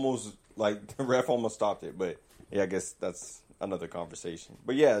man almost like the ref almost stopped it, but yeah, I guess that's another conversation.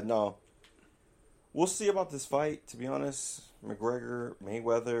 But yeah, no, we'll see about this fight. To be honest, McGregor,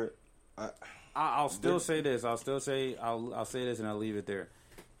 Mayweather. I'll still say this. I'll say this, and I'll leave it there.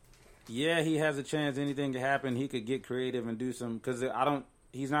 Yeah, he has a chance. Anything can happen. He could get creative and do some. Because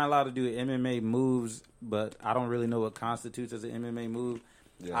he's not allowed to do MMA moves, but I don't really know what constitutes as an MMA move.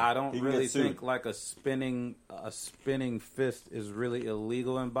 Yeah, I don't he can really get sued. think like a spinning fist is really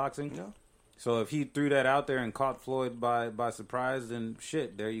illegal in boxing. No. So if he threw that out there and caught Floyd by surprise, then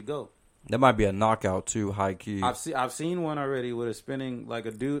shit, there you go. That might be a knockout too, high key. I've seen one already with a spinning like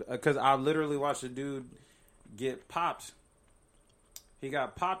a dude, because I literally watched a dude get popped. He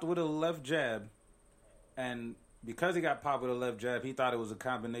got popped with a left jab, and because he got popped with a left jab, he thought it was a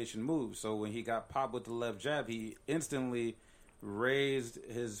combination move. So when he got popped with the left jab, he instantly raised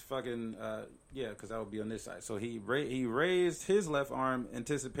his fucking because that would be on this side. So he raised his left arm,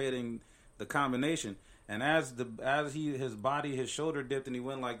 anticipating the combination. And as his shoulder dipped and he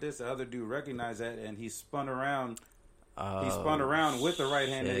went like this, the other dude recognized that and he spun around. He spun around with the right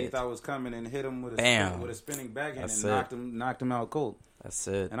hand that he thought was coming and hit him with a spinning backhand and knocked him out cold. That's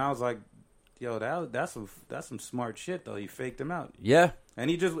it. And I was like, yo, that's some smart shit though. He faked him out. Yeah. And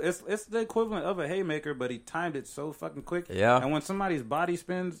he just it's the equivalent of a haymaker, but he timed it so fucking quick. Yeah. And when somebody's body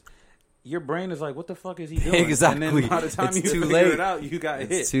spins, your brain is like, what the fuck is he doing? Exactly. And then by the time It's you too figure late. it out, you got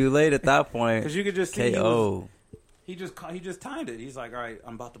hit. It's too late at that point. Because you could just see KO. he just timed it. He's like, all right,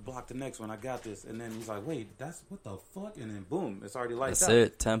 I'm about to block the next one. I got this. And then he's like, wait, that's what the fuck? And then boom, it's already lights That's out.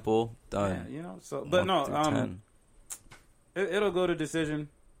 it. Temple done. Yeah, you know. So, but no, 10. it'll go to decision,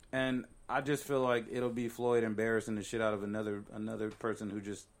 and I just feel like it'll be Floyd embarrassing the shit out of another person who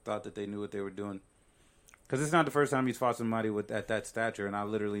just thought that they knew what they were doing. Because it's not the first time he's fought somebody at that stature, and I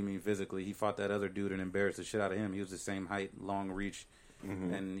literally mean physically. He fought that other dude and embarrassed the shit out of him. He was the same height, long reach,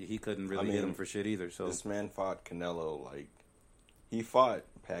 and he couldn't really hit him for shit either. So this man fought Canelo, like he fought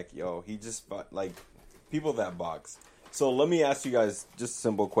Pacquiao. He just fought like people that box. So let me ask you guys just a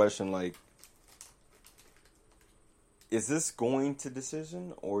simple question: like, is this going to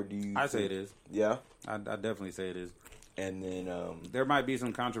decision, or do you? I say it is. Yeah, I definitely say it is. and then There might be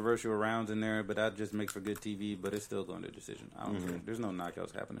some controversial rounds in there, but that just makes for good TV. But it's still going to decision. I don't care. There's no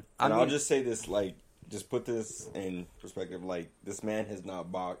knockouts happening. I'll just say this, like, just put this in perspective. Like, this man has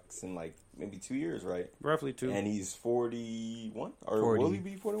not boxed in like maybe 2 years, right? Roughly 2. And he's 41, or 40. will he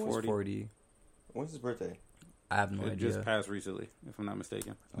be 41? 40. When's his birthday? I have no It idea. just passed recently, if I'm not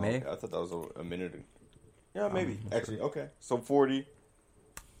mistaken. May? Okay, I thought that was a minute ago. Yeah, maybe. Actually, okay. So 40.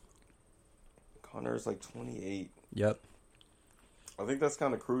 Connor's like 28. Yep. I think that's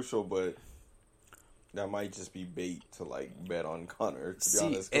kind of crucial, but that might just be bait to like bet on Connor, to be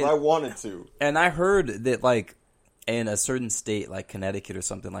honest. Because I wanted to. And I heard that, like, in a certain state, like Connecticut or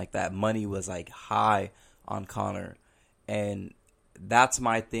something like that, money was, like, high on Connor. And that's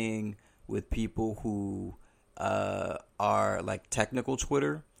my thing with people who are, like, technical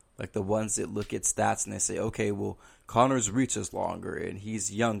Twitter. Like, the ones that look at stats and they say, okay, well, Connor's reach is longer and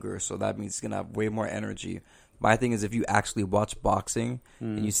he's younger, so that means he's going to have way more energy. My thing is, if you actually watch boxing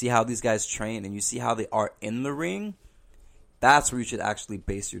and you see how these guys train and you see how they are in the ring, that's where you should actually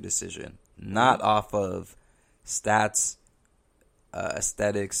base your decision. Not off of stats,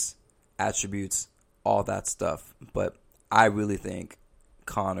 aesthetics, attributes, all that stuff. But I really think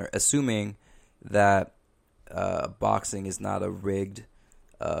Conor, assuming that boxing is not a rigged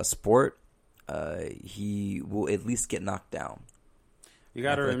sport, he will at least get knocked down. You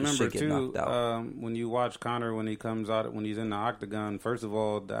got to I feel like he remember should get too, knocked out. when you watch Conor when he comes out, when he's in the octagon. First of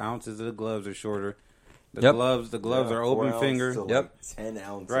all, the ounces of the gloves are shorter. The Yep. gloves are 4 open ounces finger. to, Yep. like 10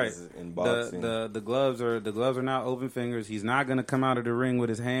 ounces Right. in boxing. The gloves are now open fingers. He's not going to come out of the ring with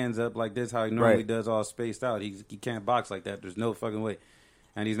his hands up like this, how he normally Right. does, all spaced out. He can't box like that. There's no fucking way.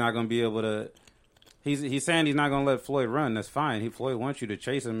 And he's not going to be able to He's saying he's not going to let Floyd run. That's fine. Floyd wants you to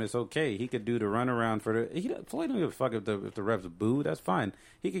chase him. It's okay. He could do the run around for the. Floyd don't give a fuck if the refs boo. That's fine.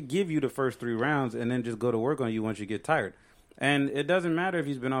 He could give you the first 3 rounds and then just go to work on you once you get tired. And it doesn't matter if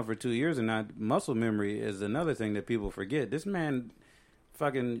he's been on for 2 years or not. Muscle memory is another thing that people forget. This man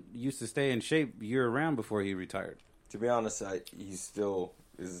fucking used to stay in shape year round before he retired. To be honest, he still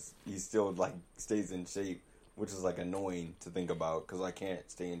like stays in shape, which is like annoying to think about because I can't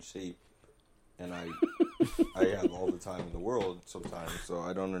stay in shape. And I have all the time in the world sometimes, so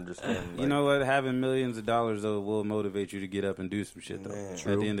I don't understand. You know what? Having millions of dollars though will motivate you to get up and do some shit though. Man. At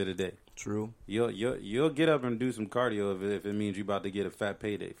the end of the day, True. You'll get up and do some cardio if it means you're about to get a fat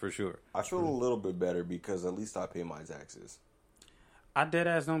payday for sure. I feel a little bit better because at least I pay my taxes. I dead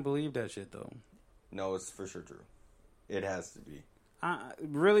ass don't believe that shit though. No, it's for sure true. It has to be.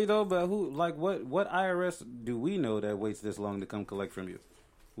 Really though, but who? Like what IRS do we know that waits this long to come collect from you?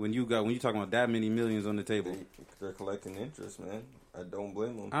 When you talking about that many millions on the table, They're collecting interest, man. I don't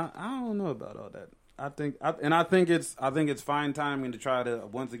blame them. I don't know about all that. I think it's fine timing to try to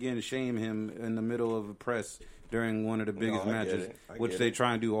once again shame him in the middle of a press during one of the biggest matches, which they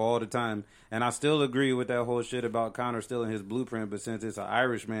try and do all the time. And I still agree with that whole shit about Conor stealing his blueprint, but since it's an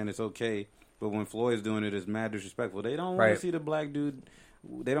Irish man, it's okay. But when Floyd's doing it, it's mad disrespectful. They don't want to see the black dude.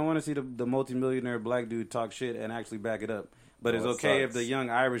 They don't want to see the multimillionaire black dude talk shit and actually back it up. But it's okay if the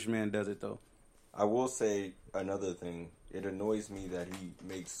young Irish man does it, though. I will say another thing. It annoys me that he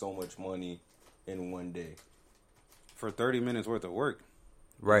makes so much money in one day. For 30 minutes worth of work.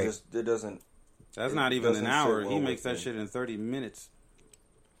 Right. It doesn't... That's not even an hour. He makes that shit in 30 minutes.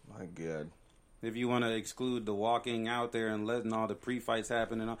 My God. If you want to exclude the walking out there and letting all the pre-fights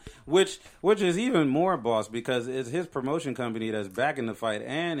happen and all, which is even more boss because it's his promotion company that's backing the fight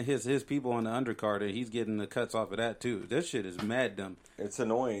and his people on the undercard and he's getting the cuts off of that too. This shit is mad dumb. It's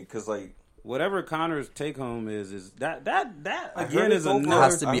annoying because like whatever Conor's take home is that again is another. It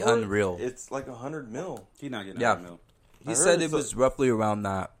has to be unreal. It's like $100 million. He's not getting $100 million. He said it was roughly around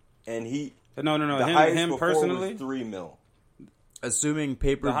that. And he no. The Him personally was $3 million. Assuming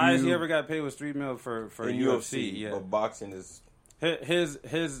pay-per-view. The highest he ever got paid was $3 million for UFC. Yeah, but boxing is his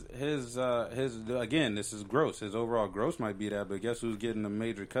again. This is gross. His overall gross might be that, but guess who's getting a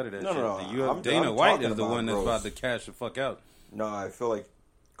major cut of that? No. Dana White is the one that's about to cash the fuck out. No, I feel like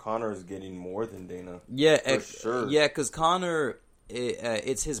Conor is getting more than Dana. Yeah, for sure. Yeah, because Conor,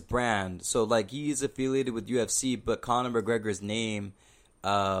 it's his brand. So like he's affiliated with UFC, but Conor McGregor's name.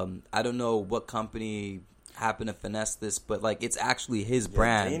 I don't know what company happen to finesse this, but like it's actually his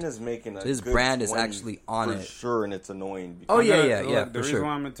brand. Dana's making his brand is actually on for it, sure, and it's annoying. Oh yeah. The reason why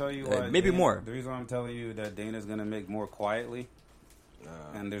I'm gonna tell you why maybe more. The reason why I'm telling you that Dana's gonna make more quietly,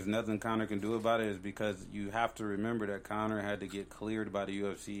 and there's nothing Conor can do about it, is because you have to remember that Conor had to get cleared by the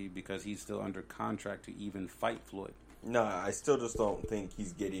UFC because he's still under contract to even fight Floyd. No, I still just don't think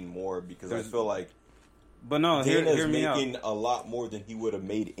he's getting more because I feel like. But no, Dana's hear me making out. a lot more than he would have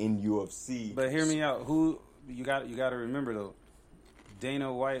made in UFC. But hear me out. Who you got to remember though.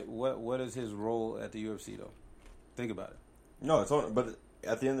 Dana White, what is his role at the UFC though? Think about it. No, it's on. But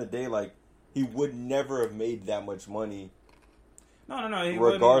at the end of the day, like he would never have made that much money. No. He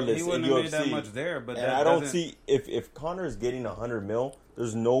Regardless, wouldn't in have UFC, made that much there. But and I don't see if Conor's getting $100 million,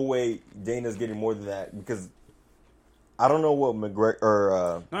 there's no way Dana's getting more than that because. I don't know what McGregor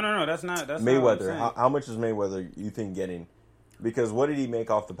or No. That's Mayweather. Not How much is Mayweather you think getting? Because what did he make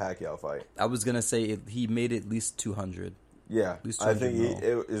off the Pacquiao fight? I was gonna say he made at least 200. Yeah, at least I think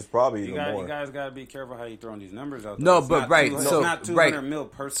it is probably even more. You guys got to be careful how you throwing these numbers out. No, it's but it's not 200 mil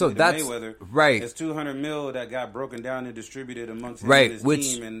personally to Mayweather. Right. It's 200 mil that got broken down and distributed amongst his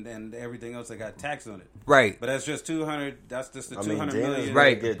team and everything else that got taxed on it. Right. But that's just 200. That's just the 200 million.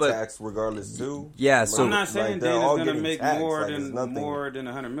 Right. Get taxed regardless too. Yeah. So I'm not saying Dana's going to make more than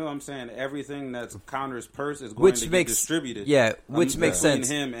 100 mil. I'm saying everything that's Conor's purse is going to get distributed. Yeah, which makes sense.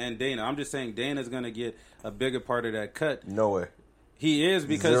 Between him and Dana. I'm just saying Dana's going to get a bigger part of that cut. No way. He is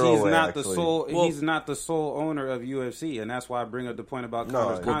because he's not the sole. He's not the sole owner of UFC, and that's why I bring up the point about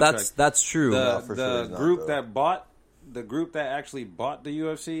Conor's contract. Well, that's true. The group that actually bought the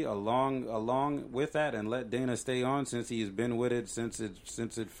UFC along with that and let Dana stay on since he's been with it since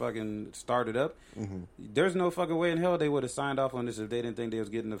it fucking started up. Mm-hmm. There's no fucking way in hell they would have signed off on this if they didn't think they was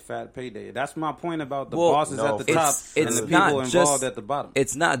getting a fat payday. That's my point about the bosses at the top and the people involved at the bottom.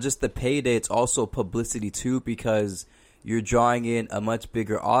 It's not just the payday; it's also publicity too, because you're drawing in a much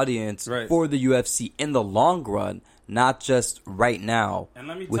bigger audience for the UFC in the long run, not just right now,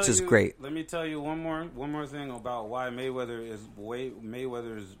 which is great. Let me tell you one more thing about why Mayweather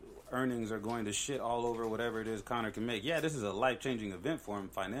is earnings are going to shit all over whatever it is Conor can make. Yeah, this is a life-changing event for him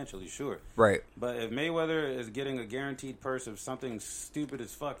financially, sure. Right. But if Mayweather is getting a guaranteed purse of something stupid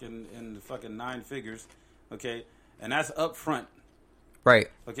as fuck in the fucking 9 figures, okay, and that's up front, right?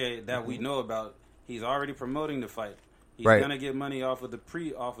 Okay, that we know about. He's already promoting the fight. He's right. gonna get money off of the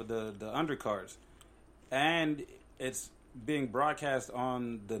undercards, and it's being broadcast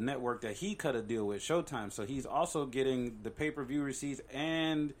on the network that he cut a deal with, Showtime. So he's also getting the pay-per-view receipts,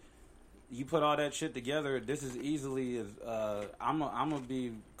 and you put all that shit together. This is easily I'm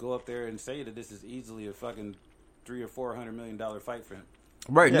gonna go up there and say that this is easily a fucking $300 or $400 million fight for him.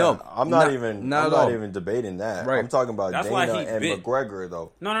 Right? Yeah, no, I'm not even debating that. Right. I'm talking about That's Dana why he and bit. McGregor,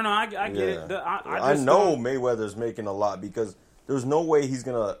 though. No, I get it. I know Mayweather's making a lot because there's no way he's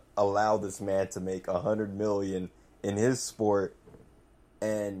gonna allow this man to make $100 million in his sport,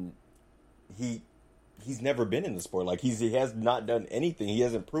 and he's never been in the sport. Like he has not done anything. He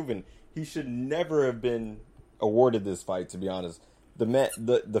hasn't proven. He should never have been awarded this fight. To be honest,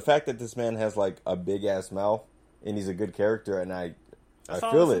 the fact that this man has like a big ass mouth and he's a good character, and I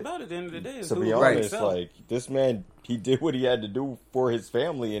feel it. About at the end of the day, to be honest, like this man, he did what he had to do for his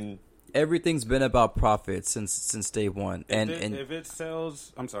family, and everything's been about profit since day one. If it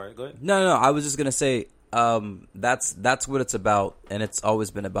sells, I'm sorry. Go ahead. No. I was just gonna say that's what it's about, and it's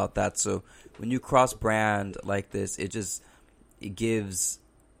always been about that. So when you cross brand like this, it gives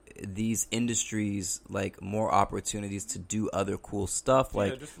these industries like more opportunities to do other cool stuff.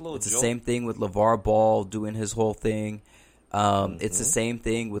 Like it's the same thing with LeVar Ball doing his whole thing. It's the same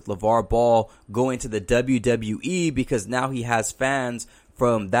thing with LeVar Ball going to the WWE because now he has fans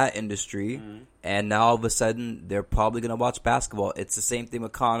from that industry, and now all of a sudden they're probably going to watch basketball. It's the same thing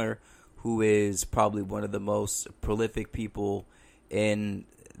with Conor, who is probably one of the most prolific people in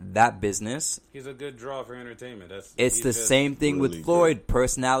that business. He's a good draw for entertainment. It's the same thing really with Floyd. Good.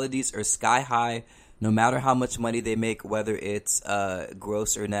 Personalities are sky high. No matter how much money they make, whether it's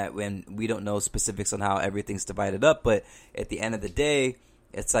gross or net, when we don't know specifics on how everything's divided up, but at the end of the day,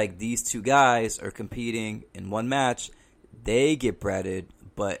 it's like these two guys are competing in one match. They get breaded,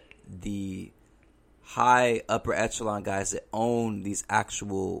 but the high upper echelon guys that own these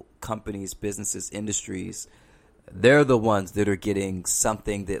actual companies, businesses, industries, they're the ones that are getting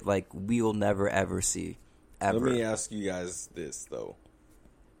something that like we'll never ever see ever. Let me ask you guys this though.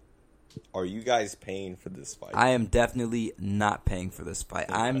 Are you guys paying for this fight? I am definitely not paying for this fight.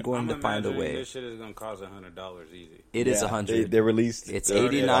 I'm going to find a way. This shit is going to cost $100 easy. It is $100. They released. It's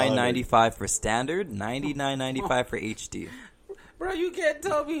 $89.95 for standard, $99.95 for HD. Bro, you can't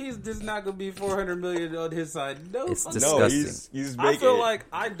tell me he's just not going to be $400 million on his side. No, it's disgusting. No, he's making.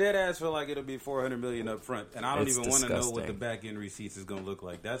 I dead ass feel like it'll be $400 million up front, and I don't even want to know what the back end receipts is going to look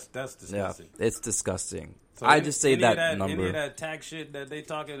like. That's disgusting. Yeah, it's disgusting. So I just say that number. Any of that tax shit that they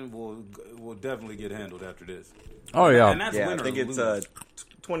talking will definitely get handled after this. Oh yeah, and that's I think it's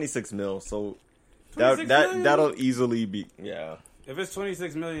 26 mil. So 26 million? that'll easily be If it's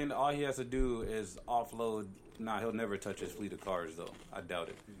 26 million, all he has to do is offload. Nah, he'll never touch his fleet of cars though. I doubt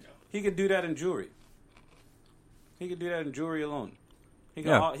it. No. He could do that in jewelry. He could do that in jewelry alone. He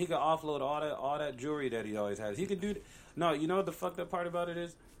could offload all that jewelry that he always has. He could do. No, you know what the fucked up part about it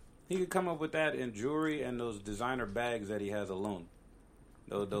is? He could come up with that in jewelry and those designer bags that he has alone.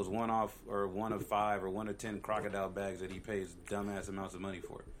 Those one-off or 1 of 5 or 1 of 10 crocodile bags that he pays dumbass amounts of money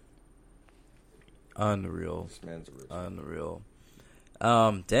for. Unreal. This man's rich. Unreal.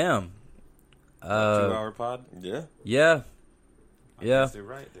 Damn. 2-hour pod? Yeah. Yeah. Yeah.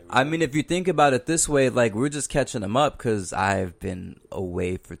 Right. I mean, if you think about it this way, like we're just catching them up because I've been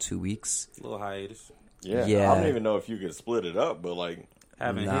away for 2 weeks. A little hiatus. Yeah. I don't even know if you could split it up, but like.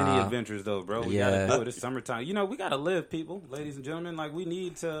 Having any adventures though, bro. We gotta do it. It's summertime. You know, we gotta live, people, ladies and gentlemen. Like we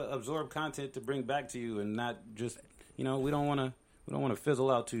need to absorb content to bring back to you, and not just we don't want to fizzle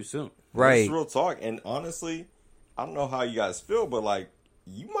out too soon. Right. It's real talk. And honestly, I don't know how you guys feel, but like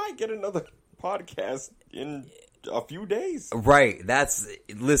you might get another podcast in a few days. Right.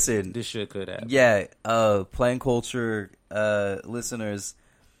 Listen. This shit could happen. Yeah. Plain Culture listeners,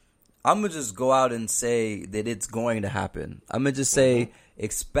 I'm going to just go out and say that it's going to happen. I'm going to just say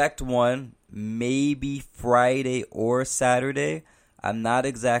expect one, maybe Friday or Saturday. I'm not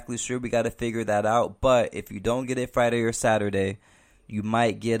exactly sure. We got to figure that out. But if you don't get it Friday or Saturday, you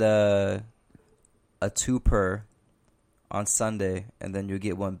might get a 2-per on Sunday, and then you'll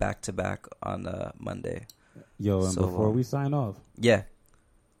get one back-to-back on Monday. Yo, and before we sign off, yeah,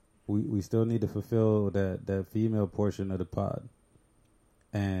 we still need to fulfill that female portion of the pod.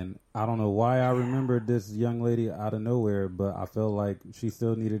 And I don't know why I remembered this young lady out of nowhere, but I felt like she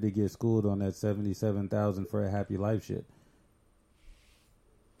still needed to get schooled on that $77,000 for a happy life shit.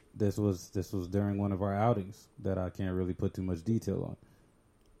 this was during one of our outings that I can't really put too much detail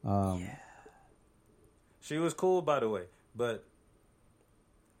on. She was cool, by the way, but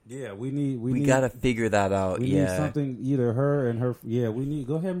yeah, we gotta figure that out. We need something, either her and her. Yeah, we need.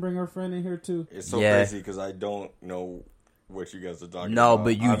 Go ahead and bring her friend in here too. It's so crazy because I don't know what you guys are talking no, about.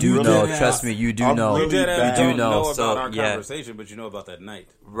 but you do know. Trust me, you do know. Really you do know. About So our conversation, but you know about that night,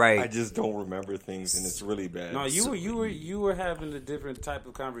 right? I just don't remember things, and it's really bad. No, you were having a different type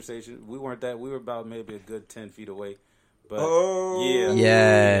of conversation. We weren't that. We were about maybe a good 10 feet away. But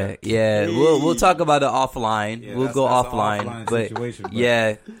yeah. We'll talk about it offline. Yeah, we'll go that's offline.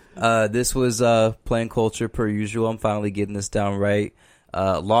 But this was Plain Culture per usual. I'm finally getting this down right.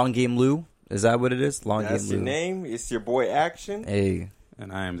 Long Game Lou. Is that what it is? Long That's Game your Lou. name. It's your boy Action. Hey.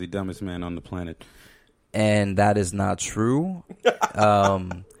 And I am the dumbest man on the planet. And that is not true.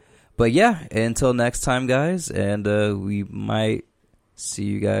 But yeah, until next time, guys. And we might see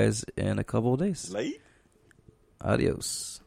you guys in a couple of days. Late. Adios.